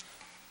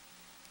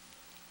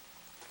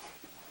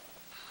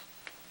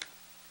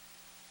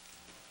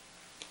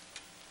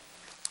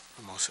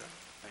 I'm all set.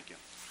 Thank you.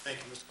 Thank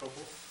you, Mr.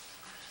 Coppola.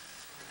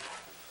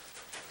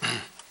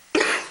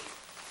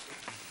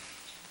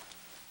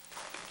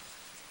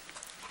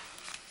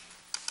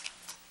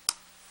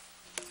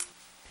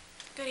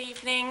 Good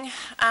evening.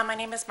 My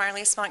name is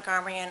Marlise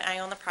Montgomery, and I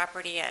own the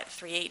property at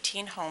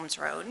 318 Holmes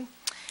Road.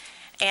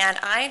 And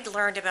I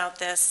learned about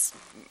this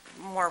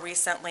more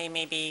recently,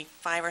 maybe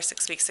 5 or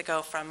 6 weeks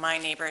ago, from my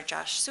neighbor,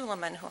 Josh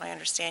Suleiman, who I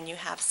understand you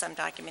have some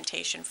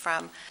documentation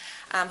from,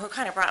 who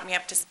kind of brought me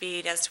up to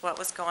speed as to what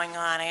was going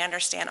on. I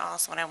understand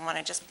also, and I want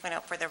to just point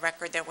out for the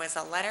record, there was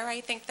a letter, I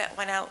think, that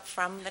went out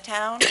from the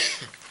town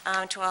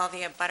to all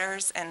the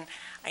abutters, and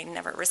I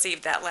never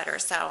received that letter,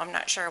 so I'm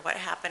not sure what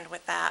happened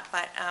with that.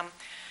 But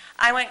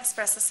I want to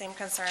express the same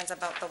concerns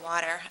about the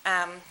water.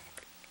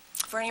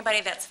 For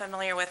anybody that's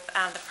familiar with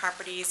the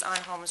properties on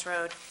Holmes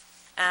Road,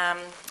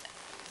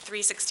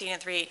 316 and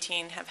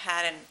 318 have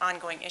had an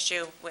ongoing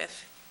issue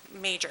with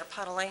major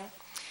puddling.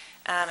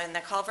 And the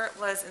culvert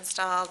was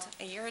installed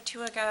a year or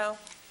two ago.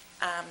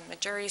 The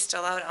jury's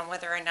still out on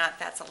whether or not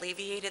that's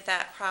alleviated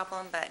that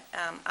problem, but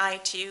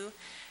I too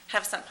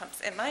have some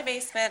pumps in my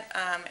basement,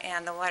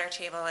 and the water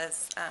table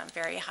is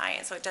very high,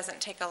 and so it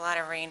doesn't take a lot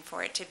of rain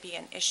for it to be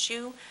an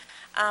issue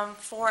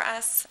for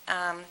us,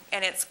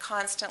 and it's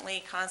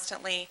constantly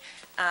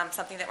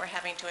something that we're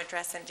having to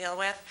address and deal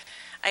with.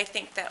 I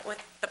think that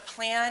with the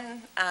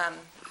plan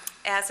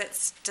as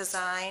it's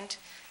designed,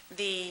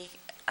 the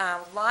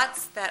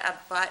lots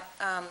that abut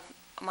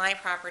my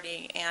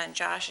property and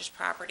Josh's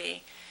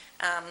property,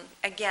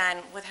 again,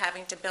 with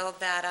having to build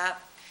that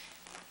up,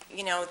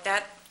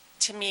 that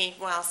to me,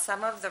 while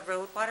some of the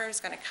road water is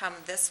going to come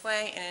this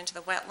way and into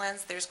the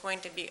wetlands, there's going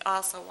to be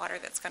also water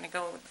that's going to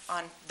go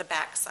on the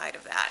back side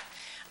of that,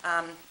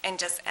 and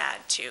just add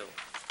to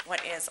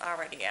what is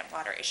already a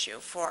water issue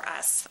for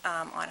us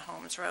on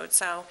Holmes Road.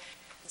 So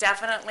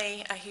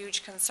definitely a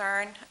huge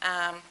concern.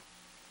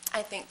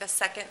 I think the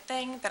second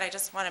thing that I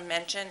just want to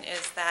mention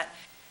is that,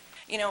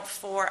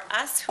 for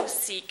us who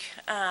seek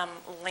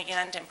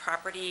land and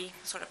property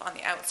sort of on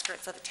the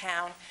outskirts of the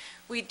town,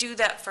 we do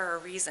that for a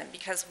reason,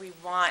 because we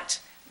want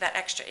that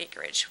extra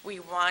acreage. We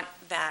want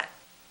that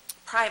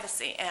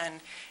privacy.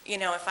 And, you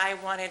know, if I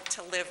wanted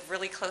to live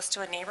really close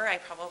to a neighbor, I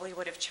probably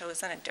would have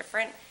chosen a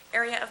different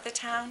area of the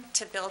town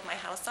to build my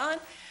house on.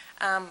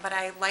 But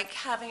I like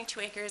having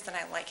 2 acres, and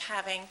I like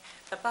having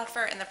the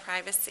buffer and the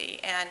privacy.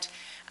 And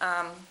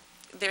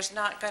there's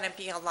not going to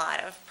be a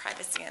lot of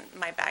privacy in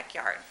my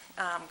backyard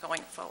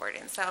going forward.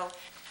 And so,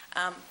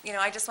 you know,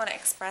 I just want to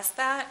express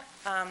that,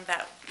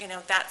 you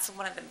know, that's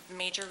one of the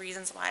major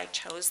reasons why I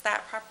chose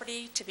that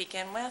property to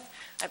begin with.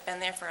 I've been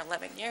there for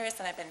 11 years,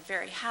 and I've been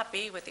very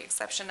happy, with the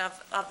exception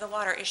of the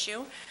water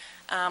issue.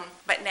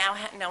 But now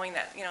knowing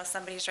that, you know,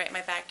 somebody's right in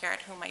my backyard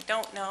whom I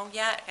don't know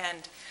yet,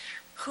 and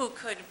who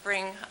could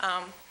bring,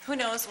 who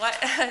knows what,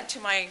 to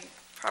my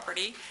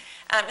property,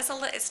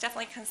 it's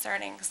definitely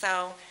concerning.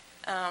 So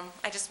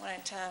I just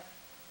wanted to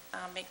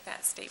make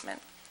that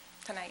statement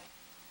tonight.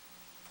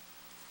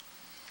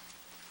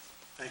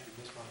 Thank you,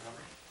 Ms.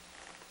 Montgomery.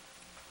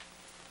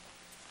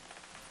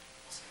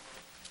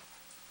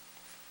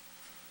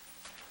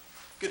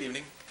 Good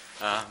evening.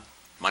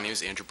 My name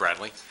is Andrew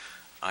Bradley.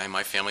 I and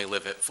my family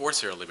live at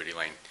 40 Liberty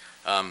Lane.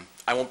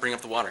 I won't bring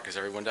up the water because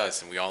everyone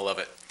does, and we all love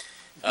it.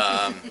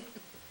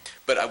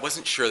 But I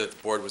wasn't sure that the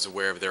board was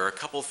aware of. There are a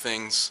couple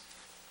things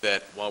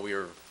that, while we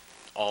were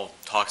all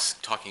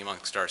talking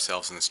amongst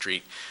ourselves in the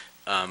street,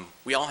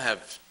 we all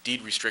have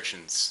deed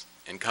restrictions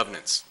and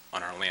covenants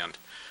on our land,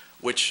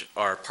 which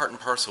are part and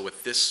parcel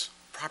with this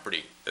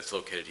property that's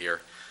located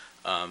here.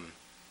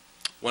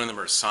 One of them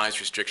are size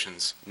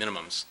restrictions,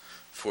 minimums,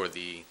 for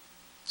the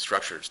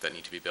structures that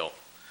need to be built.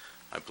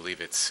 I believe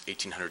it's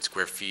 1,800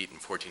 square feet and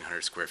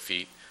 1,400 square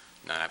feet,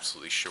 not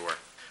absolutely sure.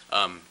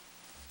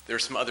 There are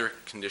some other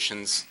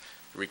conditions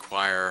that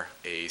require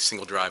a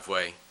single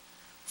driveway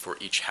for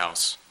each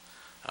house,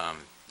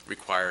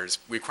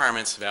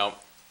 requirements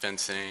about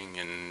fencing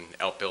and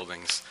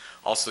outbuildings,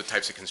 also the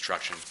types of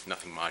construction,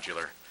 nothing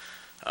modular.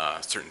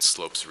 Certain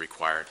slopes are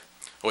required.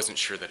 I wasn't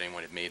sure that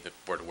anyone had made the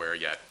board aware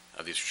yet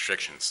of these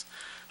restrictions.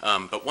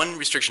 But one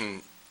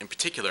restriction in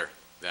particular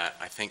that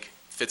I think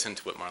fits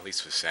into what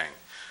Marlise was saying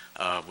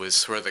was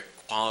sort of the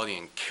quality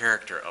and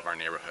character of our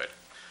neighborhood.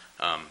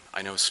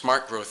 I know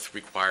smart growth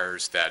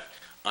requires that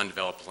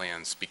undeveloped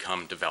lands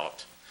become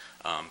developed,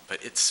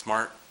 but it's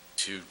smart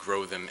to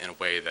grow them in a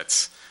way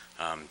that's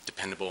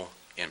dependable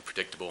and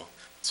predictable,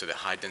 so that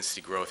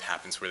high-density growth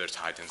happens where there's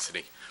high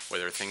density, where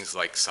there are things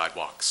like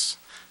sidewalks,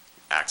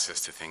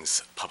 access to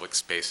things, public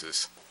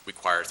spaces,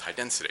 requires high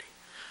density.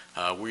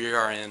 We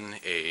are in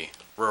a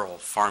rural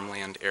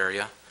farmland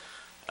area.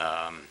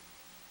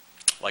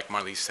 Like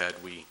Marlise said,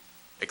 we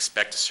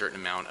expect a certain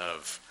amount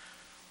of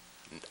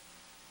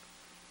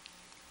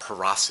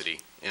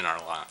porosity in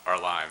our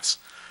lives.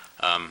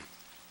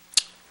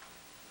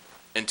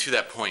 And to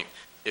that point,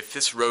 if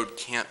this road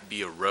can't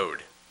be a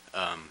road,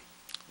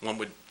 one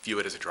would view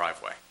it as a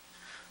driveway.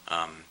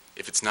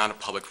 If it's not a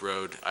public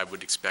road, I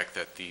would expect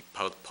that the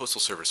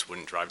Postal Service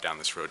wouldn't drive down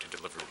this road to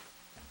deliver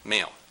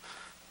mail.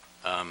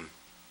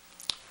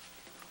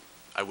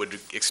 I would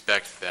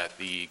expect that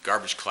the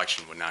garbage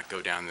collection would not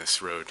go down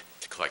this road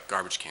to collect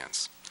garbage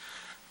cans.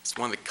 It's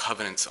one of the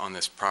covenants on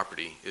this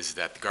property is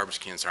that the garbage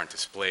cans aren't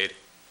displayed.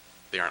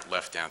 They aren't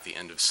left down at the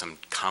end of some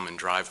common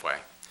driveway.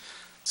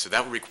 So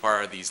that would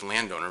require these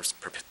landowners,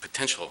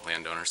 potential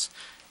landowners,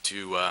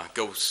 to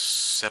go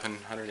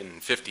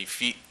 750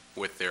 feet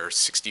with their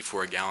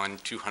 64-gallon,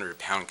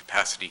 200-pound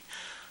capacity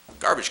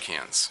garbage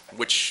cans,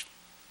 which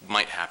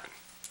might happen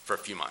for a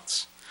few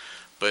months.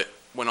 But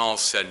when all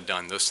is said and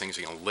done, those things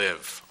are going to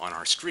live on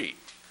our street,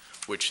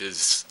 which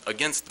is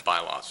against the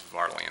bylaws of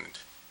our land.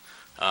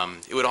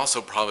 It would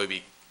also probably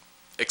be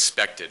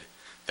expected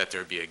that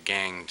there would be a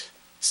ganged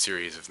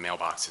series of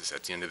mailboxes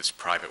at the end of this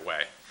private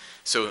way.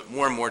 So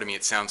more and more to me,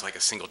 it sounds like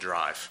a single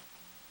drive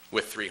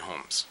with 3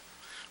 homes,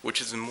 which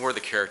is more the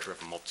character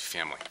of a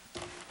multifamily.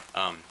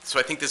 So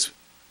I think this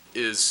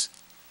is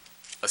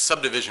a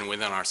subdivision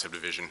within our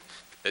subdivision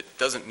that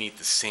doesn't meet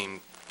the same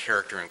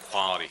character and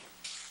quality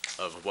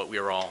of what we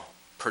are all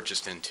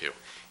purchased into.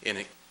 And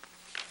it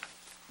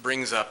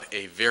brings up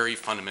a very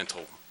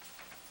fundamental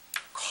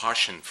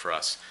caution for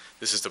us.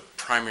 This is the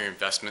primary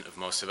investment of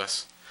most of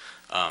us.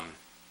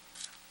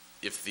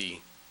 If the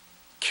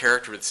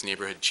character of this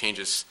neighborhood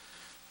changes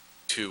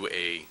to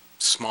a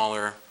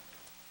smaller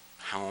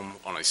home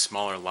on a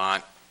smaller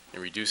lot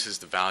and reduces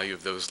the value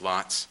of those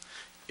lots,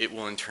 it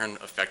will in turn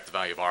affect the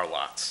value of our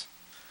lots.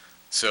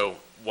 So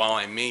while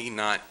I may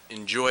not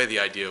enjoy the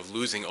idea of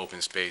losing open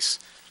space,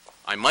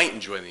 I might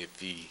enjoy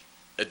the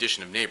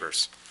addition of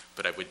neighbors,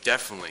 but I would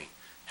definitely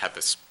have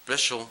a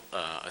special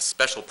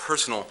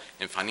personal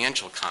and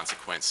financial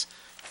consequence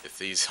if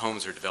these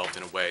homes are developed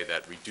in a way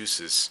that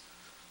reduces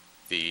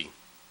the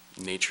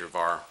nature of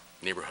our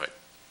neighborhood.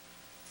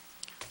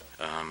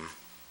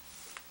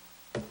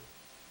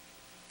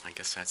 I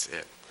guess that's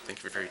it.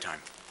 Thank you for your time.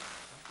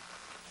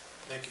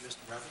 Thank you, Mr.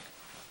 Bradley.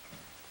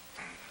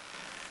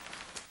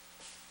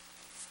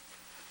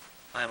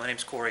 Hi, my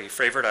name's Corey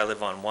Fravert. I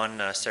live on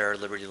 1 Sarah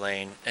Liberty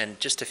Lane, and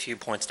just a few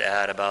points to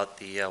add about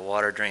the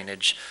water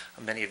drainage.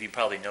 Many of you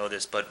probably know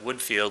this, but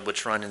Woodfield,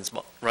 which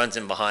runs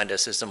in behind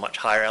us, is a much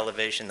higher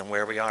elevation than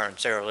where we are in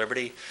Sarah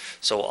Liberty.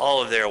 So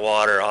all of their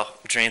water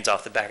drains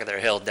off the back of their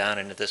hill down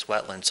into this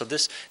wetland. So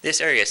this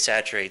area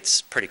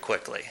saturates pretty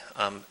quickly.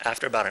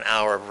 After about an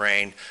hour of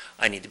rain,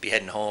 I need to be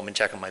heading home and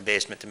checking my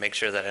basement to make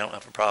sure that I don't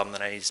have a problem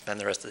that I need to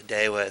spend the rest of the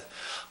day with.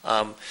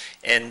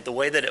 And the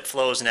way that it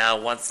flows now,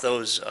 once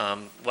those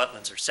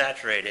wetlands are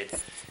saturated,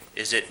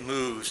 is it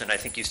moves, and I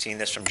think you've seen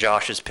this from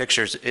Josh's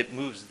pictures, it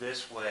moves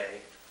this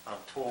way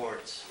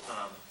towards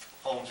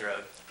Holmes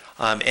Road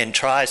and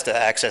tries to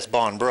access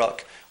Bond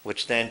Brook,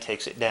 which then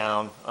takes it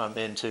down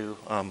into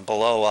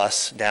below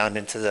us, down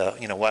into the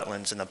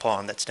wetlands and the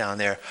pond that's down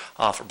there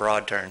off of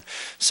Broad Turn.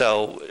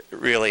 So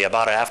really,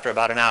 after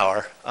about an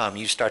hour,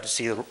 you start to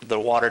see the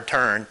water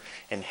turn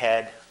and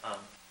head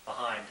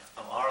behind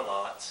our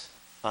lots.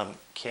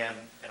 Kim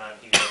and I'm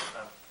here,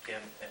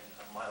 Kim and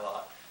my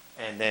lot,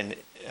 and then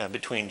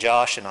between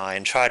Josh and I,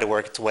 and try to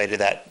work its way to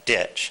that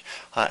ditch,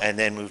 and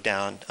then move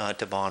down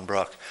to Bond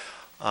Brook.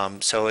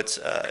 So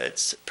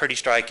it's pretty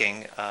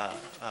striking,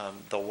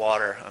 the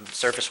water,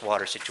 surface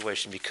water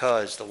situation,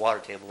 because the water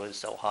table is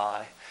so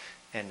high.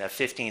 And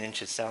 15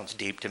 inches sounds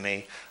deep to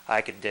me.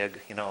 I could dig,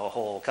 a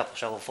whole couple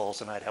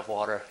shovelfuls and I'd have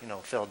water,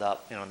 filled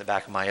up, in the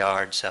back of my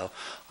yard. So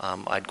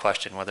I'd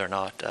question whether or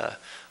not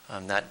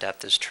that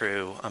depth is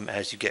true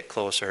as you get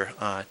closer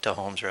to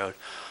Holmes Road.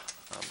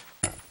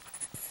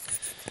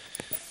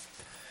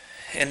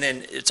 And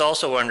then it's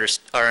also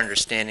our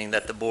understanding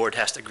that the board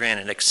has to grant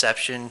an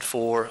exception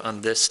for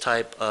this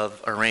type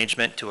of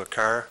arrangement to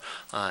occur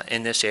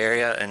in this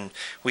area. And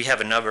we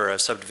have a number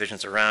of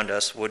subdivisions around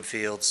us: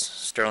 Woodfields,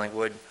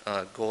 Sterlingwood,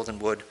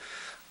 Goldenwood,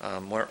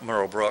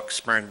 Murrowbrook,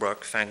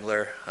 Springbrook,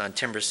 Fengler,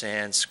 Timber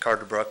Sands,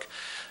 Carter Brook.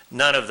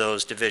 None of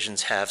those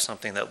divisions have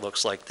something that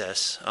looks like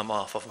this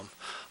off of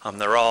them.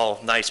 They're all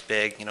nice,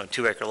 big,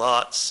 2-acre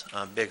lots,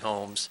 big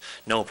homes,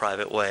 no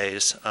private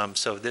ways.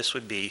 So this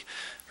would be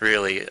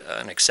really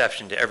an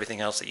exception to everything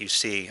else that you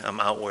see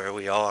out where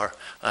we are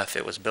if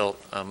it was built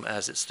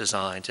as it's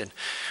designed. And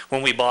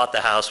when we bought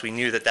the house, we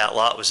knew that that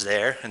lot was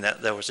there and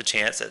that there was a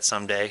chance that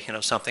someday,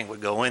 something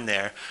would go in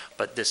there.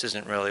 But this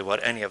isn't really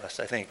what any of us,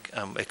 I think,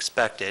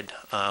 expected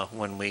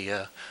when we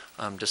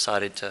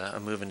decided to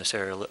move into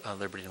Sarah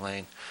Liberty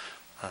Lane.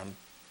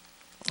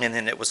 And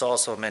then it was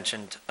also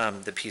mentioned,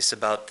 the piece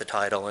about the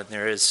title, and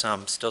there is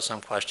still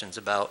some questions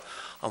about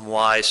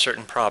why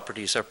certain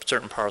properties or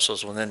certain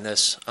parcels within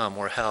this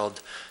were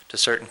held to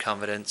certain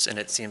covenants, and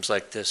it seems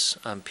like this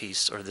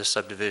piece or this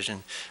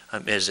subdivision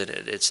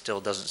it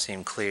still doesn't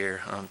seem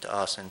clear to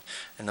us, and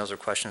those are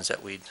questions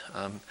that we'd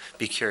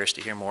be curious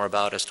to hear more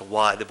about as to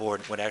why the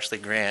board would actually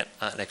grant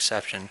an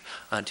exception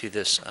to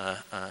this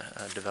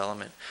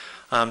development.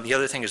 The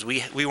other thing is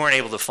we weren't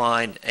able to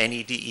find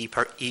any DE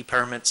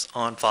permits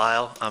on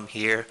file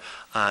here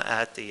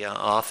at the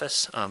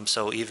office.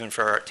 So even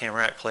for our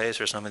Tamarack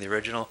Place or some of the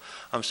original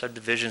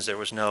subdivisions, there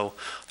were no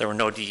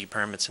DEP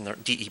permits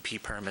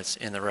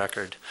in the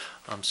record.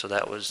 So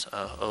that was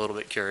a little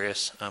bit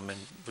curious, and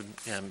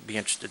would be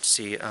interested to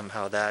see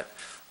how that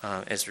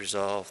is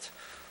resolved.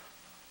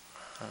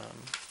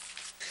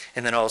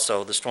 And then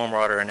also the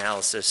stormwater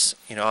analysis,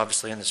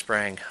 obviously in the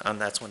spring,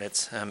 that's when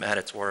it's at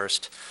its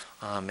worst.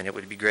 And it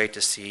would be great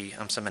to see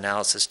some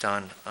analysis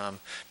done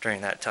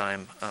during that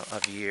time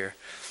of year.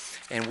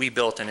 And we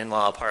built an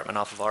in-law apartment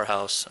off of our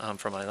house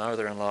from my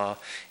mother-in-law,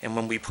 and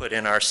when we put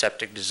in our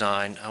septic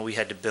design, we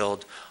had to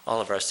build all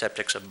of our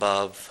septics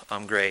above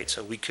grade,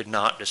 so we could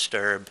not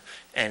disturb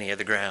any of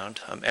the ground.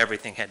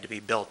 Everything had to be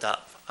built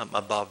up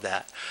above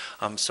that.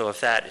 So if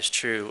that is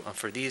true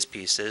for these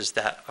pieces,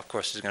 that of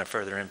course is going to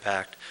further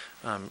impact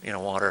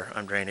water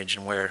drainage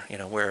and where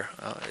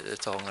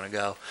it's all going to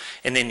go.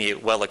 And then the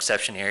well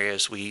exception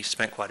areas, we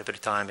spent quite a bit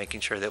of time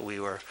making sure that we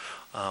were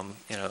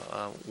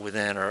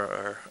within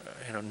or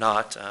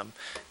not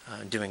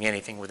doing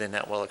anything within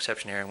that well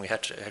exception area, and we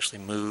had to actually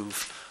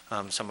move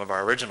some of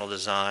our original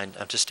design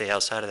to stay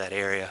outside of that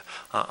area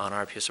on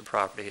our piece of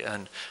property,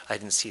 and I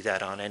didn't see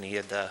that on any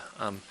of the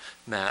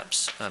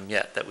maps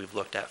yet that we've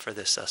looked at for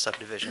this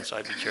subdivision, so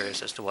I'd be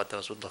curious as to what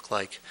those would look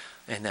like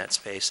in that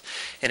space.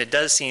 And it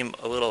does seem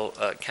a little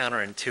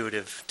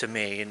counterintuitive to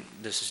me, and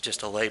this is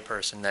just a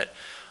layperson, that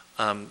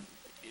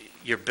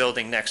you're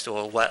building next to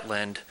a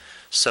wetland,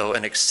 so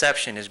an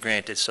exception is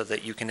granted so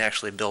that you can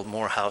actually build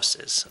more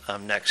houses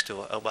next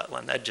to a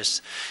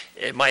wetland.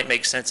 It might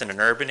make sense in an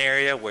urban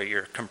area where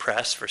you're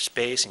compressed for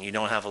space and you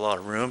don't have a lot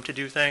of room to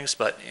do things,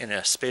 but in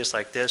a space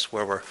like this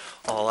where we're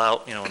all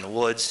out, in the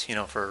woods,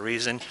 for a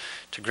reason,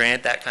 to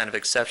grant that kind of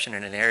exception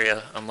in an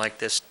area like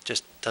this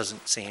just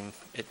doesn't seem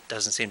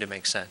to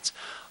make sense,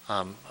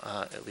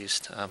 at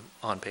least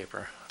on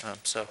paper.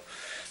 So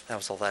that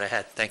was all that I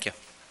had. Thank you.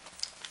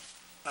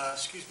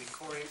 Excuse me,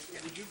 Corey,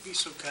 would you be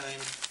so kind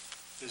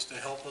as to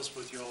help us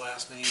with your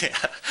last name? Yeah.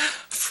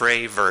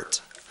 Fravert.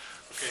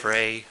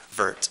 Okay.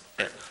 Fravert.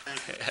 Yeah.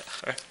 Thank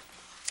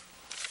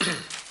you.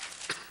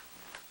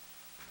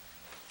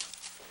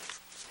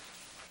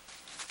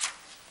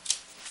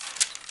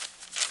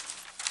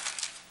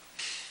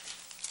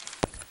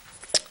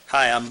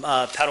 Hi, I'm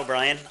Pat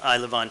O'Brien. I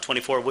live on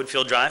 24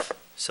 Woodfield Drive.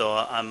 So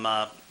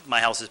my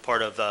house is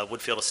part of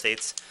Woodfield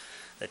Estates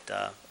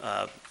that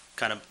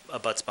kind of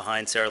abuts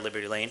behind Sarah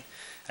Liberty Lane.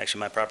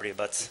 Actually, my property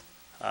abuts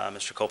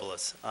Mr.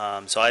 Coppola's.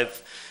 So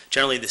I've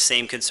generally the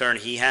same concern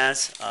he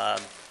has.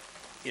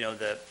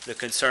 The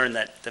concern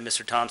that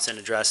Mr. Thompson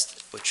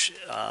addressed, which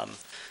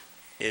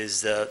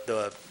is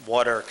the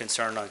water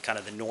concern on kind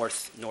of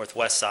the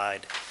northwest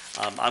side.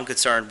 I'm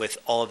concerned with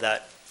all of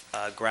that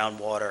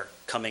groundwater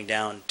coming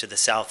down to the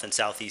south and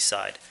southeast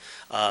side.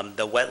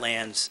 The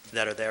wetlands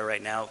that are there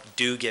right now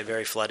do get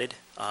very flooded,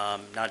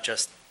 not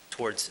just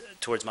towards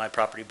my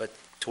property, but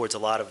towards a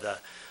lot of the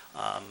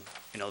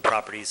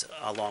properties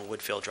along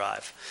Woodfield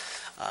Drive.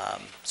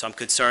 So I'm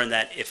concerned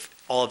that if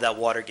all of that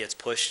water gets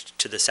pushed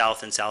to the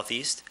south and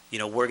southeast,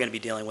 we're going to be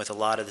dealing with a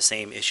lot of the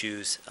same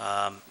issues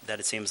that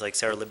it seems like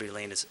Sarah Liberty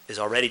Lane is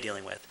already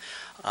dealing with.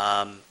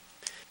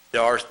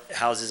 There are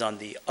houses on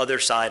the other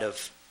side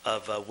of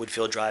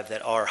Woodfield Drive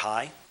that are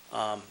high.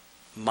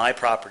 My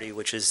property,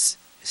 which is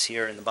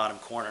here in the bottom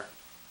corner,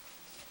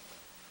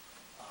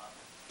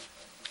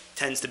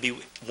 tends to be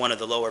one of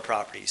the lower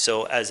properties.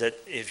 So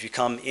if you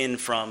come in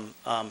from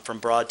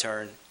Broad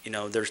Turn,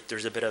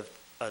 there's a bit of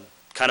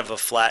kind of a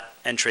flat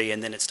entry,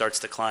 and then it starts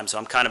to climb. So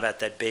I'm kind of at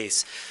that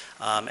base,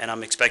 and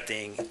I'm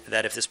expecting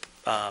that if this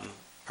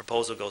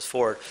proposal goes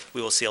forward,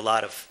 we will see a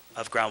lot of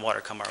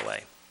groundwater come our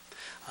way.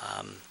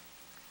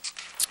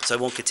 So I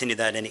won't continue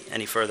that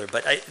any further.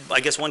 But I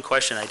guess one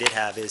question I did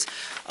have is,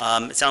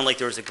 it sounded like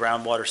there was a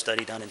groundwater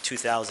study done in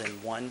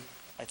 2001,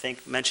 I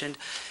think, mentioned.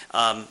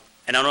 And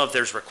I don't know if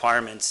there's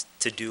requirements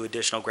to do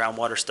additional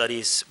groundwater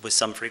studies with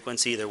some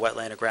frequency, either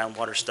wetland or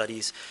groundwater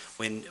studies,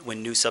 when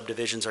new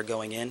subdivisions are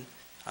going in.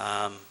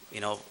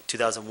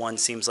 2001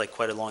 seems like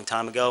quite a long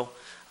time ago.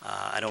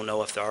 I don't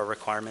know if there are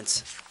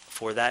requirements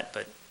for that,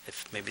 but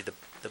if maybe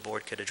the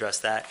board could address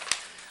that.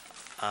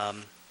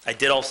 I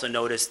did also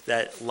notice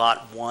that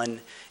Lot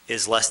 1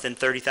 is less than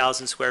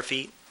 30,000 square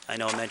feet. I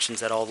know it mentions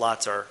that all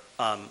lots are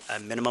a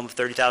minimum of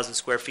 30,000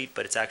 square feet,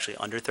 but it's actually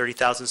under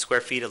 30,000 square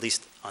feet, at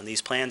least on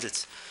these plans.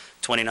 It's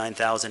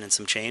 29,000 and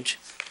some change.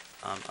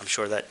 I'm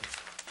sure that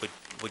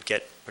would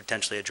get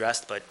potentially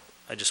addressed, but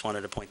I just wanted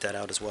to point that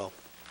out as well.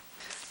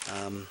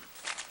 All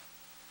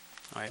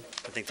right,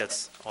 I think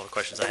that's all the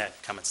questions I had.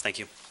 Comments, thank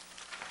you.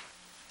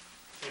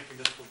 Thank you,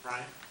 Mr.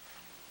 O'Brien.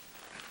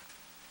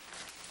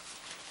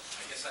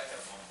 I guess I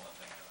have one more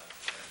thing I'd like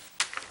to say.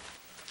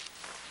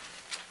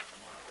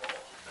 I'm on a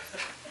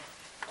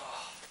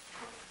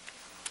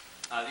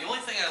roll. The only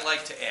thing I'd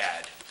like to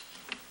add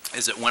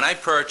is that when I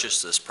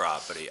purchased this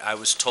property, I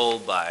was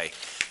told by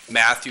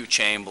Matthew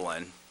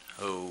Chamberlain,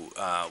 who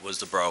was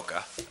the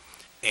broker,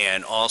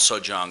 and also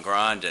John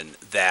Grondin,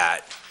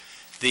 that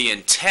the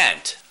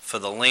intent for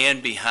the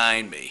land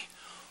behind me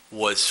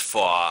was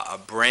for a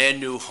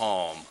brand-new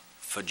home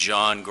for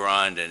John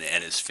Grondin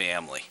and his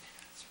family.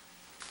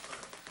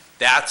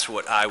 That's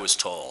what I was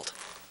told.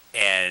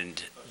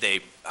 And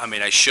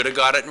I should have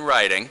got it in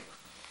writing,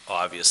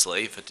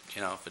 obviously. If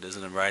it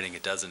isn't in writing,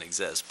 it doesn't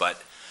exist.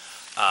 But,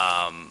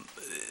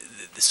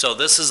 so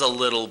this is a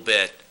little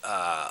bit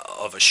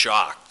of a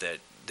shock that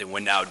we're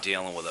now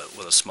dealing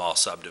with a small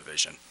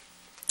subdivision.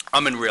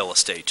 I'm in real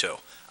estate, too.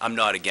 I'm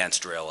not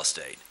against real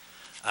estate.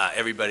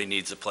 Everybody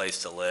needs a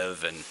place to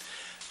live, and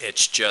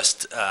it's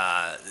just,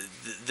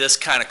 this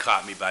kind of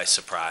caught me by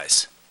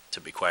surprise,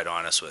 to be quite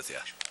honest with you.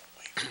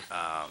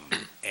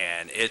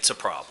 And it's a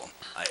problem.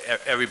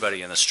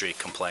 Everybody in the street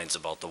complains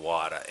about the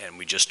water, and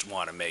we just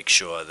want to make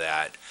sure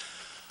that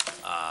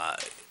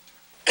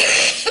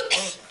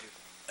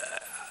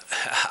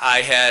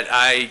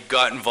I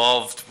got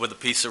involved with a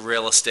piece of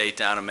real estate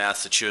down in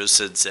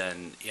Massachusetts,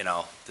 and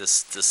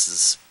this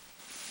is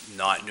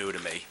not new to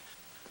me.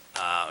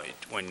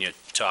 When you're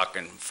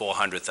talking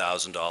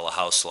 $400,000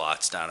 house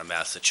lots down in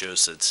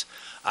Massachusetts,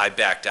 I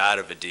backed out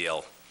of a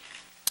deal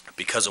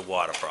because of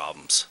water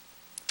problems.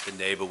 The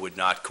neighbor would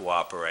not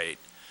cooperate.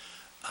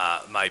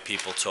 My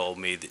people told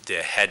me that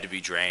there had to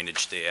be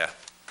drainage there.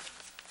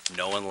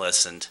 No one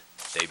listened.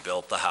 They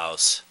built the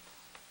house.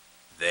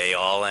 They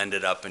all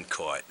ended up in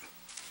court.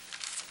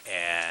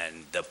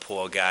 And the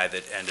poor guy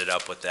that ended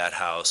up with that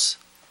house,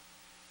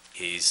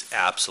 he's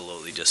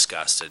absolutely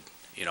disgusted.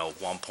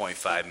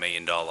 $1.5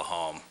 million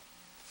home,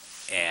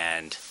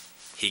 and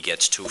he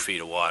gets 2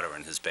 feet of water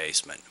in his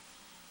basement.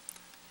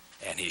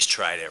 And he's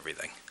tried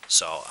everything.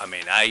 So,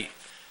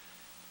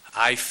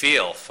 I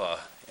feel for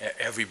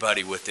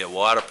everybody with their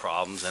water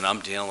problems, and I'm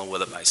dealing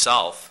with it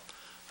myself.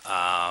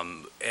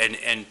 And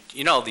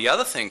the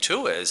other thing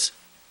too is,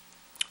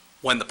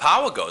 when the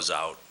power goes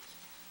out,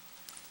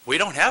 we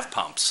don't have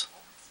pumps.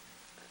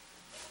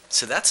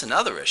 So that's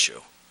another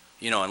issue.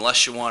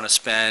 Unless you want to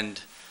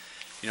spend,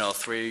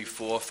 $3,000,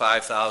 $4,000,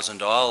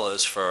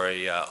 $5,000 for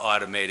a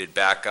automated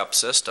backup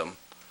system,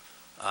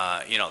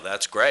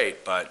 that's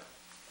great, but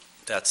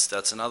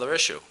that's another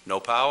issue. No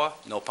power,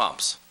 no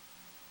pumps.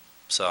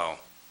 So,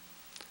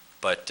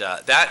 but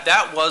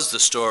that was the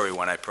story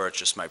when I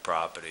purchased my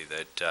property,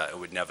 that it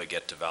would never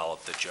get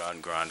developed, that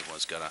John Grondin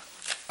was gonna.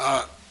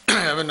 I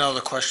have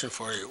another question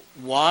for you.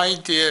 Why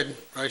did,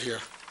 right here,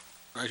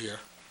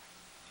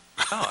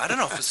 Oh, I don't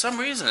know, for some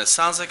reason, it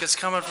sounds like it's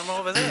coming from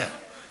over there.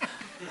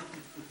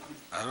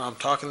 I don't know, I'm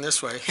talking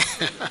this way.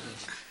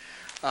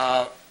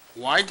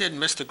 Why did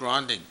Mr.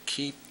 Grondin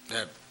keep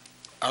that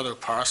other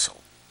parcel?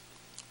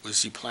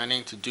 Was he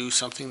planning to do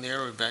something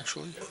there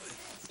eventually?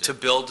 To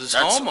build his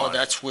That's- home oh, on.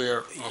 that's where,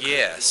 okay.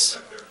 Yes.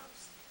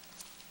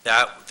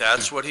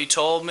 That's what he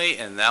told me,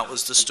 and that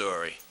was the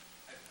story.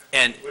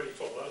 And What he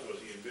told us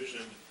was he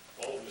envisioned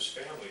all of his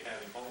family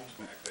having homes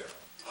back there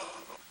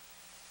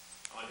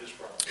on his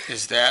property.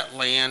 Is that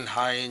land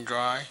high and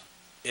dry?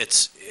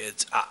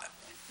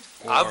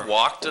 I've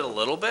walked it a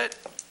little bit.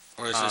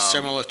 Or is it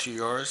similar to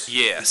yours?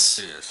 Yes.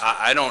 It is.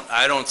 I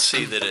don't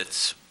see that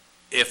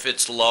if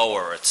it's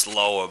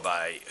lower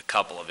by a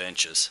couple of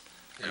inches.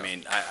 I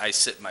mean, I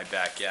sit in my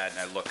backyard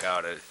and I look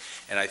out at it,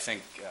 and I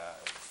think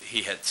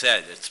he had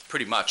said it's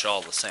pretty much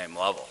all the same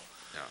level.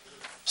 Yeah.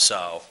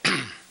 So, If you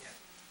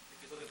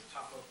look at the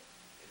top of,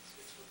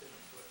 it's within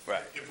a foot.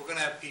 right. If we're gonna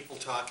have people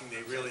talking,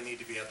 they really need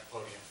to be at the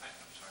podium. I'm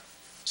sorry.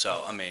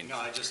 So, I mean, No,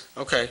 I just,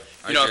 Okay.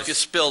 you know, if you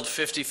spilled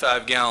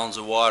 55 gallons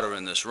of water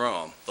in this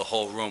room, the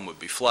whole room would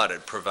be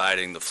flooded,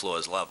 providing the floor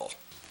is level.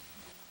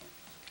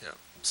 Yeah.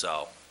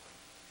 So,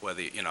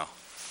 whether, you know,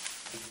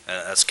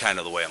 that's kind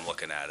of the way I'm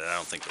looking at it. I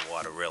don't think the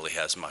water really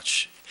has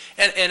much.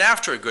 And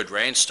after a good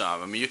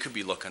rainstorm, I mean, you could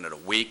be looking at a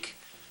week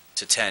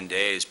to 10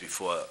 days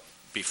before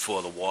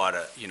the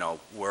water, you know,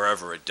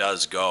 wherever it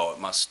does go, it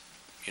must,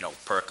 you know,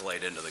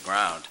 percolate into the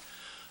ground.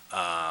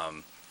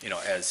 You know,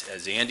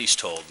 as Andy's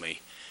told me,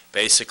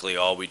 basically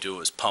all we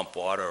do is pump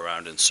water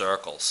around in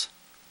circles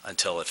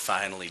until it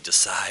finally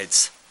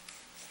decides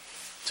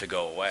to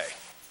go away.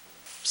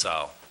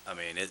 So, I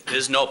mean,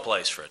 there's no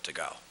place for it to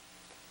go.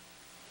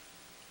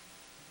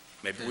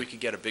 Maybe we could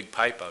get a big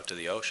pipe out to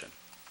the ocean.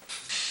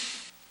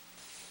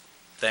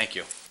 Thank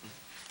you.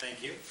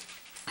 thank you.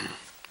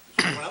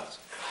 Anyone else?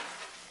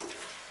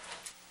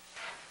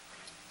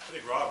 I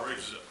think Rob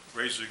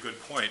raises a good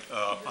point.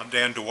 I'm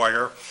Dan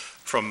Dwyer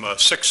from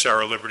 6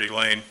 Sarah Liberty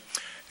Lane,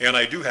 and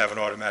I do have an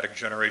automatic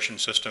generation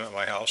system at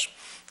my house.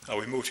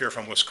 We moved here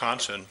from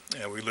Wisconsin,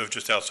 and we live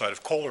just outside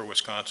of Kohler,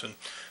 Wisconsin,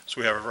 so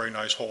we have a very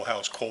nice whole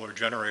house Kohler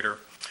generator,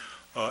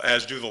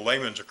 as do the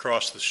Lamans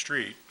across the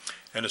street.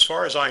 And as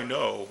far as I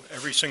know,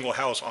 every single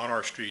house on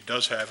our street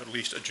does have at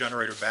least a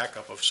generator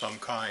backup of some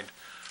kind.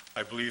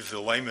 I believe the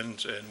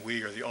Lamans and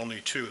we are the only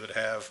two that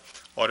have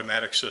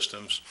automatic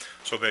systems.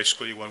 So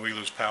basically, when we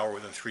lose power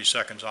within 3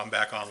 seconds, I'm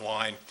back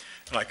online,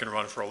 and I can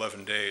run for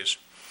 11 days.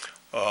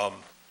 And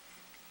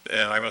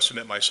I must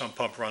admit, my sump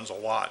pump runs a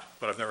lot,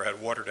 but I've never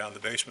had water down the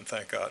basement,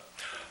 thank God.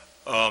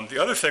 The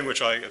other thing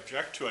which I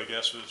object to, I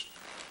guess, is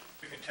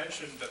the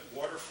contention that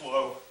water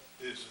flow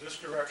is this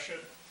direction.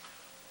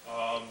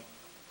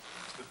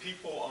 The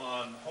people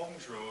on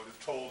Holmes Road have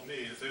told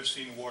me that they've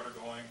seen water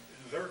going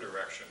in their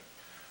direction.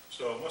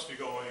 So it must be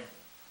going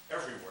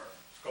everywhere.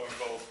 It's going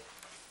both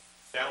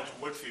down to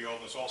Woodfield,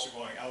 and it's also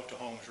going out to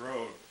Holmes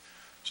Road.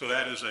 So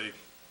that is a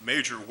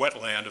major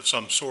wetland of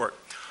some sort.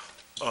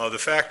 The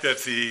fact that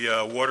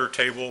the water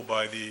table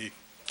by the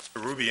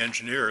Ruby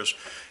engineers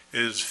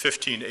is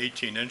 15 to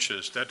 18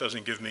 inches, that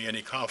doesn't give me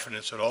any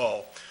confidence at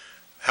all.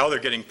 How they're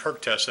getting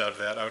perk tests out of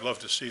that, I would love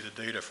to see the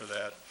data for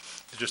that.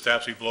 It just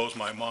absolutely blows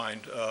my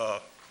mind.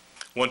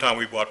 One time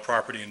we bought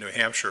property in New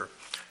Hampshire,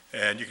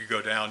 and you could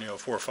go down,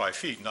 4 or 5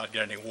 feet and not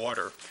get any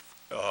water.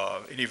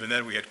 And even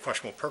then, we had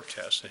questionable perk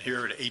tests. And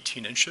here at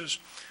 18 inches,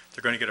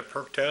 they're going to get a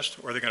perk test,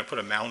 or they're going to put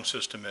a mound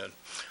system in.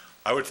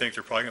 I would think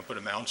they're probably going to put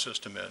a mound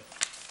system in.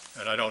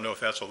 And I don't know if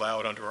that's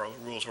allowed under our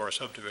rules or our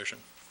subdivision.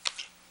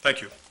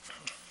 Thank you.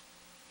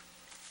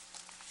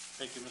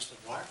 Thank you, Mr.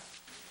 Dwyer.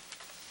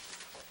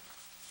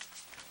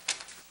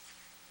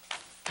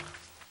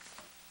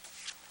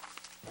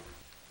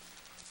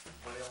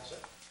 Anybody else?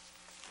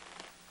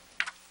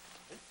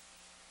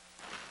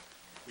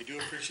 We do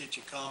appreciate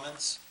your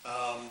comments.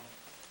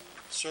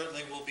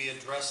 Certainly, we'll be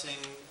addressing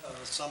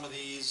some of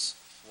these,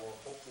 or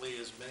hopefully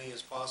as many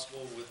as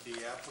possible, with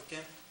the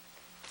applicant.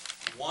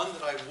 One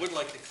that I would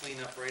like to clean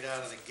up right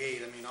out of the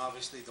gate, I mean,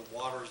 obviously, the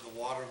water is the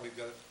water, we're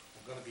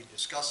going to be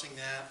discussing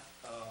that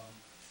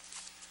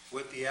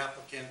with the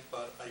applicant,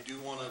 but I do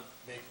want to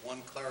make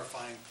one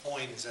clarifying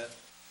point, is that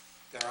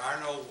there are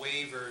no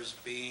waivers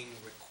being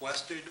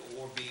requested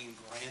or being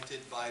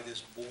granted by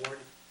this board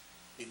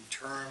in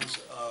terms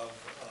of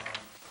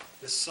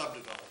this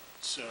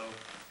subdevelopment. So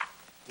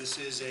this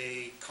is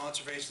a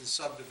conservation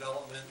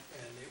subdevelopment,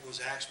 and it was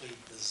actually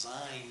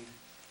designed,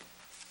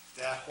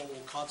 that whole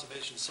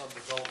conservation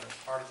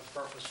subdevelopment, part of the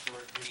purpose for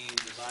it being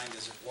designed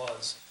as it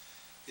was,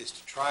 is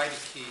to try to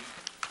keep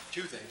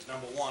two things.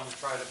 Number one, to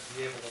try to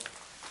be able to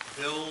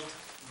build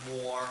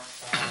more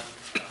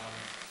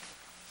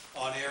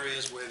on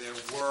areas where there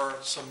were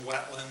some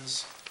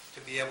wetlands,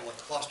 to be able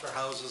to cluster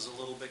houses a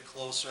little bit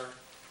closer,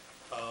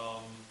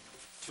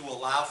 to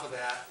allow for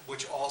that,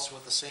 which also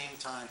at the same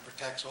time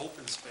protects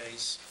open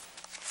space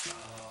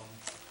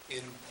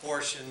in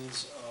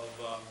portions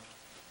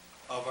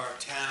of our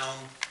town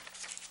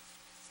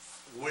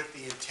with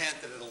the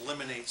intent that it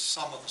eliminates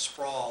some of the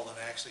sprawl that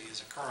actually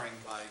is occurring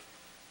by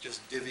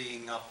just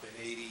divvying up an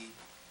 80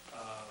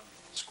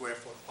 square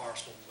foot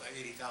parcel,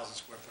 80,000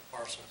 square foot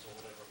parcels or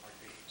whatever it might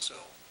be. So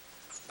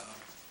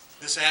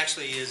this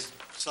actually is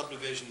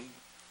subdivision,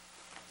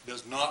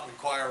 does not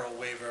require a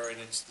waiver, and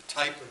it's the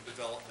type of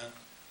development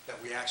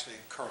that we actually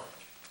encourage.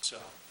 So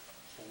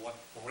for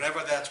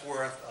whatever that's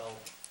worth, I'll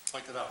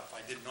point it out. If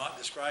I did not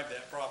describe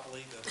that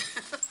properly, then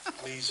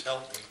please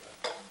help me.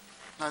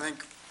 I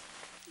think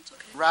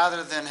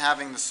rather than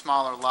having the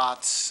smaller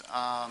lots,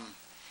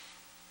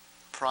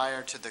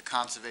 prior to the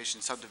conservation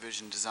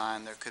subdivision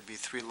design, there could be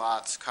 3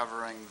 lots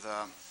covering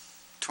the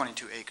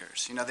 22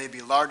 acres. You know, they'd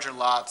be larger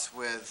lots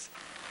with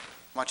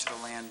much of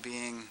the land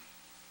being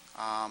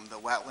the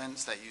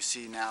wetlands that you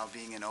see now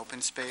being in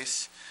open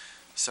space.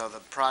 So the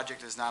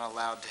project is not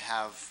allowed to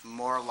have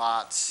more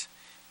lots.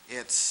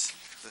 It's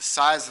the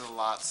size of the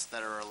lots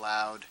that are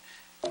allowed,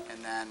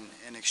 and then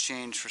in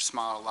exchange for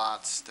smaller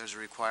lots, there's a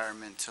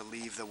requirement to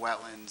leave the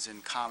wetlands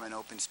in common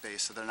open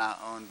space so they're not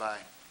owned by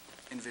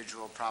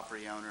individual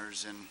property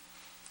owners and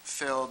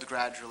filled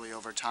gradually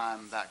over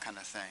time, that kind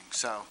of thing.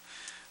 So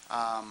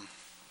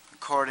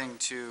according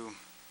to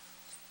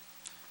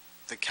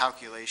the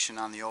calculation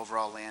on the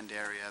overall land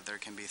area, there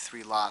can be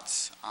 3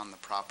 lots on the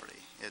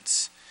property.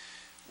 It's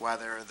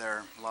whether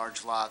they're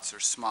large lots or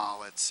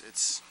small,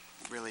 it's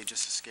really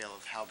just a scale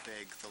of how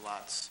big the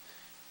lots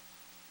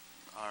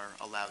are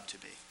allowed to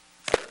be.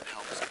 If that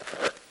helps.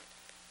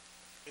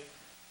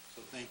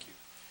 So thank you.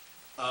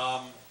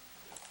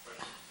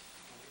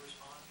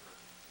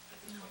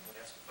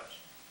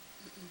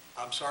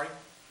 I'm sorry?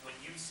 When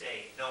you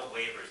say no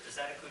waivers, does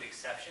that include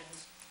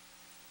exceptions?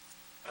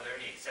 Are there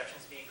any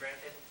exceptions being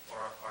granted, or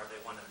are they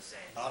one and the same?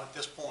 Not at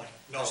this point.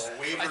 No, a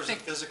waiver is a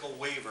physical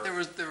waiver.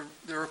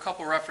 There were a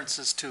couple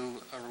references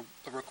to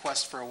a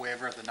request for a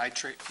waiver of the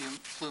nitrate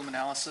plume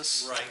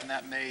analysis. Right. And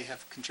that may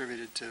have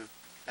contributed to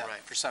that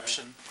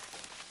perception.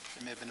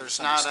 There may have been There's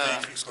not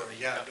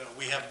Yeah,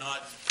 we have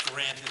not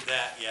granted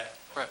that yet.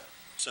 Right.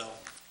 So.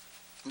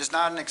 There's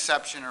not an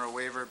exception or a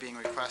waiver being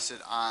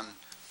requested on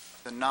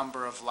the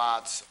number of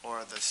lots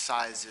or the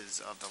sizes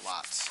of the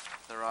lots.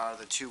 There are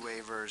the 2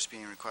 waivers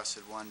being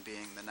requested, one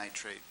being the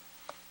nitrate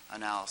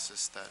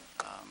analysis that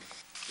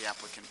the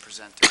applicant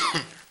presented.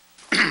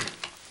 Okay,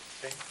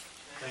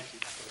 thank you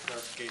for the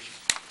clarification.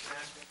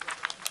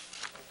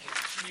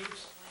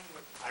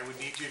 I would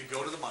need you to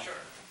go to the mic.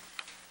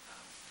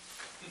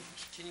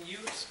 Can you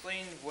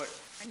explain what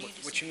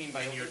you mean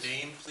by... And your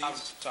name,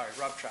 please? Sorry,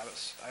 Rob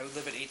Travis. I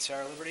live at 8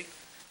 Sarah Liberty.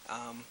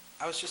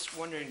 I was just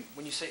wondering,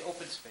 when you say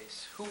open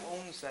space, who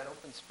owns that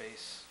open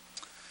space?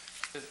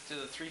 Do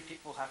the 3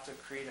 people have to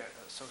create an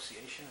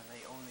association and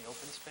they own the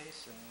open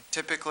space? And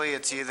Typically,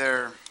 it's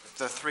either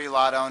the 3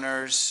 lot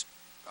owners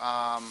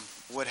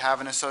would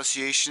have an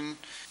association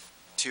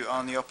to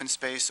own the open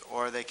space,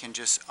 or they can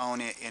just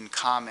own it in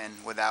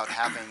common without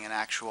having an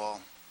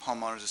actual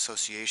homeowners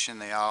association.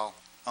 They all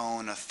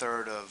own a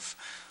third of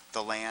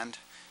the land.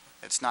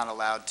 It's not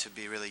allowed to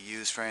be really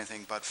used for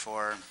anything but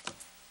for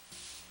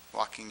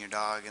walking your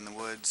dog in the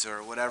woods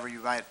or whatever you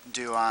might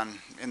do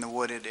in the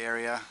wooded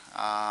area,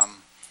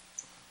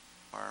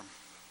 or,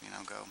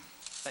 go.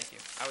 Thank you.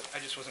 I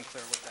just wasn't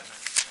clear what that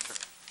meant. Sure.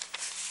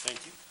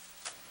 Thank you.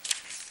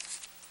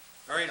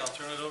 All right, I'll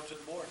turn it over to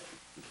the board.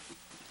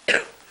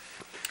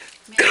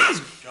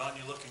 John,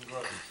 you're looking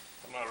gross.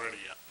 I'm not ready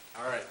yet.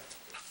 All right.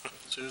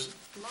 Susan?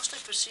 Mostly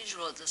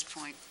procedural at this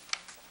point.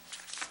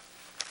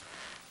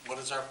 What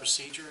is our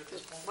procedure at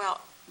this point?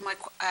 Well,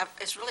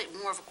 it's really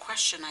more of a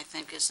question, I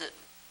think, is that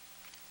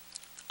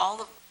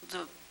all of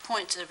the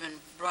points that have been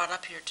brought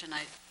up here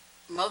tonight,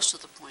 most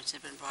of the points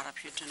that have been brought up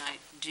here tonight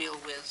deal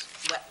with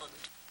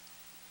wetland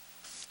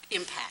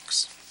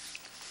impacts,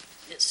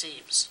 it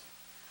seems.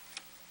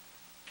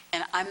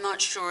 And I'm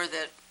not sure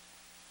that,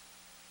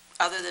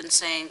 other than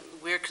saying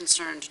we're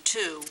concerned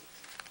too,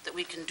 that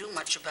we can do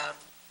much about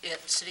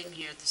it sitting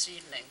here this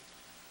evening.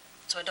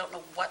 So I don't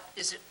know what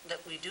is it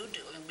that we do,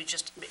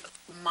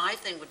 and my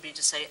thing would be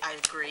to say, I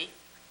agree.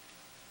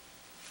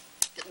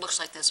 It looks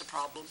like there's a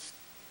problem.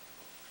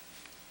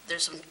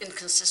 There's some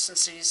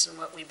inconsistencies in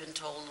what we've been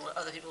told and what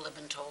other people have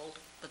been told,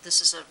 but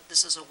this is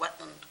a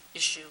wetland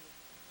issue.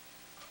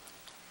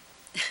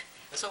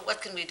 So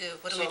what can we do?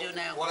 What do we do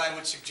now? What I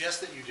would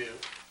suggest that you do,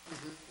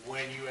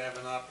 when you have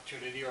an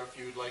opportunity, or if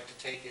you would like to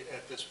take it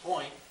at this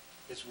point,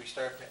 is we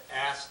start to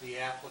ask the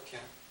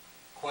applicant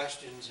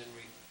questions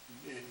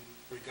in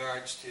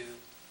regards to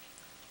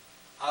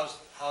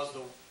how's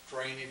the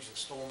drainage, the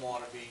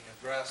stormwater being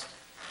addressed,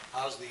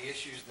 how's the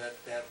issues that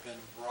have been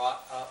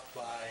brought up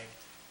by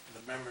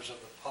the members of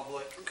the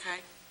public. Okay.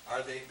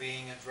 Are they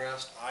being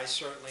addressed? I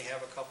certainly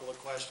have a couple of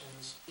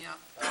questions. Yeah.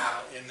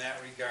 In that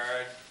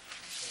regard.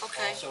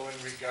 Okay. Also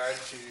in regard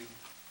to,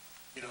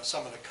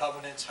 some of the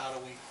covenants, how do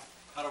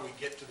we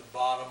get to the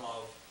bottom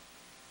of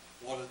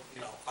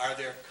are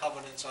there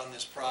covenants on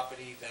this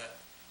property that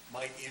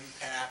might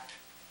impact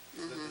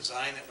the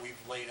design that we've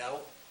laid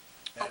out?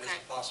 That is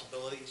a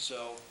possibility,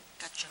 so.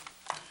 Gotcha.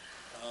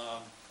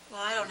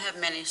 Well, I don't have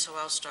many, so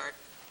I'll start.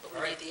 but we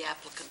need the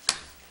applicant.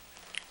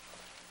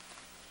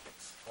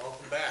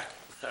 Welcome back.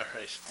 All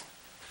right.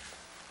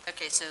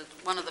 Okay, so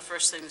one of the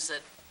first things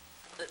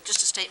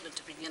just a statement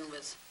to begin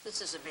with,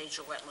 this is a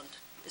major wetland.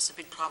 It's a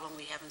big problem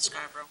we have in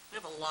Scarborough. We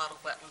have a lot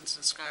of wetlands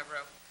in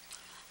Scarborough,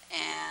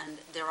 and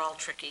they're all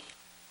tricky.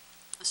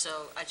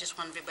 So I just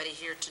want everybody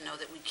here to know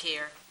that we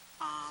care.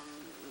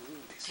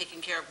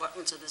 Taking care of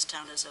wetlands in this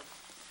town is a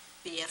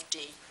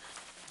BFD,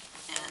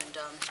 and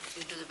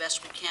we do the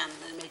best we can.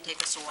 It may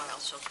take us a while,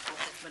 so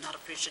we're not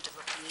appreciative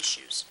of the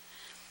issues.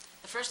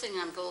 The first thing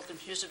I'm a little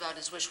confused about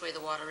is which way the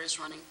water is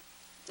running.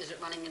 Is it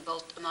running in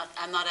both?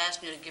 I'm not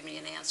asking you to give me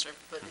an answer,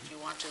 but if you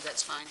want to,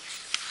 that's fine.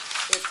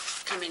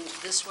 It's coming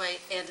this way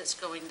and it's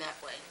going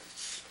that way.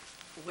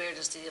 Where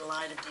does the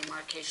line of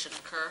demarcation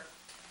occur?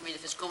 I mean,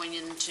 if it's going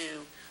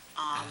into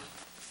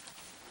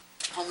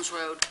Holmes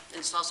Road,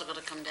 it's also going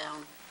to come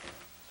down.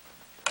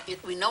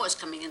 We know it's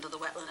coming into the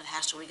wetland. It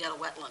has to. We got a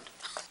wetland.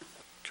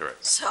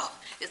 Correct. So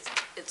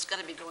it's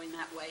going to be going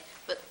that way,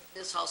 but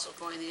it's also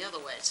going the other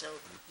way. So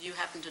you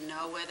happen to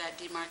know where that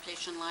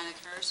demarcation line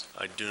occurs?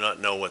 I do not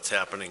know what's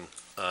happening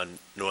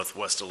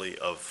northwesterly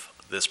of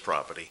this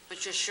property.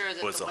 But you're sure that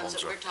the ones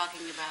that we're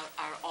talking about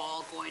are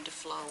all going to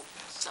flow?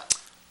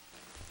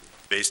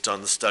 Based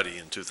on the study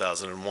in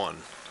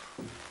 2001,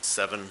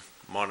 7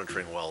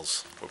 monitoring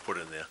wells were put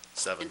in there.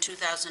 7. In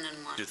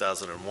 2001?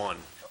 2001.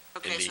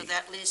 Okay, so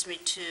that leads me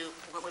to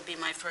what would be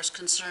my first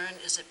concern.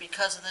 Is it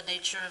because of the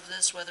nature of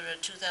this, whether a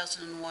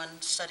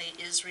 2001 study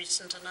is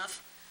recent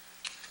enough?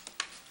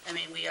 I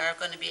mean, we are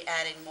going to be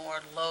adding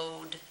more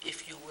load,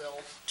 if you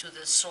will, to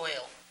the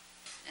soil.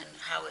 And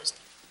how is,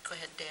 go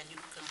ahead, Dan, you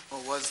can.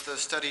 Well, was the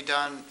study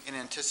done in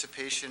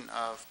anticipation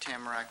of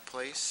Tamarack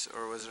Place,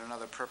 or was there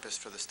another purpose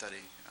for the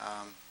study?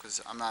 Because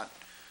I'm not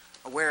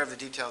aware of the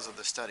details of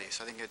the study,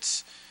 so I think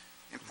it's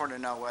important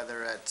to know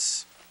whether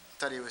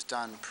study was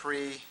done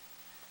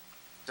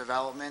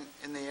pre-development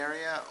in the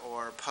area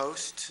or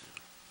post.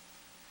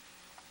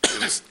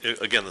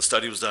 Again, the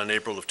study was done in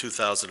April of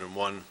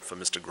 2001 for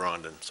Mr.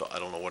 Grondin, so I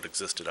don't know what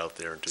existed out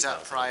there in 2001. Is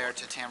that prior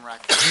to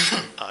Tamarack Place?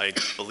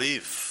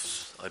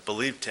 I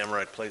believe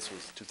Tamarack Place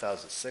was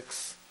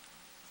 2006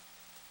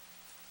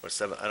 or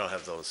 7. I don't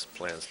have those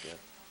plans yet. I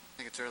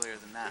think it's earlier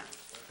than that.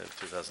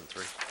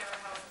 2003.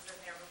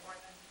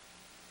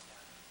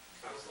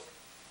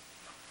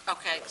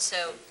 Okay,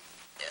 so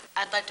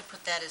I'd like to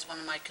put that as one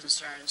of my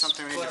concerns. I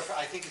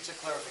think it's a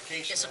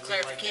clarification. It's a that we'd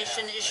like to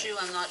clarification have, issue.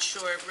 I'm not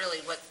sure really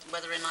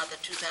whether or not the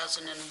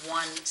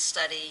 2001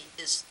 study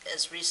is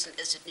as recent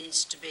as it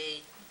needs to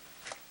be.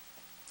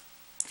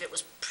 If it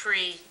was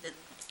pre, the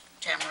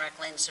Tamarack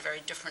Lane is a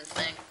very different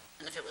thing,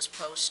 and if it was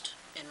post,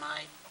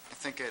 I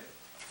think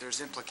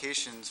there's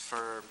implications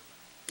for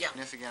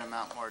significant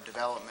amount more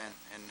development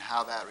and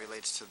how that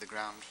relates to the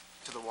ground,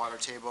 to the water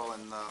table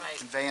and the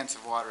conveyance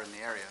of water in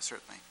the area,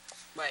 certainly.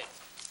 Right.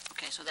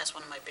 Okay, so that's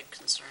one of my big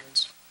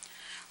concerns.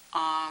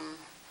 Where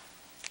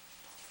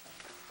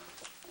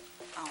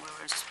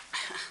is,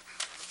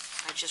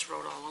 I just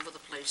wrote all over the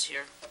place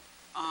here.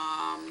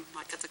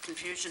 I got the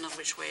confusion of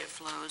which way it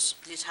flows.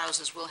 These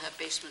houses will have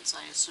basements,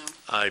 I assume.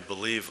 I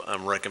believe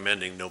I'm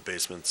recommending no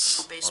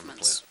basements. No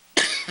basements.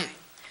 Okay.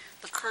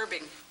 The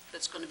curbing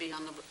that's going to be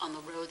on the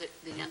road,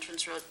 the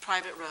entrance road,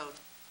 private road,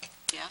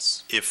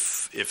 yes?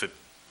 If it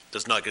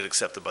does not get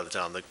accepted by the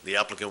town, the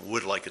applicant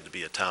would like it to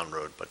be a town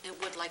road, but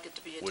It would like it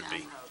to be a would town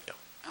be, road? yeah.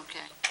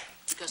 Okay,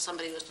 because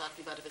somebody was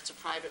talking about if it's a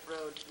private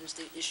road, there's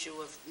the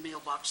issue of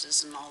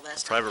mailboxes and all that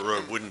stuff. Private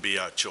road wouldn't be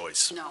our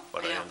choice. No,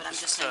 but I know, but I'm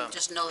just saying,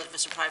 just know that if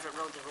it's a private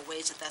road, there are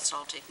ways that that's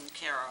all taken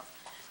care of.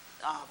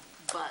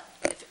 But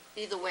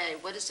either way,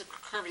 what is the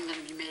curbing going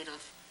to be made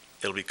of?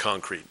 It'll be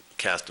concrete,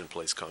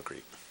 cast-in-place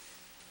concrete.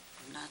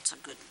 That's a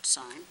good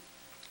sign.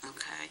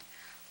 Okay.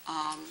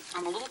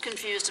 I'm a little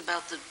confused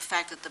about the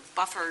fact that the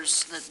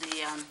buffers,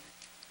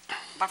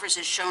 buffers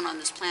as shown on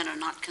this plan are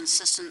not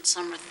consistent.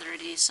 Some are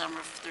 30, some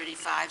are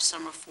 35,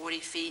 some are 40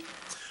 feet.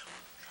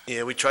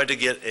 Yeah, we tried to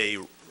get a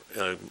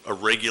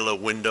regular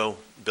window,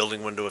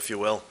 building window, if you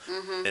will,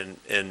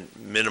 and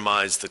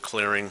minimize the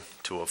clearing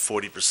to a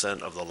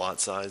 40% of the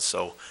lot size.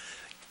 So,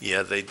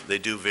 yeah, they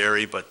do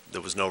vary, but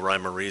there was no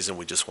rhyme or reason.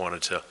 We just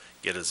wanted to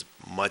get as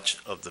much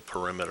of the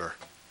perimeter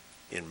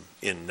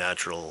in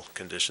natural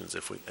conditions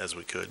as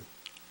we could.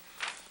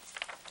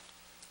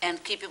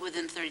 And keep it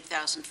within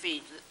 30,000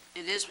 feet.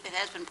 It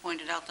has been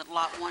pointed out that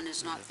Lot 1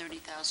 is not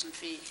 30,000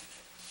 feet.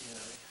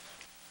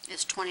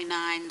 It's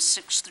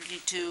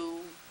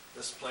 29,632.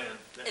 This plan,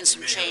 and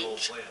some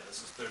change.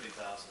 This is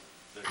 30,000.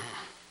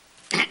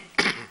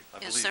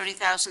 It's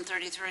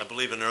 30,033? I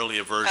believe an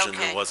earlier version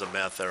Okay. there was a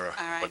math error,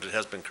 All right. but it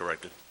has been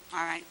corrected.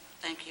 All right,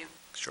 thank you.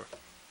 Sure.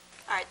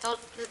 All right,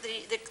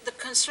 the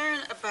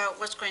concern about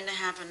what's going to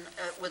happen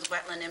with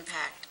wetland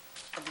impact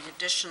of the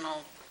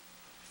additional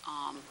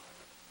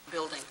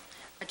building,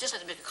 I'd just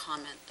like to make a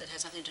comment that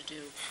has nothing to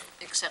do,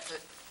 except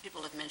that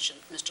people have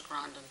mentioned Mr.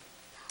 Grondin.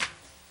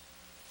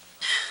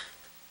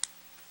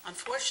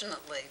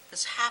 Unfortunately,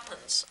 this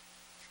happens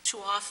too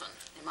often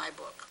in my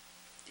book.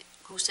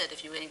 Who said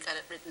if you ain't got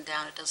it written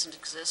down, it doesn't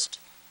exist?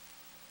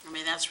 I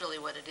mean, that's really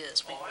what it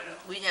is.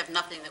 We have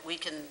nothing that we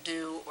can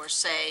do or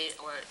say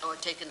or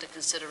take into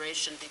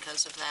consideration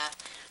because of that,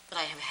 but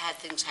I have had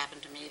things happen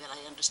to me that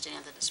I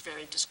understand that is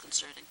very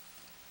disconcerting.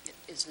 It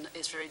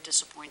is very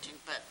disappointing,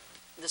 but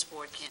this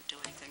board can't do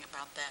anything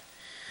about that.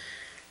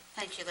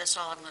 Thank you, that's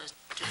all I'm going to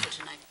do for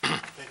tonight.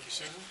 Thank you,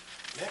 Susan.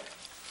 Nick?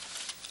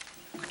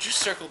 Could you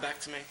circle back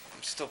to me?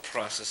 I'm still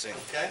processing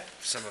Okay.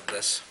 some of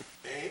this.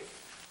 Dave?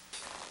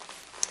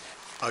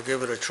 I'll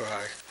give it a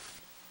try.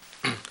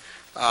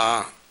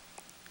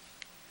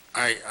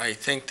 I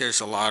think there's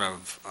a lot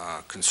of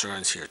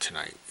concerns here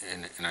tonight,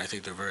 and I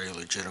think they're very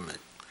legitimate.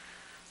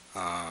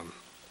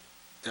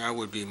 That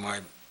would be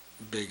my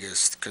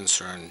biggest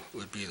concern,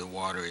 would be the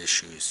water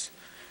issues.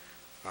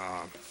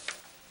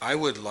 I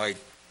would like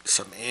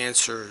some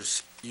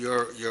answers.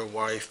 Your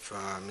wife,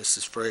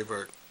 Mrs.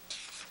 Fravert,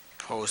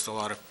 posed a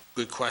lot of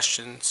good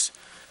questions,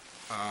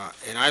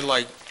 and I'd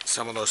like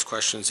some of those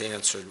questions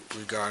answered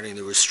regarding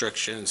the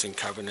restrictions and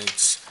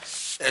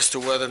covenants, as to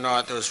whether or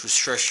not those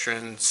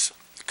restrictions,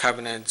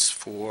 covenants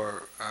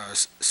for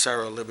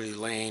Sarah Liberty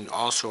Lane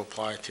also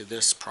apply to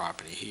this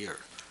property here.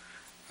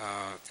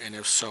 And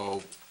if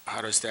so,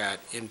 how does that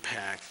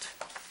impact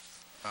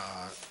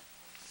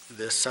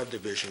this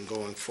subdivision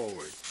going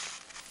forward?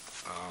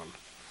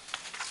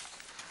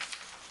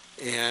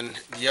 And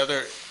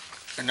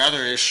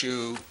another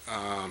issue,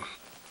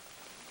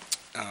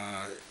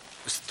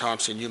 Mr.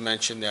 Thompson, you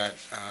mentioned that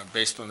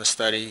based on the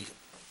study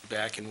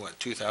back in,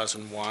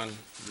 2001,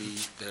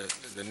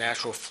 the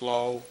natural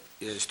flow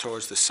is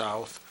towards the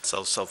south.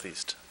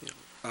 Southeast.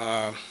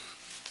 But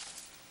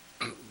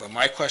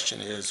my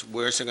question is,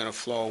 where's it going to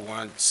flow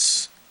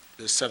once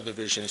the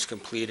subdivision is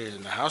completed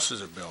and the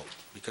houses are built?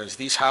 Because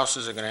these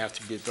houses are going to have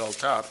to be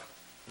built up.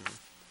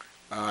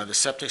 The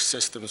septic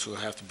systems will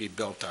have to be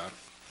built up.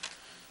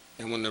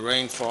 And when the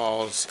rain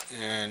falls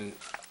and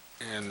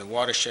the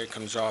watershed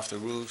comes off the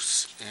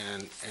roofs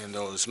and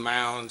those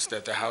mounds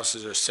that the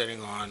houses are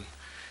sitting on,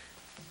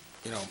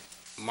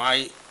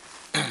 my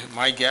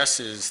guess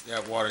is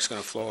that water's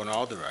going to flow in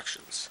all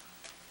directions,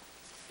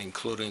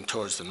 including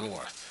towards the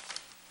north.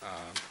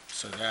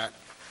 So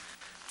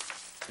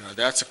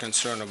that's a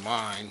concern of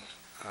mine.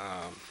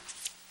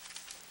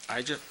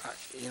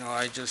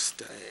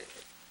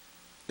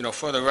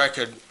 For the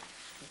record,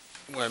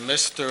 when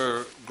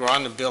Mr.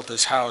 Grondin built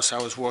his house,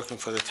 I was working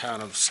for the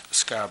town of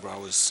Scarborough. I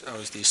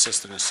was the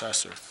assistant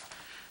assessor.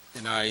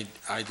 And I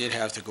did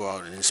have to go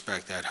out and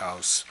inspect that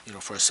house,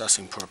 for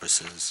assessing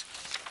purposes.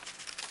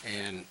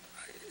 And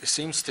it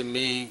seems to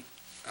me,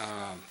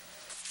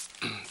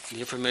 the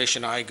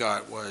information I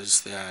got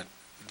was that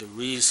the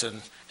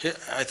reason,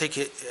 I think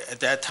at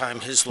that time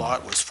his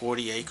lot was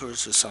 40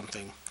 acres or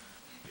something.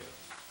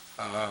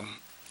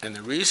 And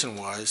the reason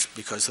was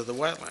because of the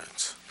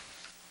wetlands.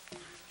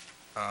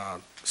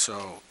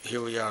 So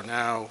here we are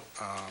now,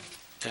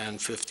 10,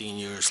 15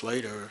 years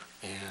later,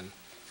 and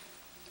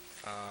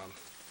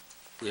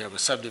we have a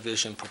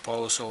subdivision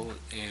proposal,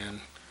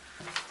 and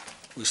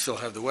we still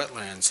have the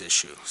wetlands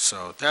issue.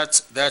 So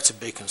that's a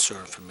big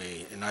concern for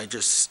me, and I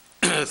just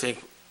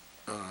think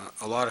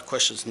a lot of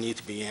questions need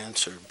to be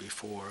answered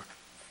before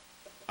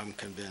I'm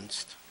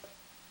convinced.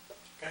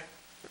 Okay.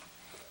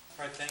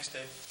 All right, thanks,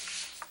 Dave.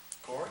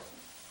 Corey?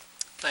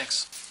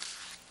 Thanks.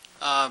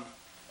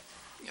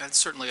 I'd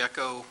certainly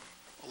echo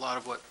a lot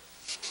of what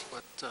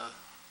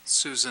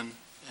Susan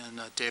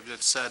and David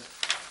had said.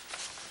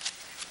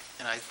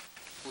 And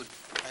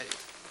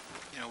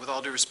with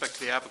all due respect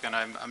to the applicant,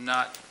 I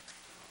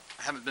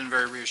haven't been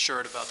very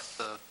reassured about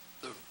the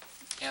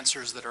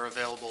answers that are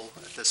available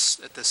at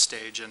this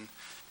stage, and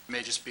it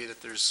may just be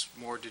that there's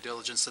more due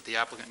diligence that the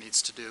applicant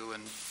needs to do,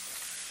 and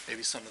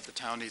maybe some that the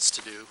town needs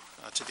to do,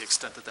 to the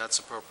extent that that's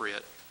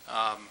appropriate.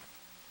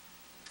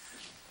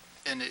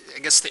 And I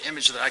guess the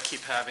image that I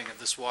keep having of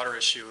this water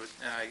issue,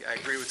 and I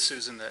agree with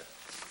Susan that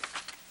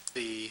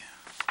the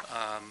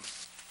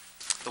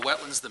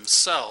wetlands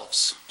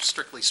themselves,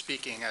 strictly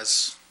speaking,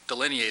 as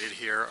delineated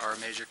here, are a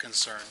major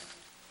concern.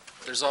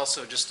 There's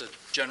also just a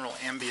general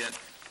ambient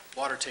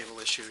water table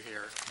issue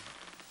here,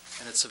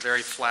 and it's a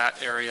very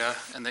flat area,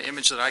 and the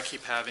image that I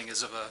keep having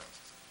is of a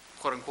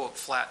quote-unquote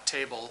flat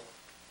table,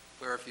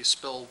 where if you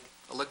spill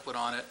a liquid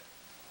on it,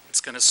 it's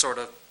going to sort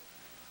of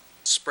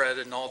spread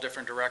in all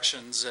different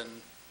directions,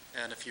 and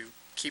if you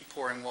keep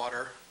pouring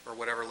water or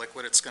whatever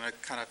liquid, it's going to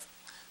kind of,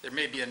 there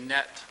may be a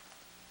net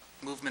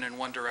movement in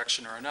one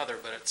direction or another,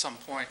 but at some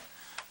point,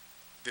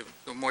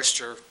 the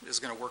moisture is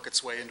going to work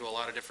its way into a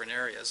lot of different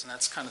areas, and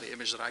that's kind of the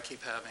image that I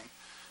keep having,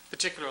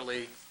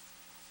 particularly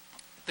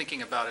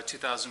thinking about a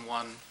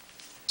 2001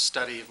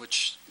 study,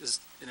 which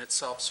is in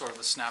itself sort of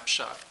a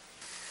snapshot.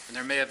 And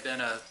there may have been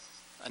a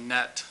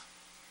net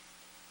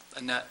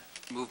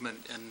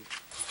movement in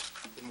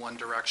one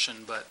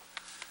direction, but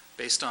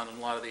based on a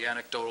lot of the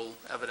anecdotal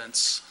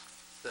evidence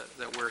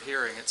that we're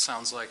hearing, it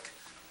sounds like,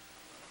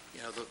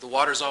 the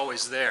water's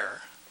always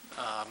there,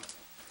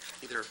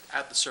 either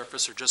at the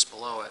surface or just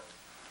below it.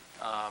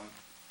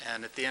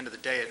 And at the end of the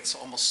day, it's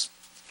almost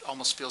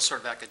feels sort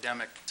of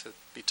academic to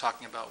be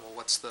talking about, well,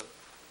 what's the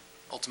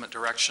ultimate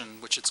direction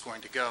which it's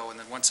going to go, and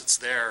then once it's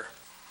there,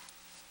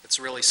 it's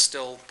really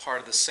still part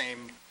of the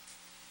same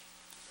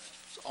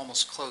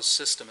almost closed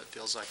system, it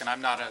feels like. And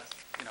I'm not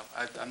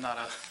I'm not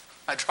a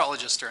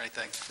hydrologist or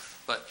anything,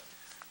 but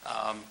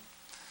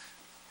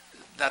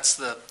that's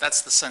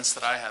the sense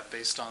that I have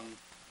based on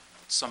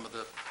some of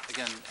the,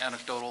 again,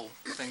 anecdotal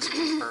things that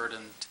we've heard,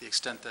 and to the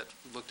extent that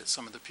we looked at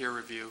some of the peer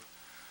review.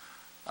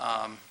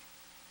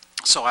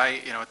 So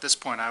at this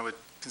point, I would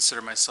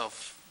consider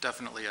myself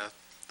definitely a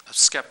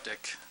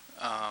skeptic,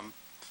 and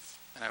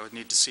I would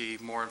need to see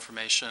more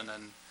information.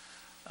 And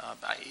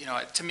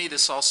to me,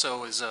 this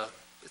also is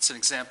it's an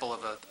example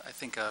of I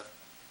think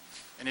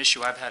an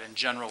issue I've had in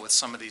general with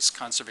some of these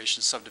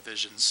conservation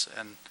subdivisions.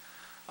 And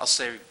I'll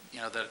say,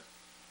 that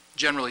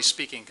generally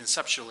speaking,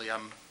 conceptually,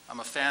 I'm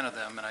a fan of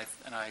them,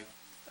 and I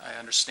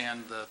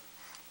understand the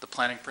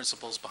planning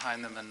principles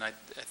behind them, and I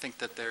think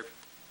that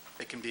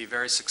they can be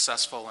very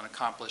successful and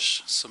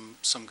accomplish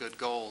some good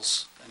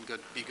goals and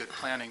be good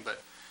planning.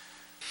 But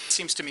it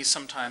seems to me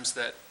sometimes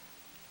that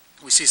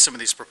we see some of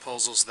these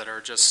proposals that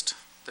are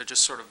they're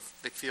just sort of,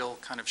 they feel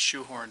kind of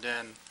shoehorned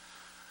in,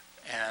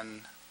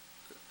 and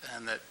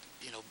that,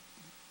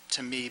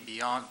 to me,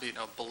 beyond,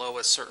 below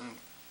a certain,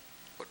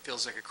 what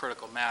feels like a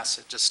critical mass,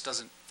 it just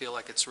doesn't feel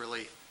like it's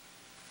really,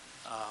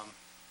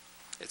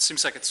 it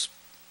seems like it's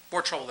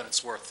more trouble than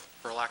it's worth,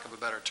 for lack of a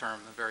better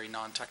term, a very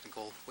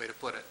non-technical way to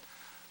put it.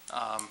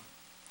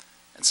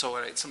 And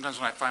so sometimes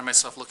when I find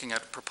myself looking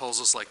at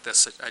proposals like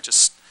this, I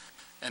just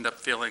end up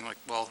feeling like,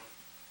 well,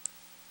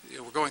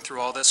 we're going through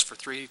all this for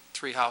three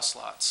house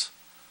lots,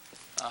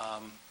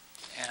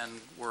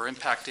 and we're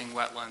impacting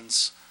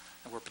wetlands,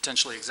 and we're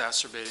potentially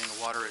exacerbating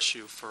a water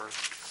issue for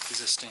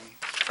existing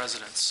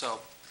residents.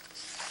 So,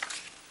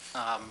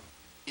 I'm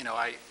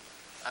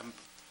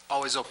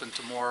always open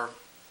to more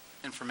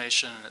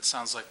information, and it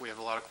sounds like we have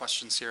a lot of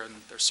questions here,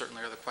 and there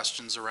certainly are the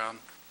questions around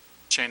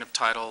chain of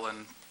title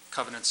and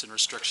covenants and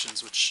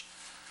restrictions, which,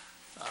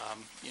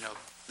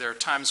 there are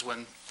times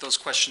when those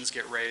questions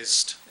get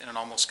raised in an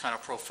almost kind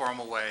of pro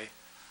forma way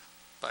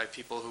by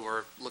people who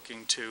are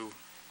looking to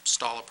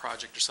stall a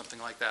project or something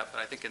like that.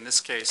 But I think in this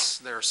case,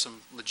 there are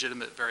some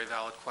legitimate, very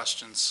valid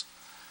questions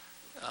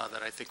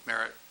that I think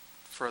merit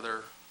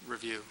further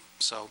review.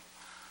 So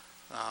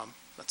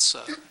that's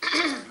where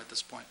I'm at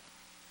this point.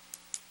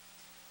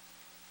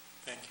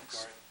 Thank you,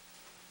 Corey.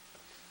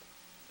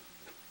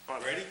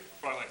 Ready?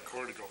 Probably let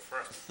Corey go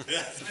first.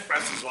 Yeah.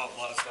 There's a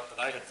lot of stuff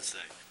that I had to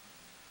say.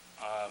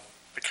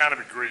 I kind of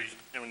agree.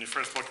 And when you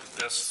first looked at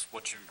this,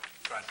 what you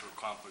tried to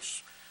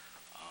accomplish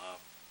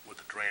with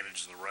the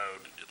drainage and the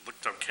road, it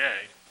looked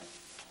okay.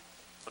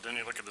 But then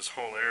you look at this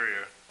whole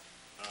area,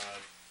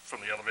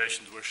 from the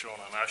elevations we're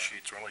showing on our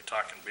sheets, we're only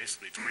talking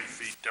basically 3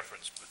 feet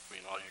difference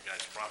between all you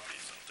guys'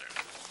 properties out there.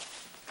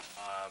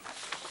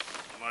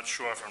 I'm not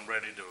sure if I'm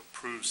ready to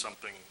approve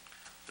something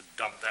to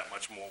dump that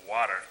much more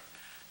water.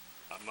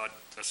 I'm not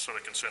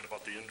necessarily concerned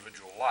about the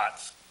individual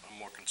lots. I'm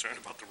more concerned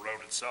about the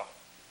road itself,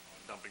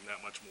 dumping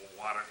that much more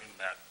water in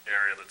that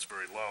area that's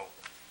very low.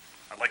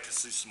 I'd like to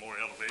see some more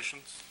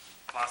elevations,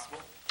 if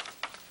possible.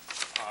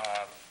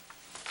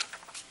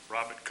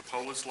 Robert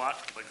Capola's lot,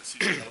 I'd like to see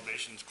some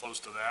elevations close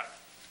to that,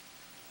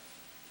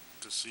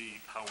 to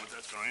see how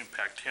that's going to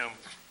impact him.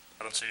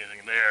 I don't see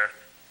anything there.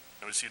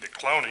 And we see the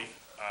Cloney,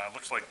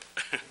 looks like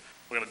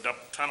we're going to dump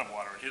a ton of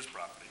water in his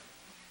property.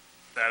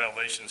 That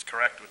elevation is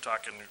correct. We're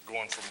talking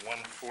going from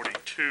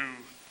 142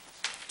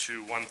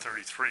 to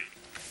 133.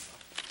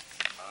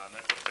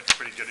 That looks like a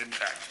pretty good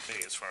impact to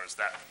me as far as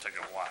that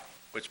particular lot.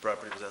 Which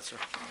property was that, sir?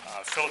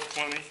 Philip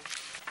Clooney,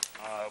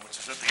 which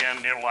is at the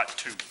end near lot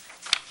 2.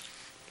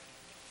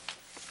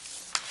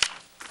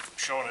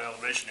 Showing an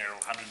elevation here of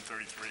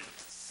 133.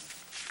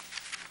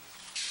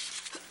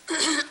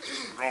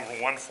 Going from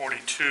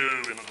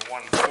 142 into the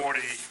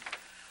 140,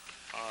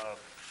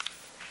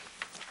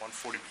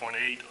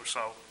 140.8 or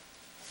so.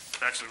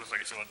 It actually looks like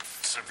it's going to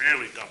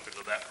severely dump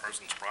into that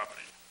person's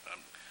property.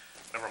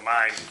 Never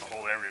mind the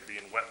whole area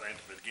being wetland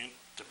to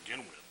begin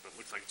with, but it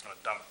looks like it's going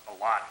to dump a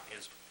lot in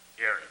his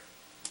area.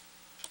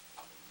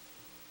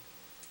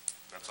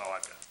 That's all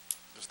I've got.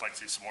 Just like to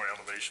see some more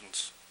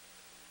elevations,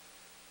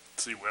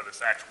 see where the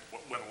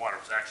water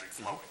is actually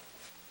flowing.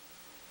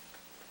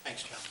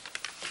 Thanks, John.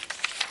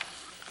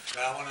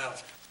 Alan.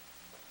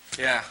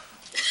 Yeah.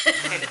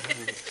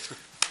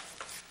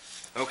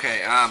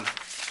 Okay,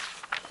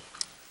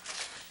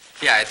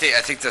 yeah, I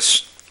think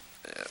this,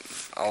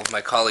 all of my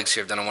colleagues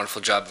here have done a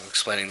wonderful job of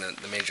explaining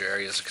the major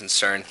areas of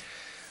concern.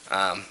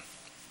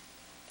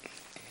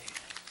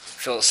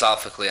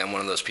 Philosophically, I'm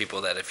one of those people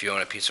that if you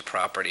own a piece of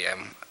property,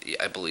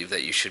 I believe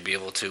that you should be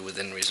able to,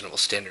 within reasonable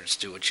standards,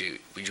 do what you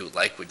would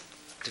like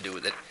to do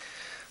with it.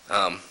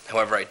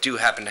 However, I do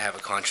happen to have a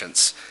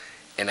conscience,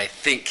 and I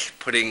think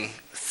putting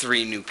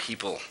 3 new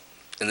people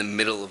in the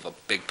middle of a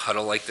big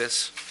puddle like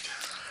this,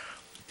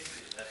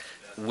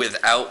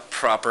 without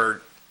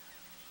proper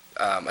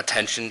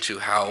attention to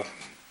how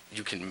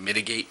you can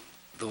mitigate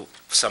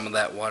some of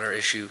that water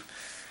issue,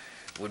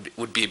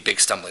 would be a big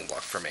stumbling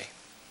block for me.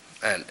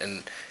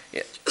 and,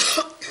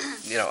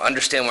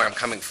 understand where I'm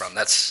coming from.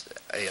 That's,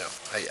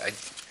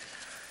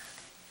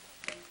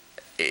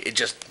 it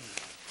just,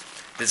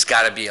 there's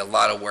got to be a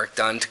lot of work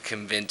done to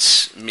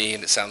convince me,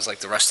 and it sounds like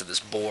the rest of this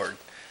board,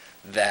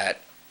 that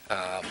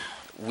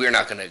we're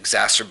not going to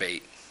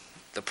exacerbate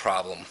the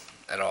problem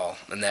at all,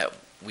 and that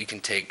we can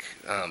take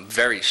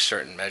very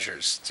certain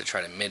measures to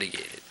try to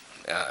mitigate it,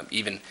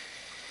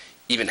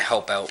 even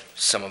help out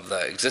some of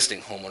the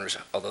existing homeowners,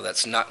 although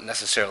that's not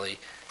necessarily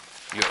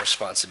your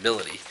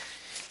responsibility,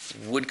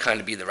 would kind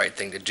of be the right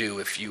thing to do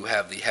if you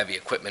have the heavy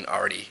equipment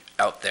already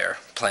out there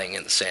playing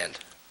in the sand.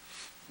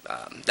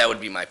 That would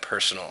be my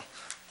personal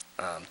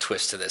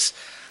twist to this.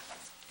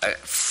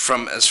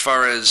 From as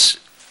far as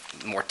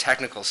more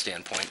technical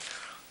standpoint,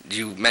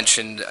 you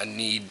mentioned a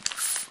need,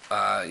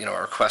 a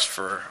request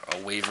for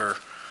a waiver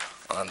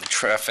on the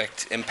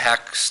traffic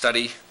impact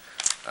study.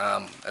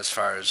 As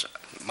far as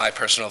my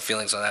personal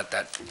feelings on that,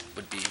 that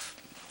would be,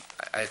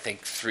 I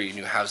think 3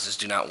 new houses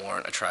do not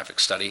warrant a traffic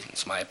study.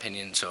 It's my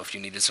opinion. So if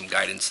you needed some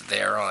guidance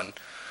there on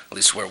at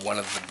least where one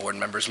of the board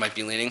members might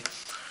be leaning,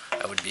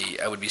 I would be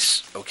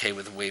okay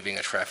with waiving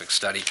a traffic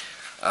study.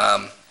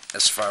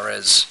 As far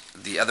as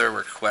the other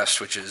request,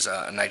 which is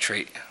a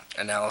nitrate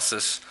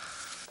analysis,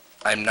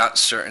 I'm not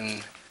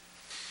certain.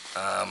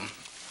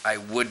 I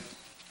would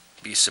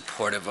be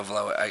supportive of,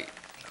 although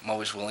I'm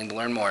always willing to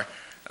learn more,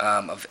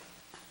 of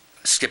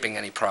skipping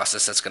any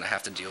process that's going to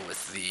have to deal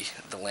with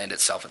the land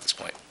itself at this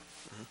point.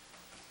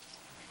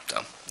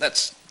 So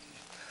that's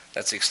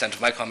the extent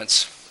of my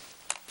comments.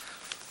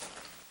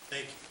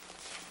 Thank you.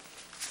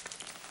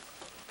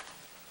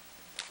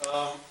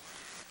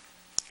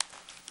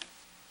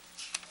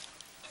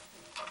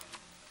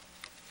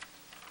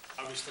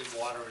 Obviously,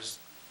 water is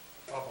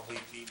probably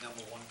the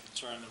number one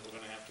concern that we're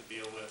going to have to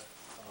deal with.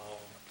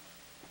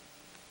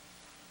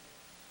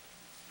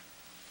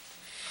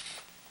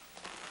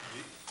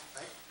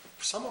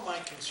 Some of my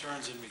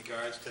concerns in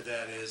regards to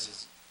that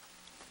is,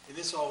 and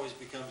this always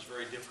becomes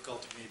very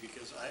difficult to me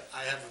because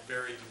I have a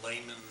very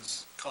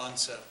layman's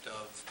concept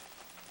of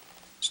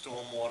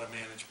stormwater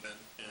management,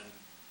 and,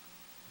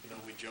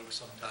 we joke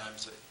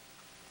sometimes that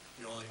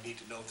you only need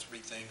to know 3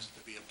 things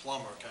to be a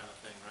plumber kind of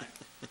thing, right?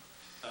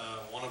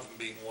 One of them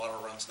being water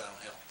runs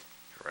downhill.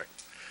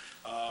 Correct.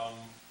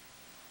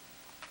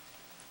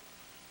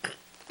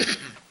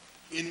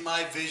 In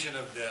my vision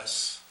of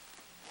this,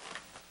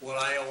 what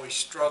I always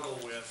struggle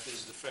with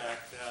is the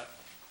fact that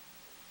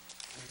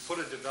we put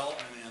a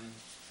development in,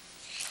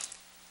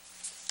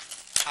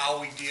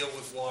 how we deal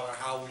with water,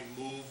 how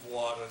we move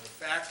water. The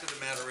fact of the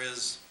matter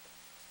is,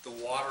 the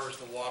water is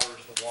the water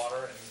is the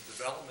water, and the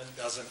development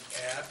doesn't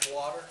add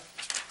water.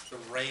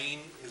 The rain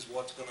is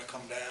what's going to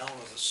come down,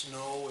 or the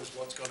snow is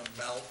what's going to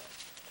melt.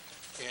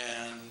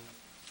 And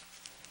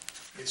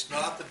it's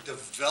not the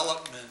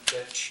development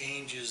that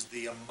changes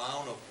the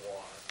amount of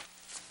water.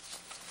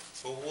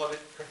 But what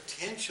it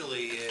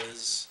potentially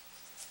is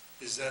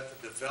that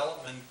the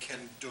development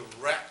can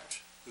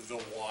direct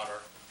the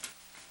water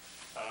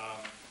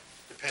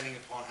depending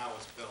upon how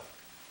it's built.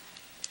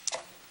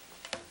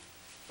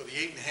 For the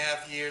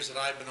 8.5 years that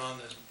I've been on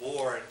this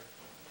board,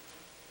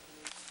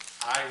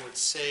 I would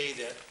say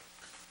that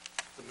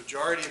the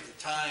majority of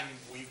the time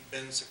we've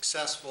been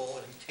successful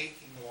in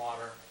taking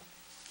water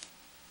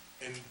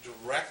and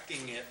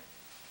directing it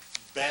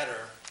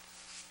better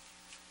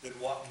than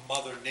what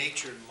Mother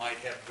Nature might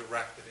have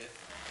directed it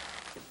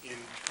in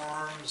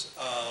terms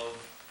of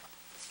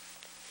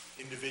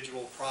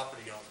individual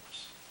property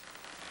owners.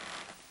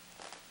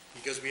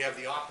 Because we have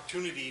the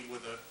opportunity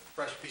with a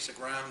fresh piece of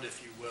ground,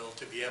 if you will,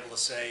 to be able to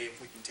say, if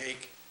we can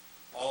take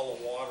all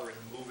the water and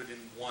move it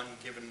in one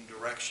given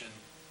direction,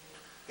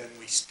 then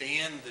we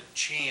stand the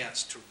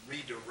chance to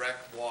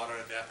redirect water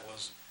that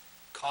was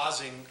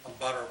causing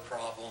abutter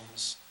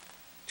problems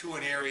to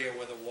an area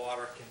where the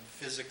water can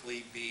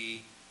physically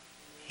be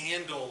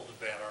handled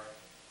better,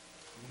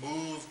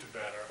 moved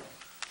better,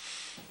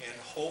 and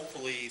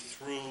hopefully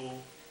through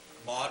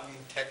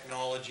modern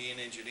technology and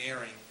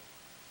engineering,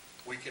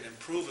 we can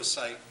improve a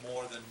site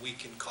more than we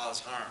can cause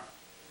harm.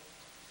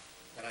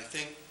 And I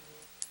think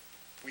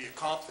we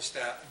accomplish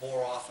that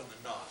more often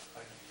than not.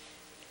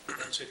 I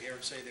don't sit here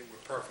and say that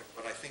we're perfect,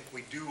 but I think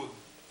we do a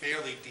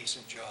fairly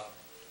decent job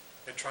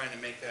at trying to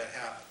make that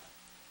happen.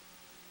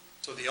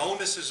 So the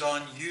onus is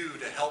on you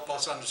to help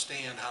us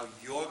understand how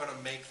you're going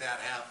to make that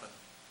happen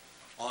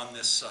on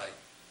this site,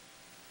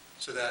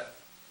 so that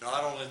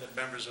not only the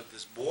members of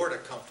this board are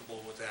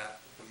comfortable with that,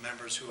 but the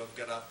members who have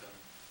got up and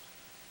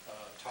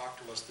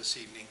talked to us this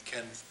evening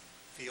can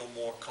feel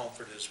more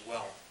comfort as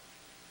well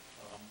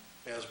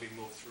as we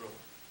move through.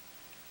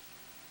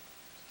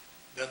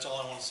 That's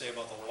all I want to say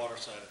about the water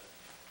side of it.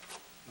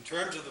 In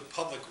terms of the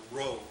public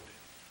road,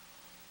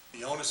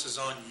 the onus is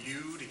on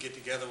you to get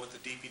together with the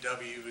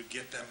DPW to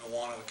get them to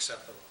want to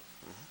accept the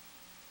road.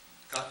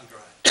 Cut and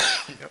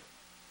dry. Yep.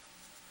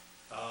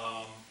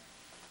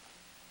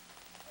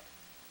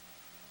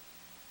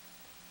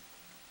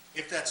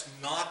 If that's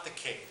not the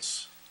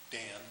case, Dan,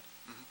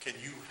 can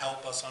you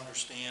help us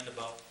understand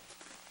about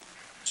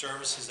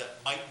services that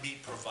might be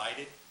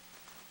provided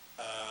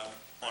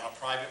on a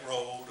private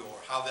road, or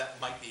how that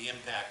might be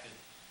impacted,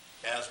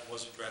 as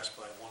was addressed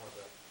by one of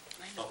the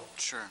public.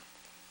 Sure.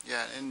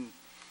 Yeah, in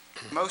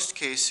most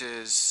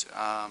cases,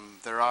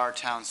 there are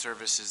town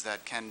services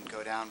that can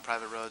go down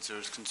private roads.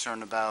 There's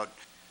concern about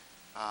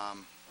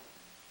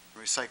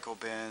recycle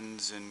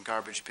bins and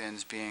garbage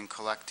bins being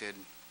collected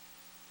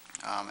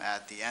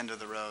at the end of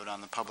the road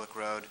on the public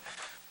road.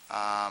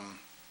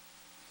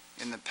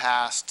 In the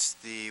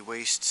past, the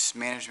waste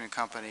management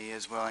company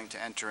is willing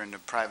to enter into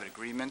private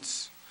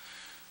agreements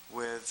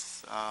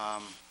with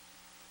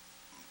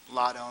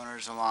lot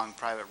owners along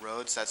private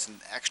roads. That's an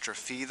extra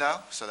fee, though,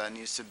 so that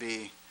needs to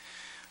be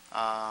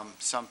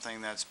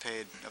something that's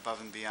paid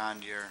above and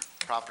beyond your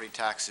property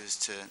taxes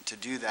to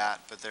do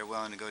that, but they're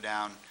willing to go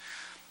down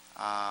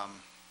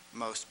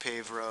most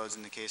paved roads.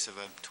 In the case of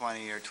a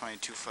 20 or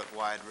 22-foot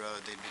wide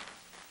road,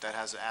 that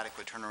has an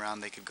adequate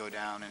turnaround, they could go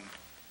down and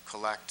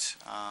collect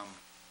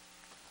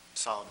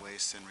solid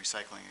waste and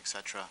recycling,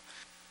 etc.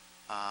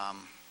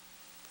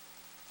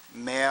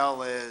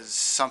 Mail is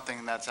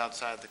something that's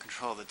outside the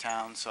control of the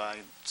town, so I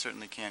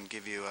certainly can't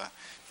give you a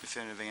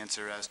definitive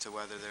answer as to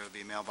whether there would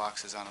be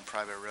mailboxes on a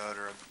private road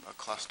or a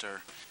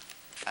cluster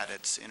at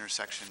its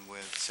intersection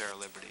with Sarah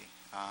Liberty.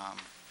 I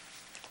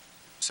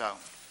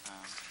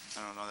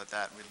don't know that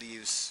that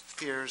relieves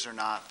fears or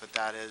not, but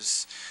that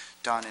is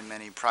done in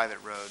many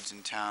private roads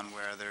in town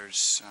where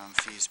there's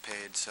fees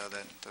paid so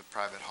that the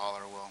private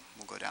hauler will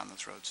go down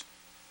those roads.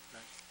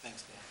 Right.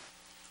 Thanks, Dan.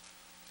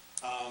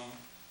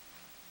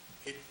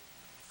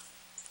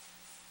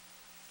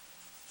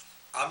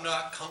 I'm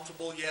not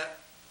comfortable yet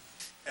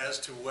as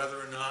to whether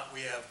or not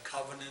we have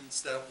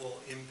covenants that will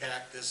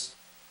impact this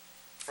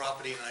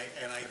property,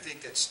 and I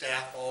think that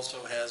staff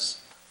also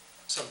has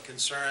some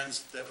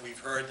concerns that we've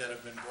heard that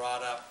have been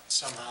brought up.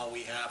 Somehow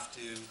we have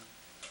to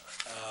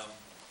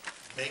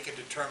make a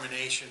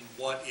determination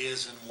what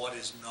is and what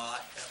is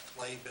not at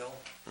play, Bill,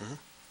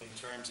 in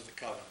terms of the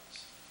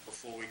covenants,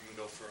 before we can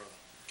go further.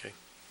 Okay.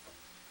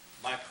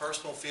 My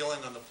personal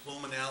feeling on the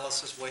plume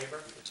analysis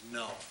waiver is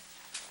no.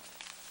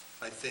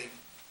 I think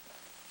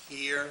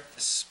here,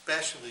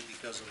 especially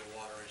because of the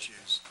water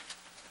issues,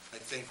 I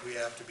think we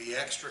have to be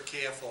extra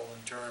careful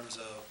in terms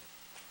of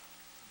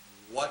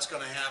what's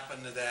going to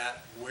happen to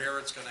that, where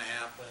it's going to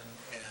happen,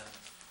 and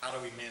how do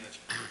we manage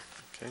it.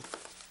 Okay.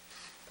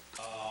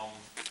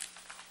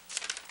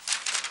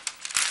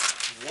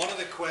 One of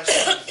the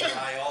questions that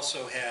I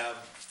also have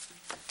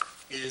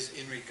is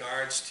in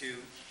regards to,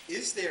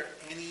 is there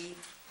any,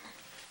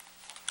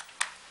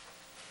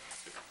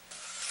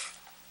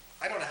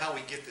 I don't know how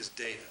we get this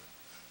data,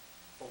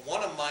 but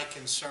one of my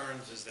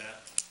concerns is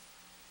that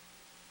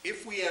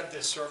if we have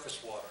this surface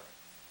water,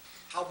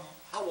 how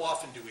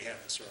often do we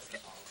have the surface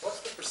water?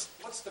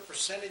 What's the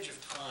percentage of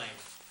time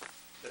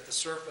that the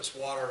surface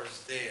water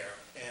is there?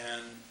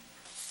 And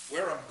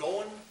where I'm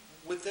going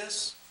with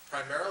this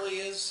primarily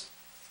is,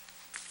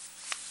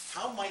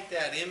 how might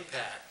that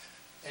impact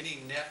any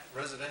net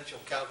residential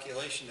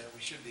calculation that we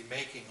should be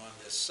making on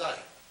this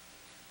site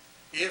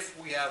if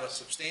we have a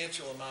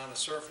substantial amount of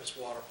surface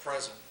water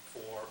present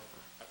for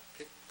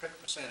a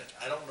pick percentage?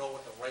 I don't know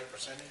what the right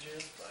percentage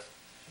is, but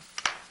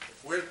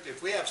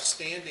if we have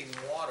standing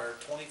water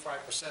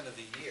 25% of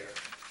the year,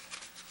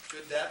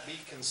 should that be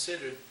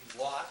considered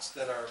lots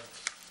that are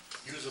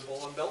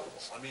usable and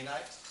buildable? I mean,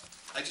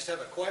 I just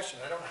have a question.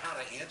 I don't know how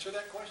to answer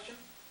that question,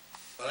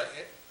 but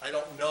I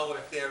don't know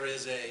if there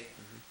is a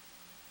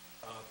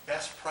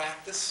best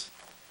practice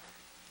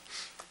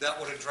that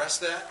would address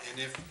that, and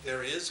if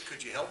there is,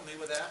 could you help me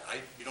with that?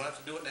 You don't have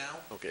to do it now.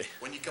 Okay.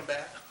 When you come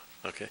back.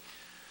 Okay.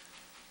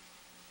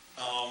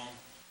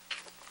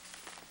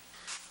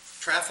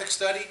 Traffic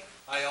study,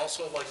 I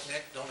also, like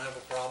Nick, don't have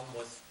a problem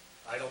with,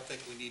 I don't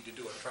think we need to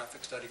do a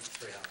traffic study for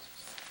 3 houses.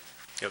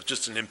 Yeah,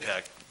 just an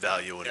impact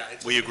value, and Yeah,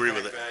 it's we an agree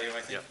with it. impact value.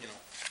 I think, Yeah.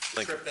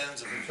 the trip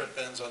ends and the trip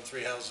ends on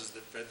 3 houses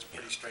that fits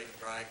pretty straight and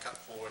dry, cut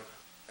forward.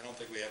 I don't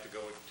think we have to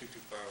go too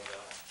far with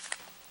that.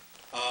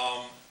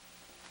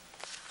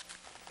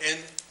 And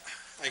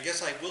I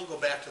guess I will go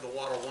back to the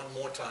water one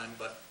more time,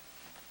 but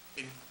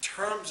in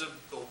terms of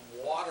the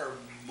water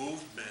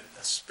movement,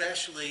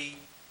 especially,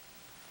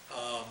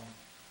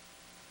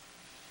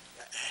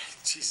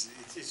 geez,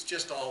 it's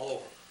just all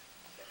over.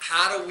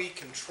 How do we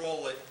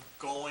control it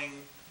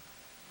going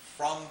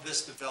from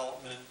this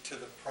development to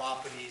the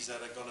properties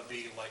that are gonna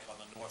be like on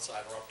the north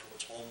side or up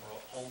towards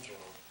Holmes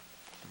Road?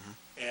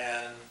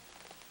 And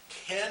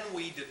can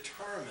we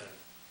determine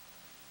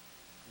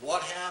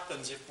what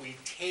happens if we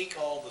take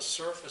all the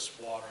surface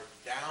water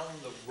down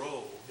the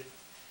road?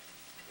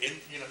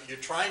 You're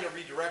trying to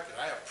redirect it.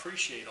 I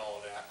appreciate all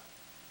of that.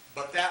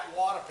 But that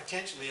water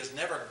potentially has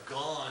never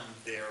gone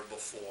there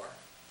before.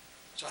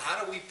 So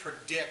how do we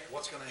predict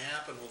what's going to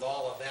happen with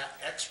all of that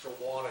extra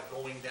water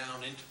going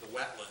down into the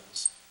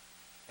wetlands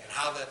and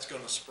how that's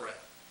going to spread?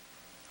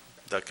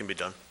 That can be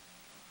done.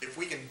 If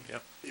we can,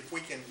 Yep.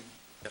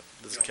 Yep,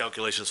 there's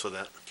calculations for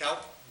that.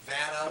 calc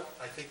that out,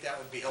 I think that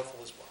would be helpful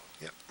as well.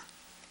 Yep.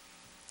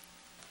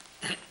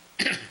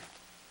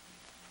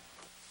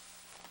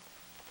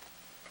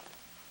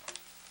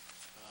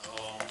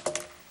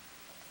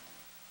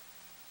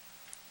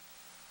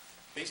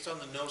 Based on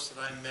the notes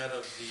that I met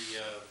of the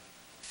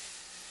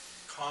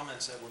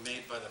comments that were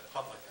made by the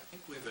public, I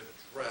think we've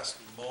addressed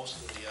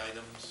most of the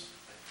items.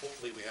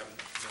 Hopefully, we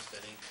haven't missed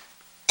any.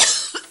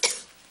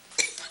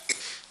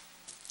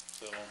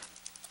 So,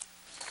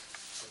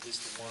 at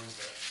least the ones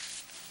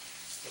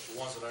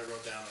that I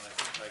wrote down, and I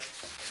think I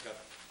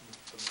got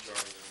the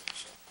majority of them,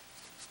 so.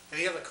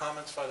 Any other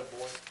comments by the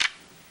board?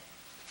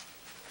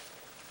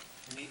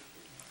 Any,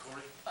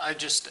 Corey? I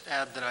just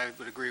add that I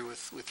would agree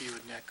with you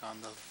and Nick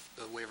on the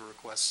waiver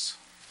requests.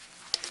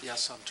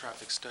 Yes on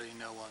traffic study,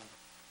 no on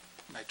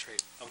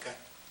nitrate. Okay.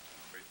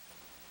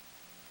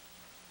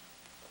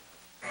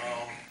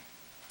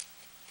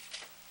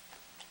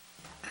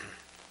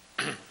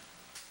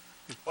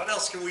 What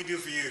else can we do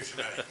for you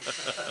tonight?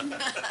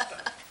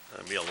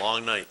 It'll be a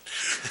long night.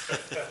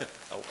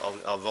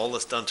 I'll have all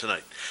this done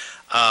tonight.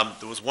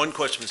 There was one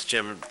question, Mr.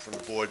 Chairman, from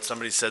the board.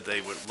 Somebody said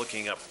they were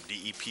looking up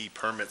DEP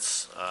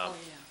permits,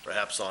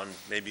 perhaps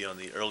maybe on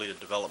the earlier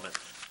development.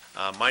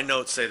 My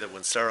notes say that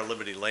when Sarah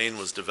Liberty Lane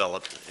was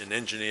developed and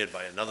engineered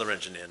by another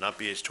engineer, not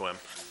BH2M,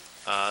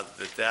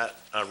 that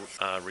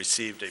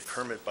received a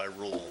permit by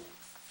rule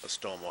for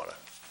stormwater.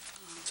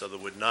 So there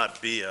would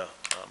not be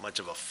much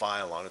of a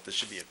file on it. There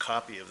should be a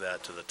copy of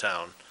that to the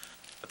town.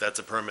 But that's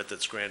a permit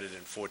that's granted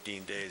in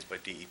 14 days by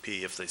DEP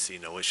if they see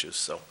no issues.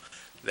 So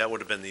that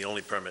would have been the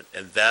only permit,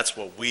 and that's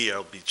what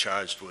we'll be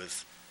charged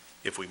with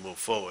if we move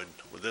forward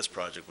with this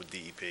project with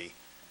DEP,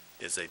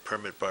 is a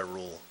permit by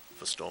rule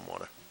for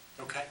stormwater.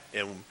 Okay.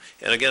 And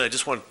again, I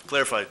just want to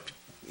clarify,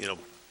 been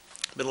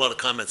a lot of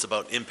comments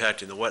about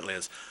impacting the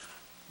wetlands.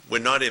 We're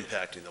not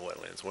impacting the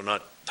wetlands. We're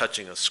not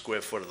touching a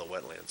square foot of the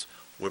wetlands.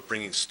 We're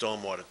bringing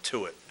stormwater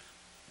to it,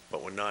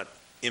 but we're not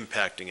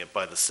impacting it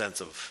by the sense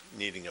of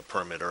needing a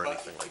permit or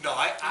anything like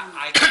that. No,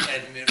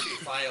 and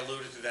if I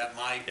alluded to that,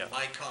 my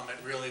comment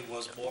really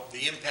was more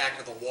the impact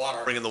of the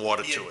water. Bringing the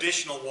water to it. The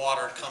additional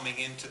water coming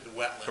into the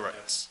wetland.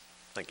 Correct.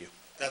 Thank you.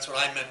 That's what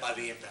I meant by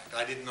the impact.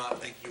 I did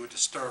not think you were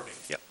disturbing.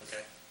 Yep.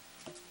 Okay?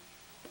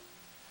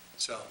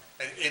 So,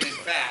 and in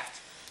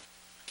fact,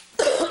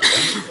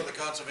 for the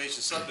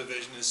conservation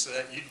subdivision is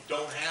that you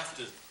don't have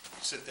to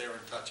sit there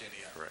and touch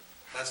any of it. Correct.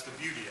 That's the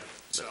beauty of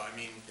it. So, I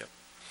mean, Yep.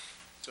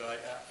 so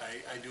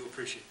I do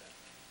appreciate that.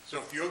 So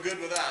if you're good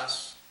with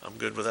us. I'm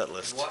good with that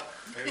list. What?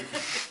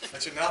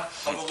 That's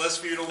enough of a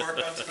list for you to work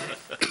on tonight?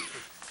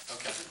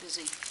 Okay.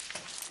 Busy.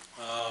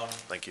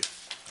 Thank you.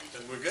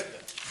 Then we're good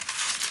then.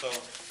 So,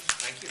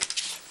 thank you.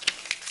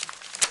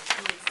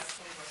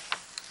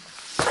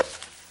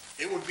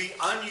 It would be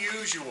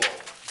unusual,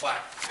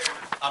 but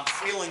I'm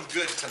feeling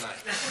good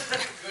tonight.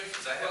 Good,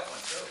 because I have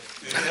one too.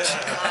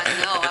 I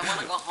know, I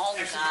want to go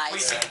home,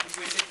 guys. Can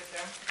we take that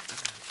down?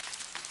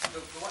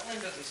 The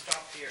wetland doesn't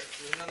stop here.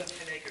 There's another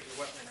 10 acres of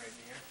wetland right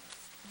here.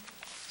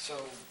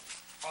 So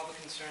all the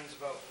concerns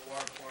about the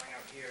water pouring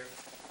out here,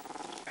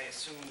 I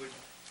assume would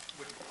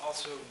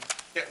also...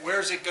 Yeah,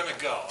 where's it gonna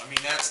go? I mean,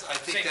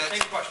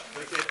 Same question.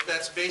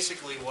 That's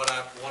basically what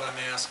I'm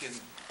asking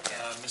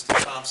Mr.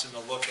 Thompson to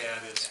look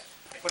at is,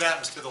 what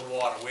happens to the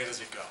water? Where does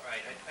it go?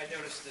 Right, I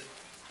noticed that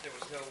there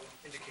was no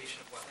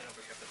indication of wetland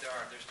over here, but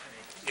there's 10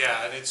 acres.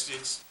 Yeah, and it's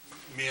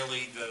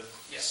merely the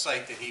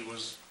site that he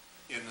was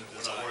in the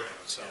design,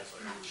 so.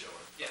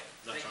 Yeah,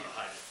 thank you.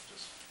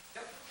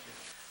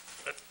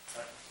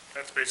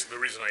 That's basically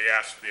the reason I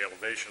asked for the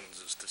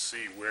elevations, is to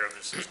see where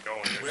this is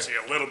going. I see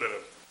a little bit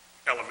of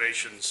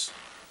elevations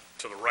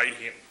to the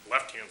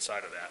left-hand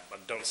side of that,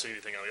 but don't see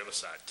anything on the other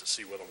side to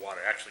see where the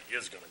water actually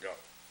is going to go.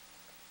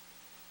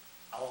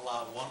 I'll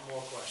allow one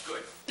more question.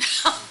 Good.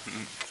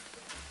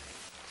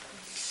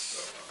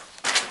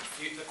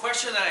 The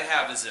question that I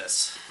have is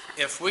this.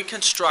 If we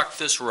construct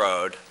this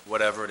road,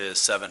 whatever it is,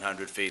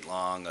 700 feet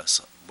long, or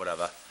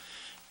whatever,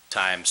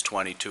 times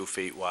 22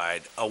 feet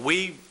wide, are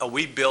we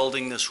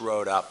building this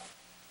road up?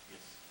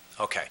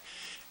 Okay.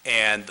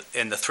 And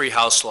the 3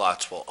 house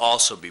lots will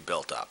also be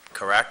built up,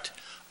 correct?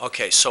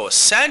 Okay, so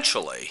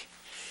essentially,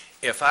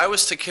 if I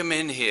was to come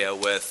in here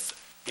with,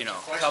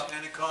 Question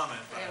and a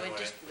comment, by the way.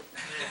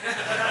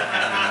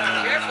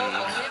 Careful,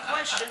 only a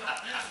question.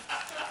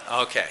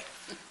 Okay.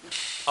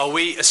 Are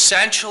we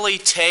essentially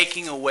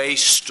taking away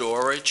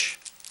storage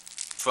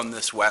from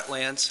this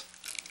wetlands?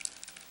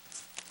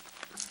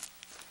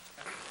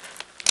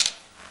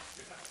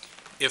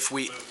 If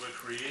we... We're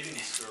creating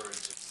storage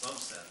in some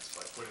sense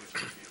by putting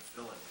 3 feet of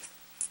filling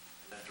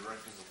and then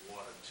directing the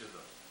water to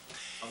them.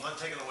 I'm not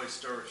taking away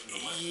storage from the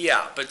wetlands.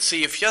 Yeah, but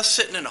see, if you're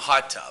sitting in a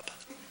hot tub,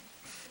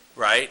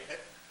 right,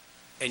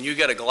 and you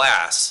get a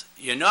glass,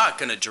 you're not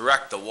going to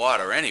direct the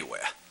water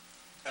anywhere.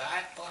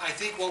 I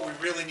think what we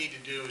really need to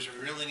do is we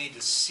really need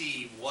to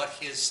see what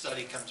his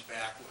study comes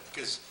back with,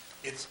 because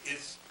it's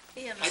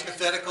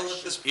hypothetical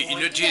at this point.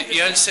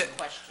 You understand?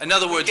 In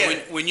other words,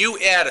 when you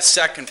add a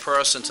second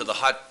person to the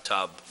hot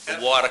tub, the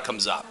water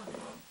comes up.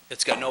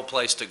 It's got no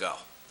place to go.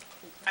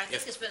 I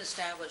think it's been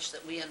established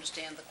that we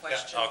understand the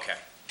question. Okay,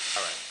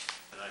 all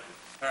right.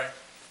 All right,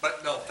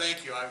 but no,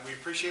 thank you. We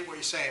appreciate what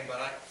you're saying,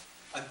 but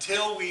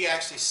until we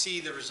actually see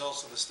the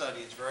results of the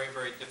study, it's very,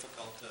 very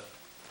difficult to,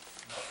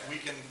 we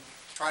can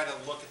try to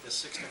look at this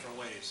 6 different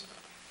ways.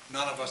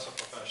 None of us are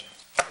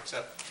professionals,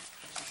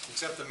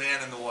 except the man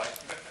and the wife.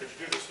 Could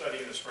you do the study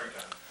in the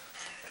springtime?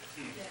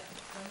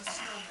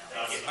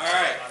 All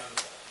right.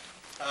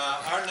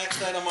 Our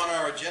next item on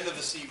our agenda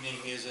this evening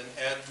is an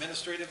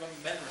administrative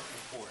amendment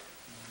report.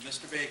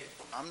 Mr. Bacon.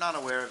 I'm not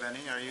aware of any.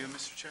 Are you,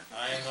 Mr. Chair?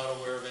 I am not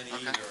aware of any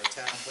either. A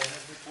town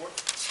planner's report?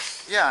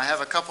 Yeah, I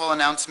have a couple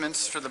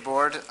announcements for the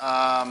board,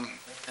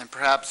 and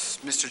perhaps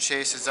Mr.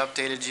 Chase has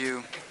updated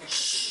you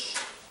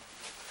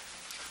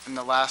in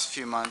the last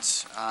few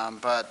months,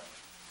 but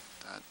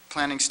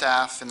planning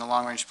staff and the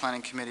Long Range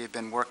Planning Committee have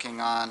been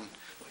working on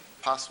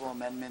possible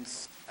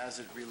amendments as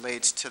it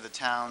relates to the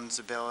town's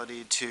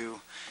ability to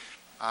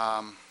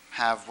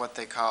have what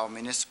they call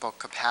municipal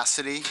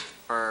capacity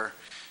for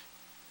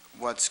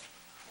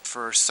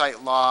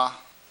site law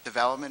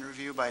development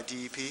review by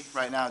DEP.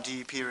 Right now,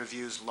 DEP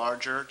reviews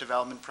larger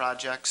development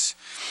projects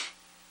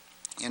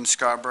in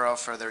Scarborough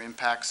for their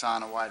impacts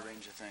on a wide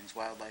range of things: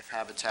 wildlife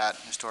habitat,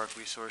 historic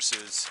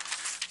resources,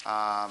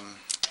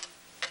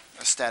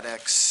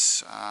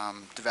 aesthetics,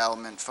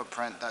 development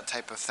footprint, that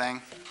type of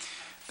thing.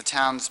 The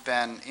town's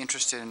been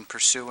interested in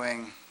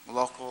pursuing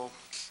local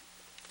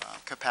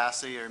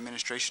capacity or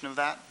administration of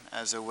that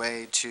as a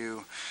way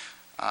to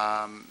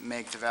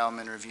make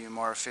development review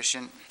more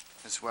efficient,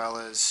 as well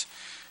as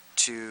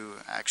to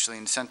actually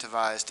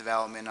incentivize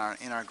development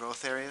in our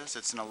growth areas.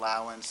 It's an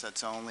allowance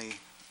that's only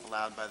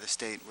allowed by the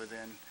state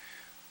within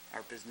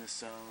our business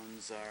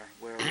zones,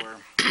 where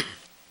we're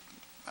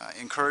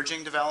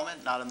encouraging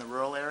development, not in the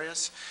rural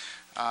areas.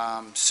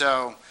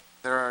 So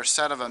there are a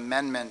set of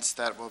amendments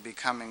that will be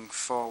coming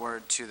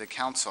forward to the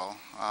council.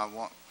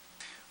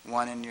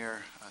 One in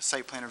your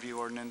site plan review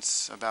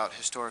ordinance about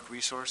historic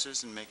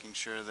resources and making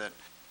sure that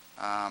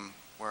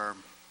we're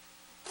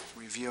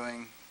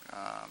reviewing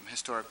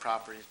historic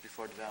properties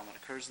before development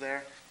occurs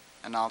there,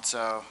 and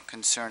also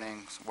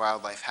concerning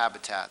wildlife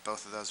habitat.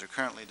 Both of those are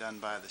currently done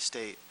by the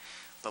state,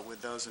 but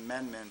with those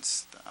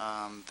amendments,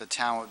 the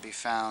town would be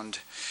found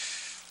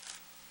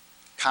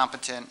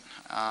competent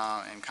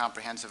and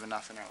comprehensive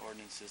enough in our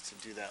ordinances to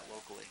do that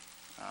locally.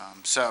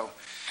 So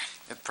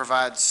it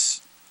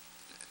puts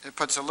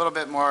a little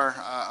bit more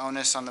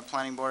onus on the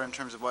planning board in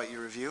terms of what you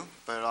review,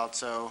 but it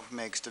also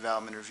makes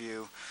development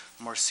review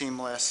more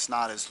seamless,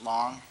 not as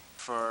long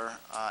for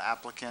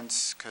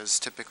applicants, because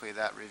typically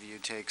that review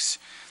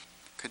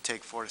could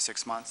take 4 to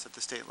 6 months at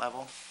the state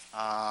level.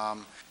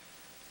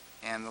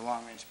 And the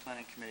Long Range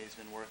Planning Committee has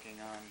been working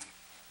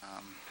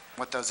on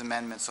what those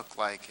amendments look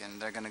like,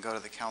 and they're going to go to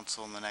the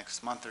council in the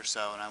next month or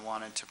so, and I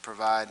wanted to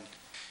provide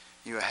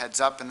you a heads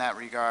up in that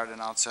regard,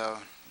 and also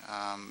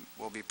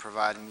we'll be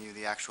providing you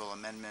the actual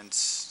amendments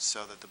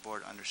so that the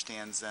board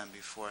understands them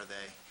before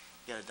they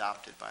get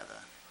adopted by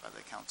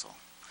the council.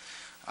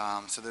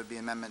 So there'd be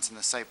amendments in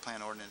the site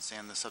plan ordinance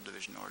and the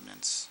subdivision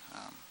ordinance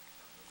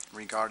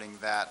regarding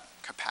that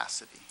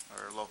capacity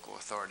or local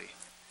authority.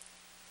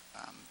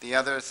 The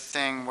other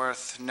thing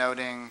worth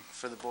noting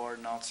for the board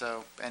and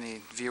also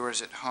any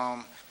viewers at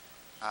home,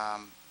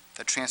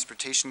 the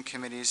Transportation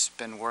Committee's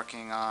been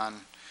working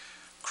on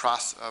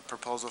a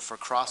proposal for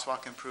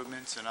crosswalk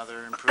improvements and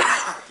other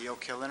improvements at the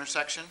Oak Hill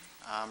intersection,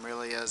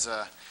 really as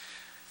a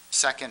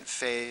second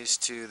phase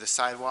to the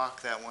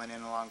sidewalk that went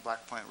in along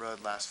Black Point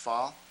Road last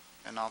fall,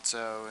 and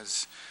also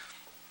as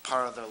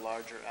part of the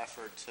larger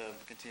effort to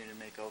continue to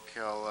make Oak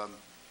Hill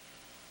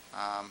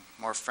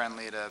more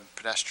friendly to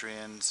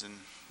pedestrians and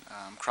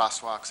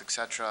crosswalks, et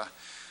cetera,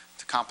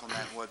 to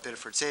complement what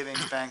Biddeford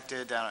Savings Bank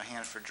did down at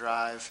Hanford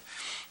Drive.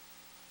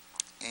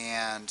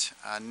 And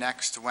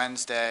next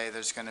Wednesday,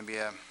 there's going to be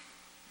a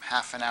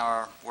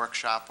half-an-hour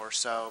workshop or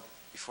so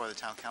before the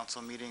town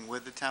council meeting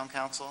with the town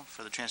council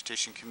for the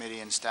Transportation Committee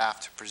and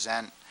staff to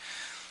present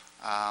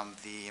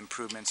the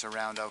improvements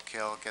around Oak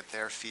Hill, get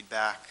their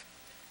feedback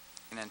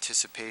in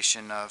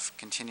anticipation of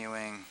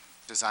continuing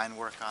design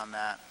work on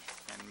that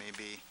and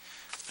maybe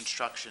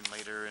construction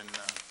later in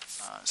the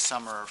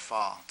summer or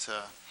fall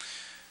to,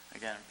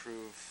 again,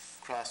 improve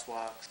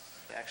crosswalks,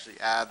 to actually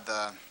add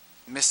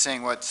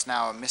what's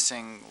now a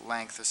missing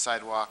length of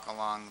sidewalk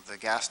along the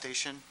gas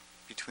station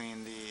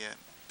between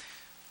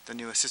the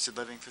new assisted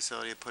living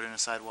facility, put in a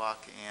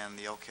sidewalk, and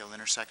the Oak Hill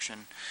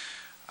intersection.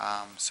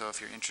 So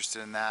if you're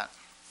interested in that,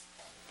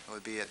 it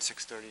would be at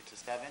 6:30 to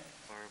 7,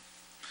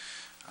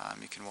 or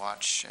you can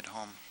watch at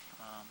home.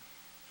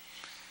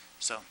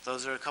 So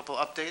those are a couple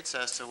updates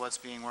as to what's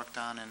being worked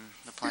on in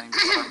the planning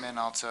department,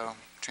 also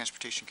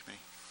Transportation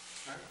Committee.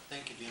 All right,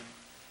 thank you, Jim.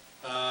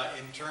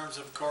 In terms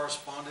of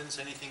correspondence,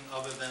 anything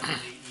other than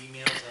the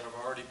emails that have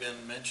already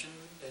been mentioned?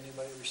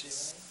 Anybody receive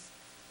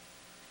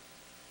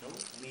any? No?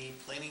 Any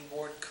planning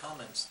board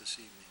comments this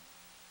evening?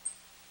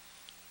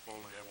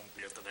 Only I won't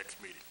be at the next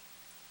meeting.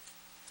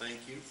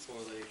 Thank you for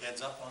the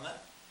heads up on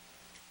that.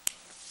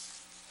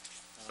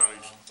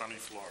 Sunny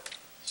Florida.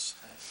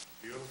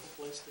 Beautiful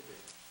place to be.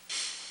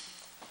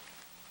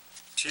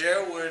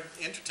 Chair would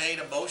entertain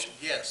a motion.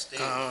 Yes,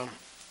 Dave.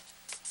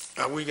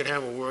 Are we going to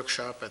have a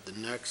workshop at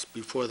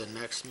before the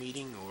next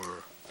meeting,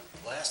 or?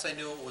 Last I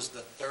knew it was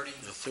the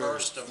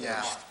 31st of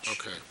Yeah. March.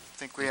 Okay. I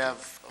think we have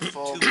a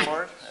full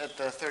board at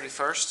the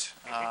 31st,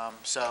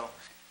 so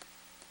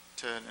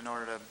in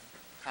order to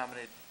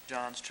accommodate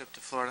John's trip to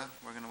Florida,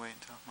 we're going to wait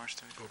until March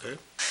 31st. Okay.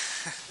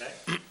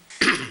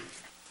 Okay.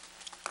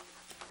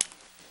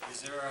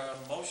 Is there a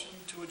motion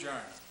to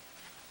adjourn?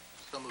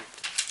 So moved.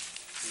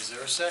 Is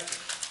there a second?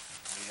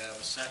 We have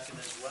a second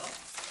as well.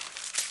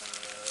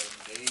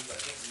 Dave, I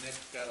think Nick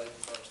got it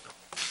first.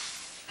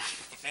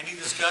 Any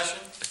discussion?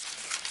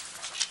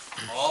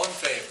 All in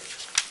favor?